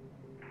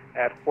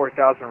 At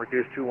 4,000,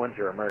 reduced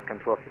 210, American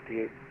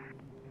 1258.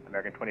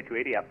 American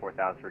 2280 at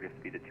 4,000, reduced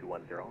speed to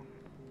 210.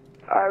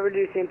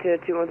 Reducing to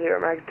 210,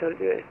 American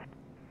 2280.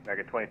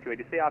 American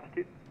 2280, say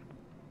altitude.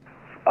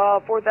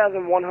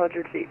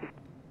 4,100 feet.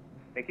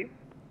 Thank you.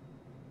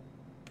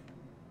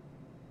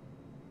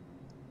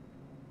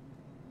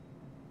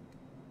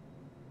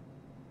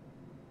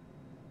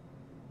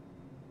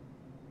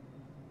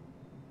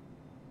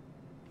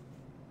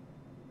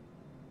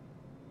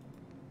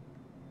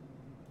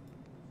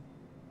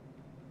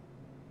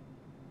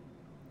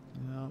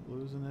 No,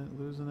 losing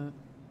it.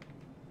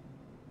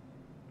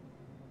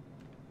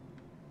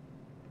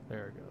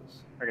 There it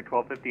goes. American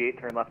 1258,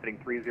 turn left heading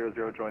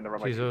 300, join the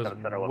runway Jeez, 27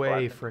 that center was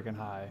way localizer. freaking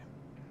high.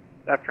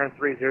 Left turn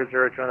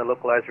 300, join the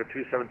localizer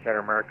 27 center,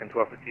 American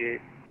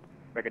 1258.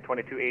 American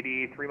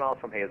 2280, 3 miles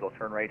from Hazel,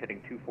 turn right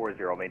heading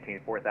 240,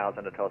 maintain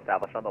 4,000 until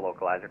established on the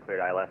localizer,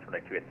 cleared ILS from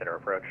 28 center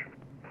approach.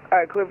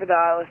 Alright, clear for the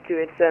ILS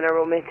 28 center,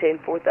 we'll maintain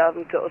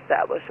 4,000 until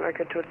established,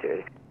 American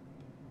 2280.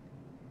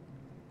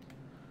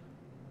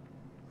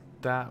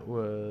 That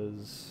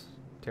was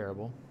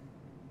terrible.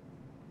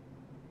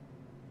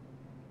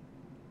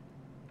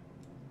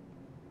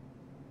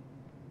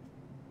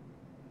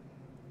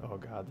 Oh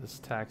god, this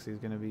taxi is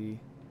going to be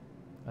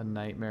a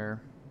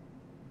nightmare.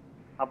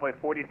 Runway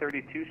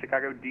 4032,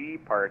 Chicago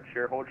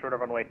departure, hold short of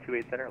runway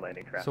 28 center,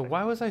 landing traffic. So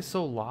why was I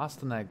so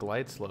lost in that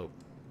glide slope?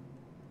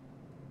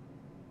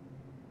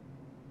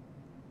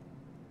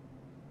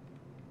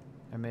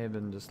 I may have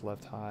been just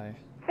left high.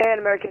 And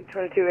American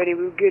 2280,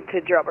 we're good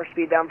to drop our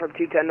speed down from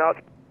 210 knots.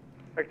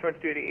 American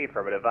 2280,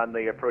 affirmative. On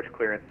the approach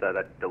clearance,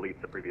 that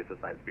deletes the previous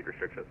assigned speed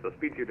restriction, so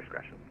speed to your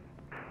discretion.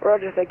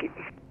 Roger, thank you.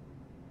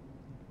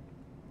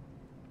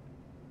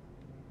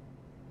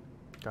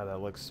 God,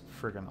 that looks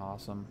friggin'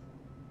 awesome.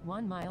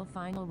 1 mile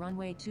final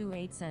runway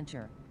 28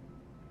 center.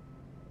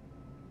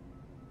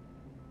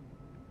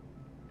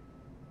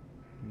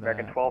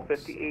 American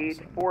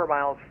 1258, 4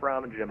 miles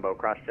from Jimbo.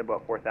 Cross Jimbo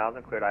at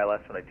 4,000, cleared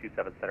ILS from a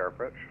 27 center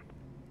approach.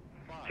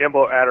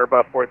 Jimbo at or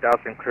above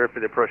 4,000, clear for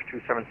the approach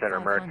 27 center,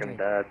 American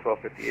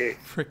 1258.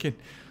 Freaking,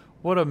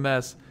 what a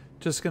mess.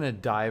 Just gonna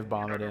dive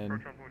bomb it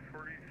in.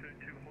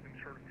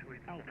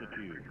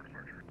 Altitude.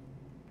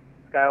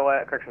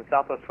 Skyway, correction,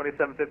 Southwest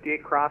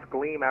 2758, cross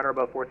Gleam at or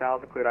above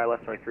 4,000, cleared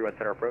ILS 23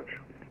 center approach.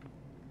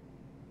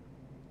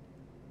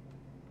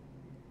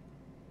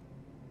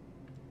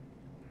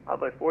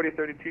 Runway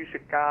 4032,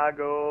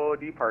 Chicago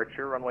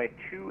departure, runway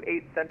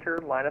 28 center,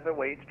 line up and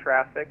wait,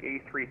 traffic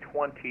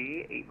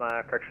A320, 8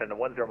 mile, correction, 10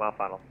 mile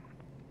final.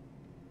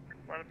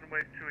 Line up and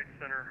wait, 28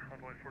 center,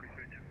 runway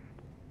 4032.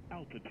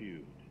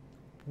 Altitude.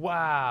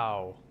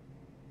 Wow.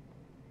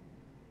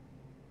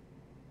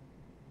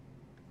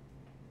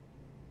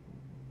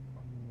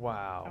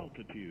 Wow.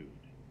 Altitude.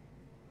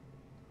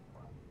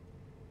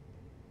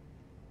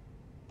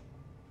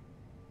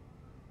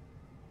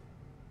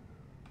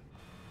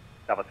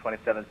 Southwest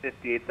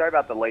 2758, sorry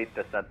about the late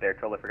descent there,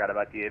 totally forgot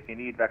about you. If you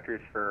need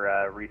vectors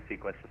for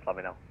resequence, just let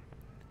me know.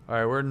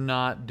 Alright, we're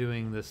not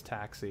doing this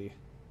taxi.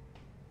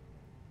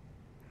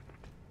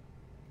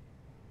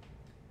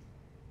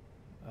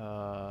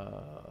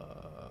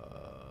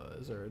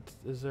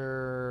 Is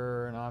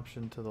there an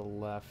option to the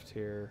left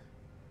here?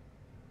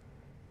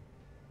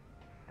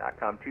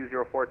 .com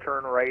 204,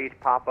 turn right,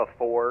 Papa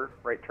 4,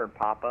 right turn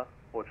Papa,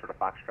 hold short of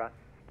Foxtrot.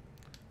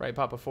 Right,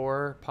 Papa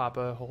 4,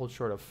 Papa, hold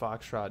short of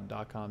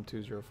Foxtrot.com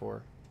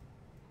 204.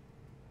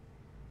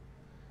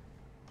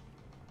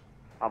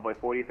 Envoy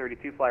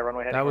 4032, fly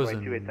runway heading runway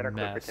 28 center,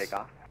 clear for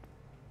takeoff.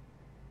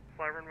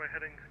 Fly runway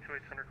heading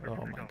 28 center, clear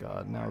for Oh takeoff. my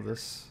god, now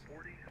this...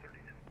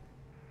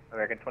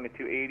 American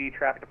 2280,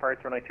 traffic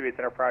departs, runway 28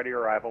 center, prior to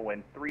your arrival,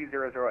 wind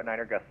 300 at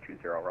 9er, gust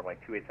 20, runway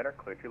 28 center,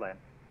 clear to land.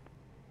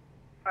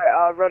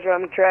 Alright, roger,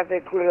 I'm in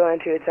traffic, clear to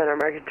land 28 center,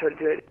 American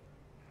 2280.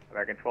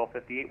 American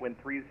 1258, wind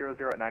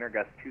 300 at 9er,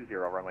 gust 20,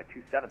 runway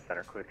 27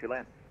 center, clear to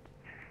land.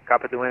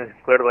 Copy the wind,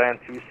 clear to land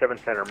 27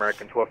 center,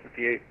 American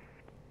 1258.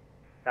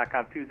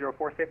 .com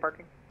 204, safe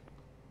parking.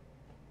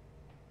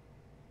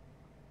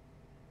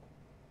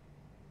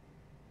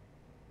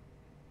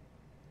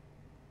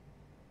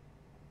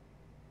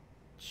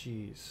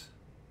 Jeez.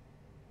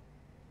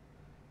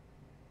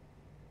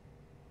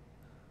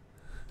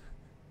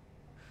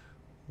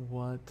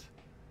 What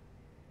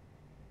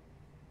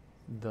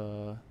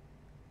the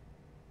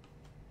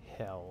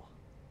hell?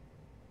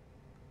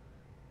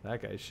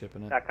 That guy's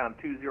shipping it. .com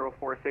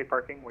 204, safe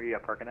parking. Where are you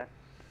parking at?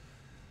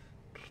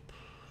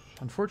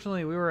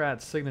 Unfortunately, we were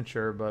at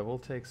signature, but we'll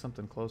take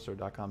something closer.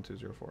 .com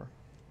 204.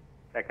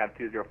 .com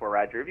 204,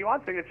 roger. If you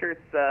want signature,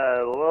 it's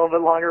a little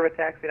bit longer of a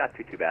taxi. Not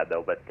too bad,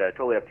 though, but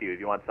totally up to you. If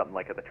you want something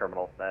like at the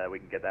terminal, we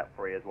can get that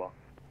for you as well.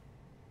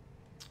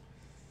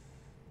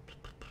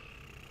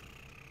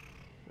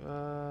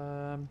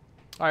 All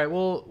right,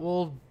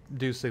 we'll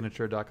do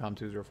signature.com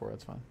 204.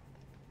 That's fine.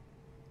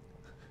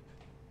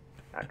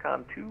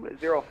 .com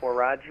 204,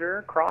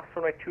 roger. Cross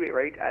runway 28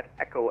 right at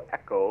Echo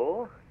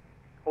Echo.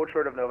 Hold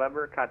short of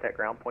November. Contact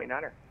ground point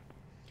 9er.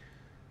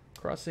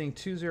 Crossing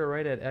 20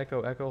 right at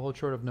Echo Echo. Hold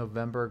short of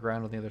November.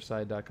 Ground on the other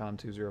side. .com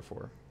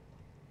 204.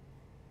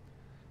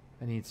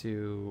 I need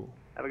to...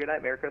 Have a good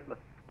night. Merry Christmas.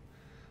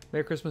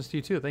 Merry Christmas to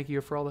you too. Thank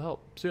you for all the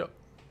help. See ya. See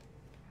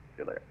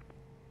you later.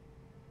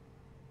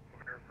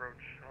 Approach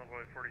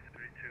Envoy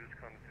 4032 is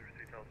coming through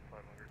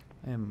 3,500.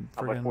 I am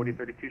Envoy friggin'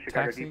 4032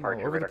 Chicago taxiing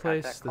departure. all over the Radar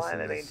place. contact. This Climb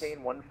and is maintain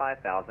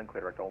 15,000.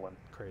 Clear direct Olin.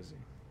 crazy.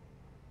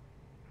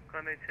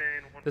 Climb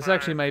maintain 15,000. This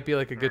actually might be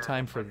like a good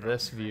time for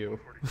this view.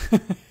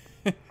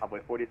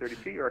 Envoy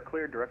 4032, you are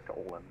cleared direct to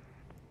Olin.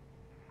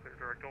 Clear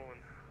direct Olin.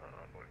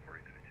 Envoy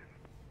 4032.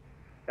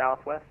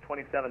 Southwest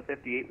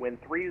 2758, wind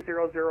 300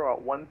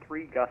 at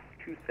 13, gust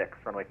 26,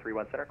 runway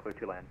 31 center, clear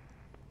to land.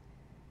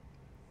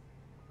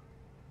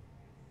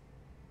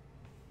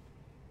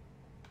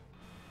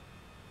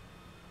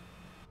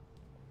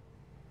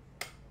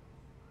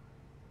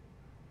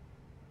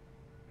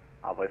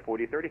 Envoy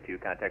 4032,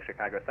 contact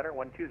Chicago Center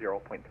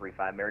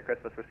 120.35. Merry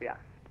Christmas for CI.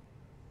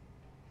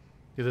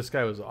 Dude, this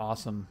guy was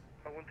awesome.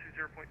 120.35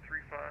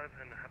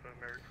 and have a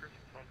Merry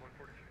Christmas, Envoy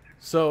 4032.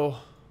 So,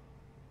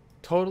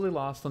 totally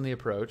lost on the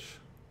approach.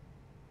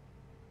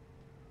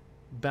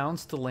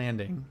 Bounced to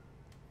landing.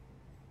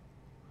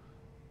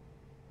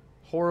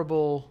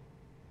 Horrible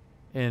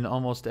in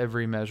almost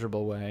every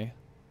measurable way.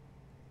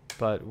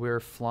 But we're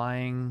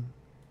flying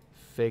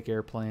fake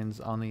airplanes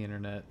on the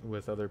internet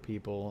with other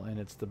people, and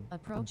it's the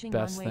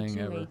best thing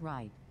ever.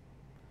 Right.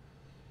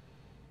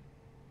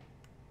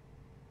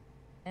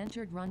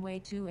 Entered runway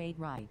 28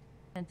 right.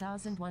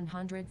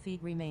 10,100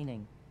 feet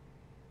remaining.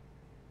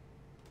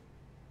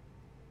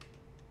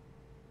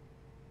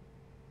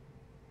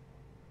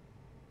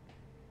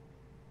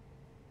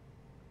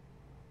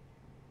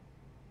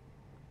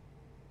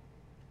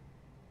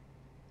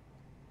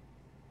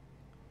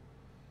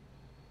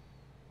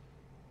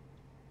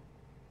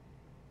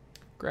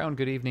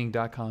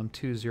 Groundgoodevening.com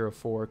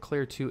 204,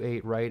 clear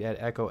 28 right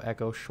at Echo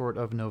Echo, short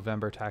of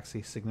November,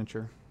 taxi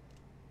signature.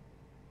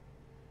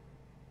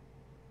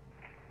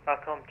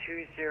 Falcom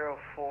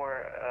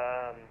 204,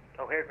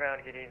 O'Hare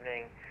ground, good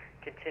evening.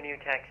 Continue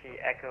taxi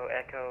Echo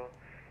Echo,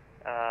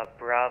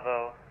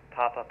 Bravo,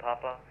 Papa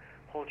Papa.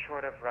 Hold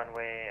short of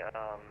runway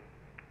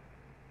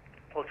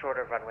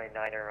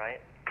 9er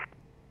right.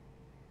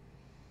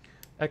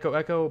 Echo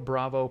Echo,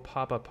 Bravo,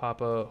 Papa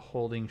Papa,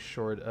 holding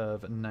short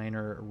of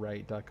 9er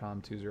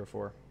right.com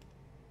 204.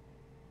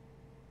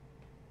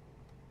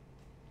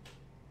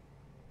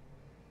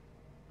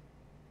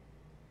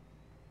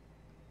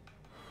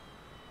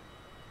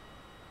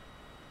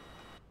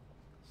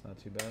 It's not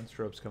too bad.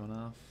 Strobes coming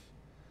off.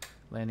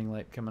 Landing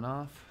light coming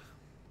off.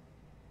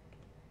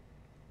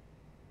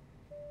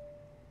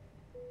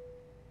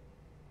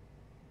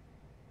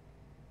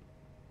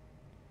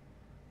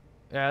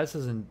 Yeah, this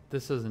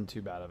isn't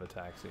too bad of a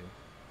taxi.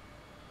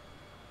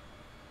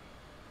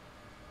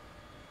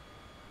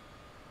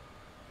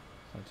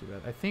 It's not too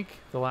bad. I think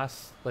the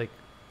last, like,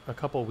 a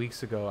couple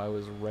weeks ago, I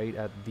was right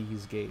at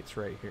these gates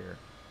right here.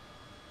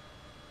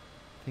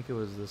 I think it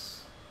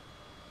was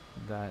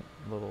that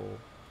little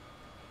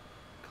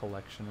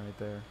collection right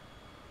there.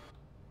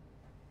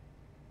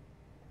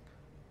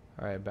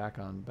 All right, back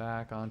on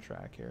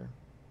track here.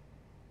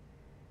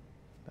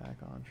 Back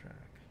on track.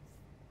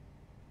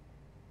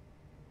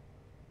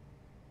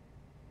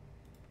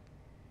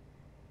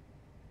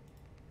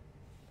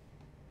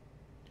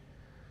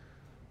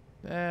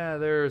 Yeah,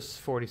 there's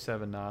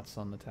 47 knots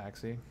on the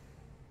taxi.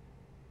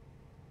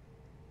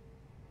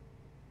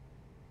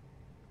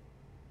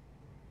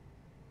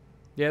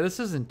 Yeah, this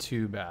isn't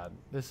too bad.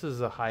 This is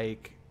a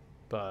hike,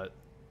 but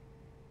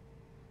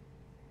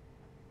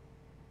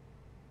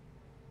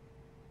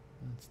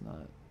it's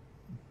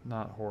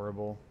not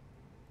horrible.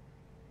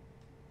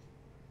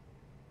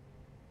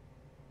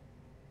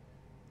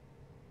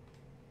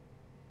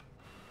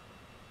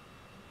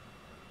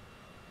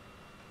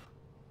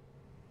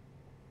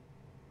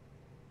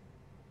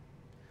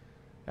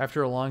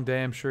 After a long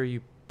day, I'm sure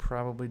you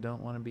probably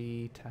don't want to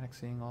be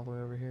taxiing all the way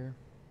over here.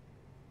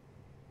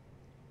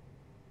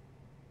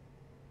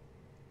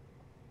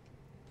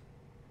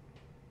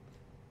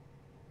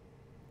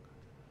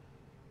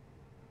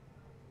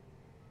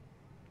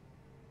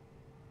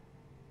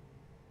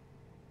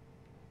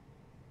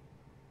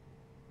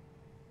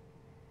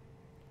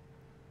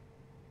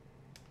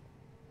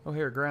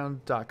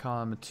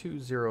 O'HareGround.com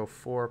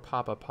 204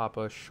 Papa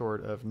Papa,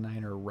 short of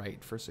 9er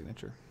right for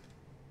signature.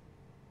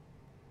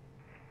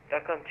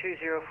 Falcom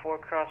 204,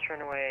 cross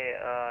runway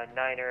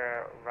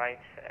 9er right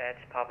at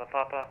Papa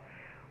Papa.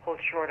 Hold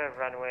short of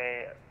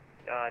runway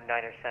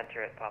 9er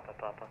center at Papa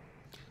Papa.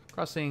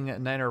 Crossing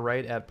 9er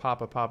right at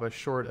Papa Papa,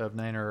 short of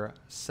 9er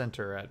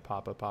center at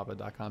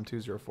papapapa.com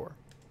 204.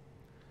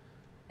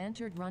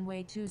 Entered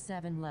runway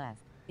 27 left.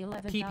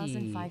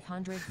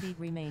 11,500 feet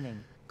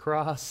remaining.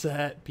 Cross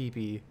at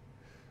PP.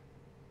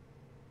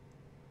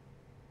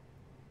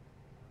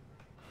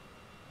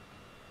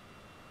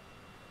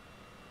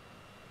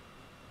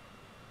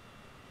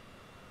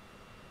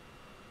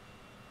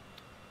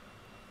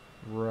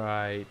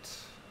 Right.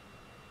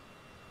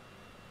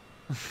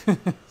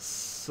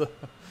 So,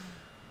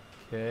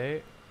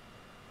 okay.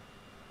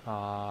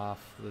 Off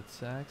the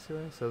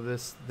taxiway. So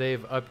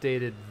they've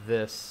updated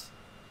this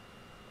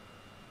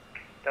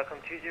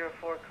Delcom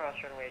 204, cross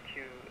runway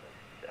 2,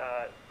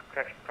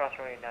 correction, cross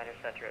runway 9er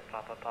center at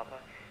Papa Papa.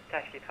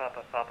 Taxi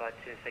Papa Papa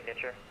to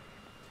signature.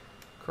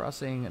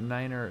 Crossing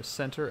 9er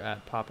center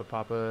at Papa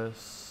Papa,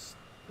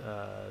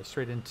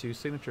 straight into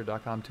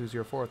signature.com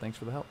 204. Thanks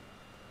for the help.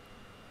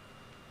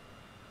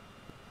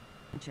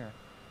 Sure.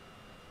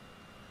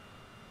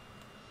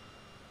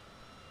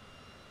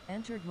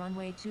 Entered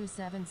runway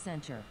 27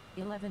 center,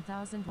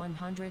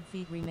 11,100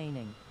 feet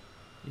remaining.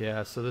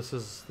 Yeah, so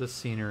this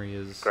scenery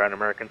is Ground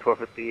American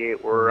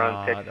 1258, we're on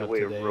not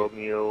taxiway up to date.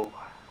 Romeo.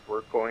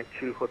 We're going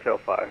to Hotel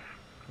 5.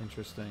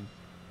 Interesting.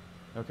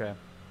 Okay.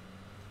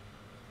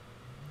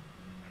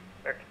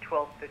 American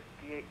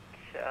 1258,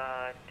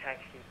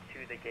 taxi to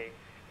the gates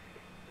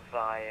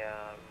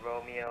via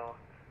Romeo,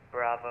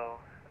 Bravo,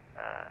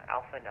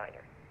 Alpha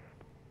 9er.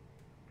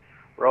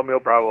 Romeo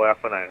Bravo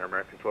Alpha 9er,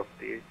 American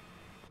 1258.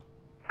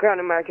 Ground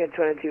American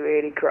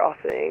 2280,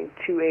 crossing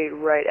 28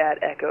 right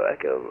at Echo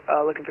Echo,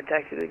 looking for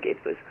taxi to the gates,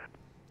 please.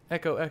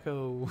 Echo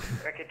Echo.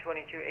 American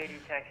 2280,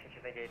 taxi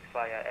to the gates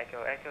via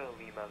Echo Echo,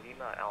 Lima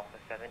Lima, Alpha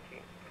 17.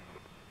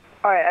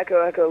 Alright,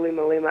 Echo Echo,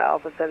 Lima Lima,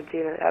 Alpha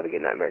 17, and have a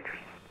good night, Merry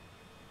Christmas.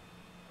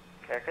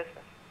 Merry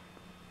Christmas.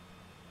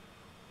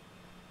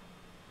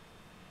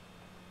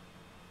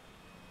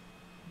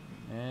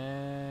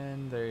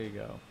 And there you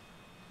go.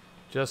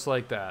 Just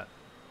like that.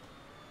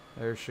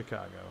 There's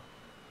Chicago.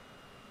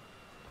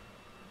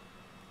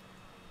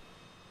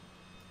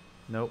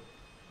 Nope.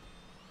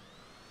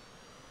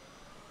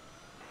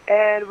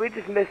 And we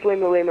just missed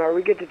Lima Lima. Are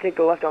we good to take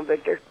the left on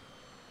Victor?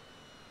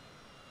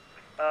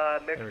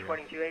 American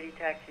 2280,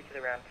 taxi to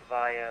the ramp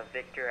via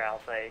Victor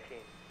Alpha 18.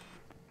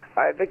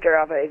 Alright, Victor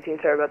Alpha 18,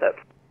 sorry about that.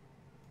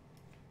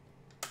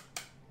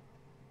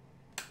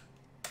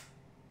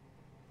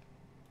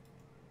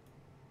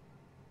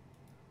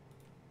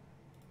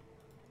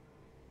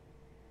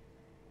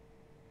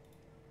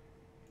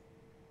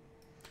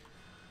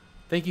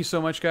 Thank you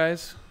so much,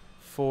 guys,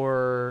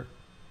 for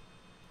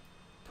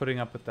putting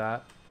up with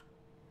that.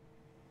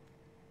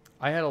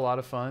 I had a lot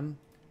of fun.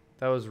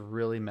 That was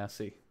really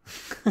messy.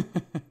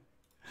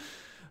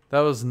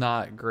 That was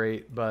not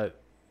great,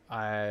 but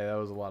that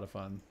was a lot of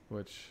fun,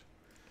 which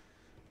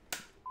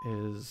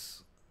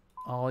is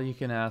all you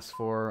can ask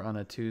for on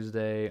a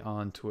Tuesday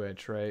on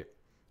Twitch, right?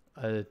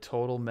 A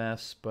total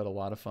mess, but a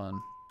lot of fun.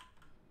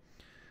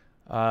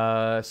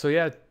 So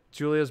yeah,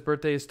 Julia's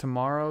birthday is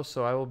tomorrow,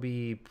 so I will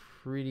be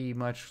pretty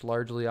much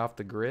largely off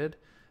the grid.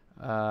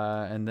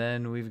 And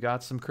then we've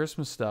got some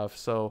Christmas stuff,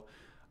 so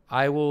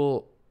I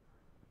will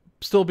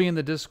still be in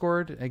the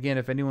Discord. Again,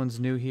 if anyone's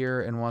new here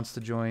and wants to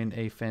join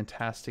a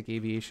fantastic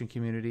aviation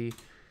community,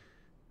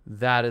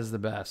 that is the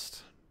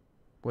best,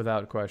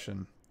 without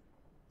question.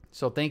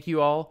 So thank you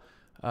all.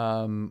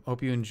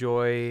 Hope you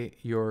enjoy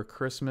your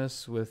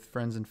Christmas with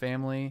friends and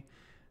family.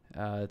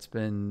 It's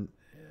been,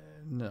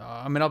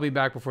 I mean, I'll be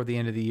back before the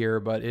end of the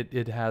year, but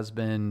it has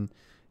been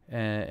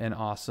an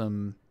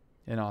awesome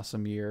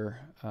year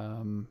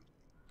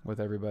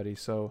with everybody.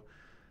 So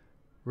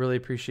really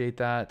appreciate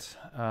that.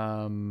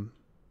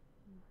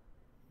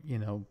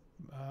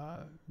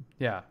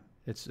 Yeah,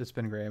 it's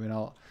been great. I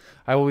mean,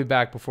 I will be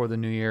back before the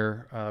new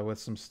year with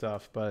some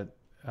stuff, but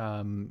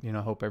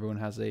hope everyone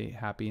has a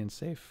happy and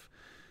safe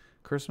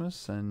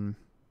Christmas. And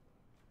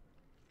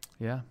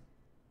yeah,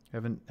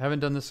 haven't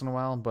done this in a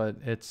while, but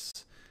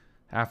it's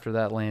after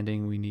that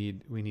landing, we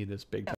need this big time.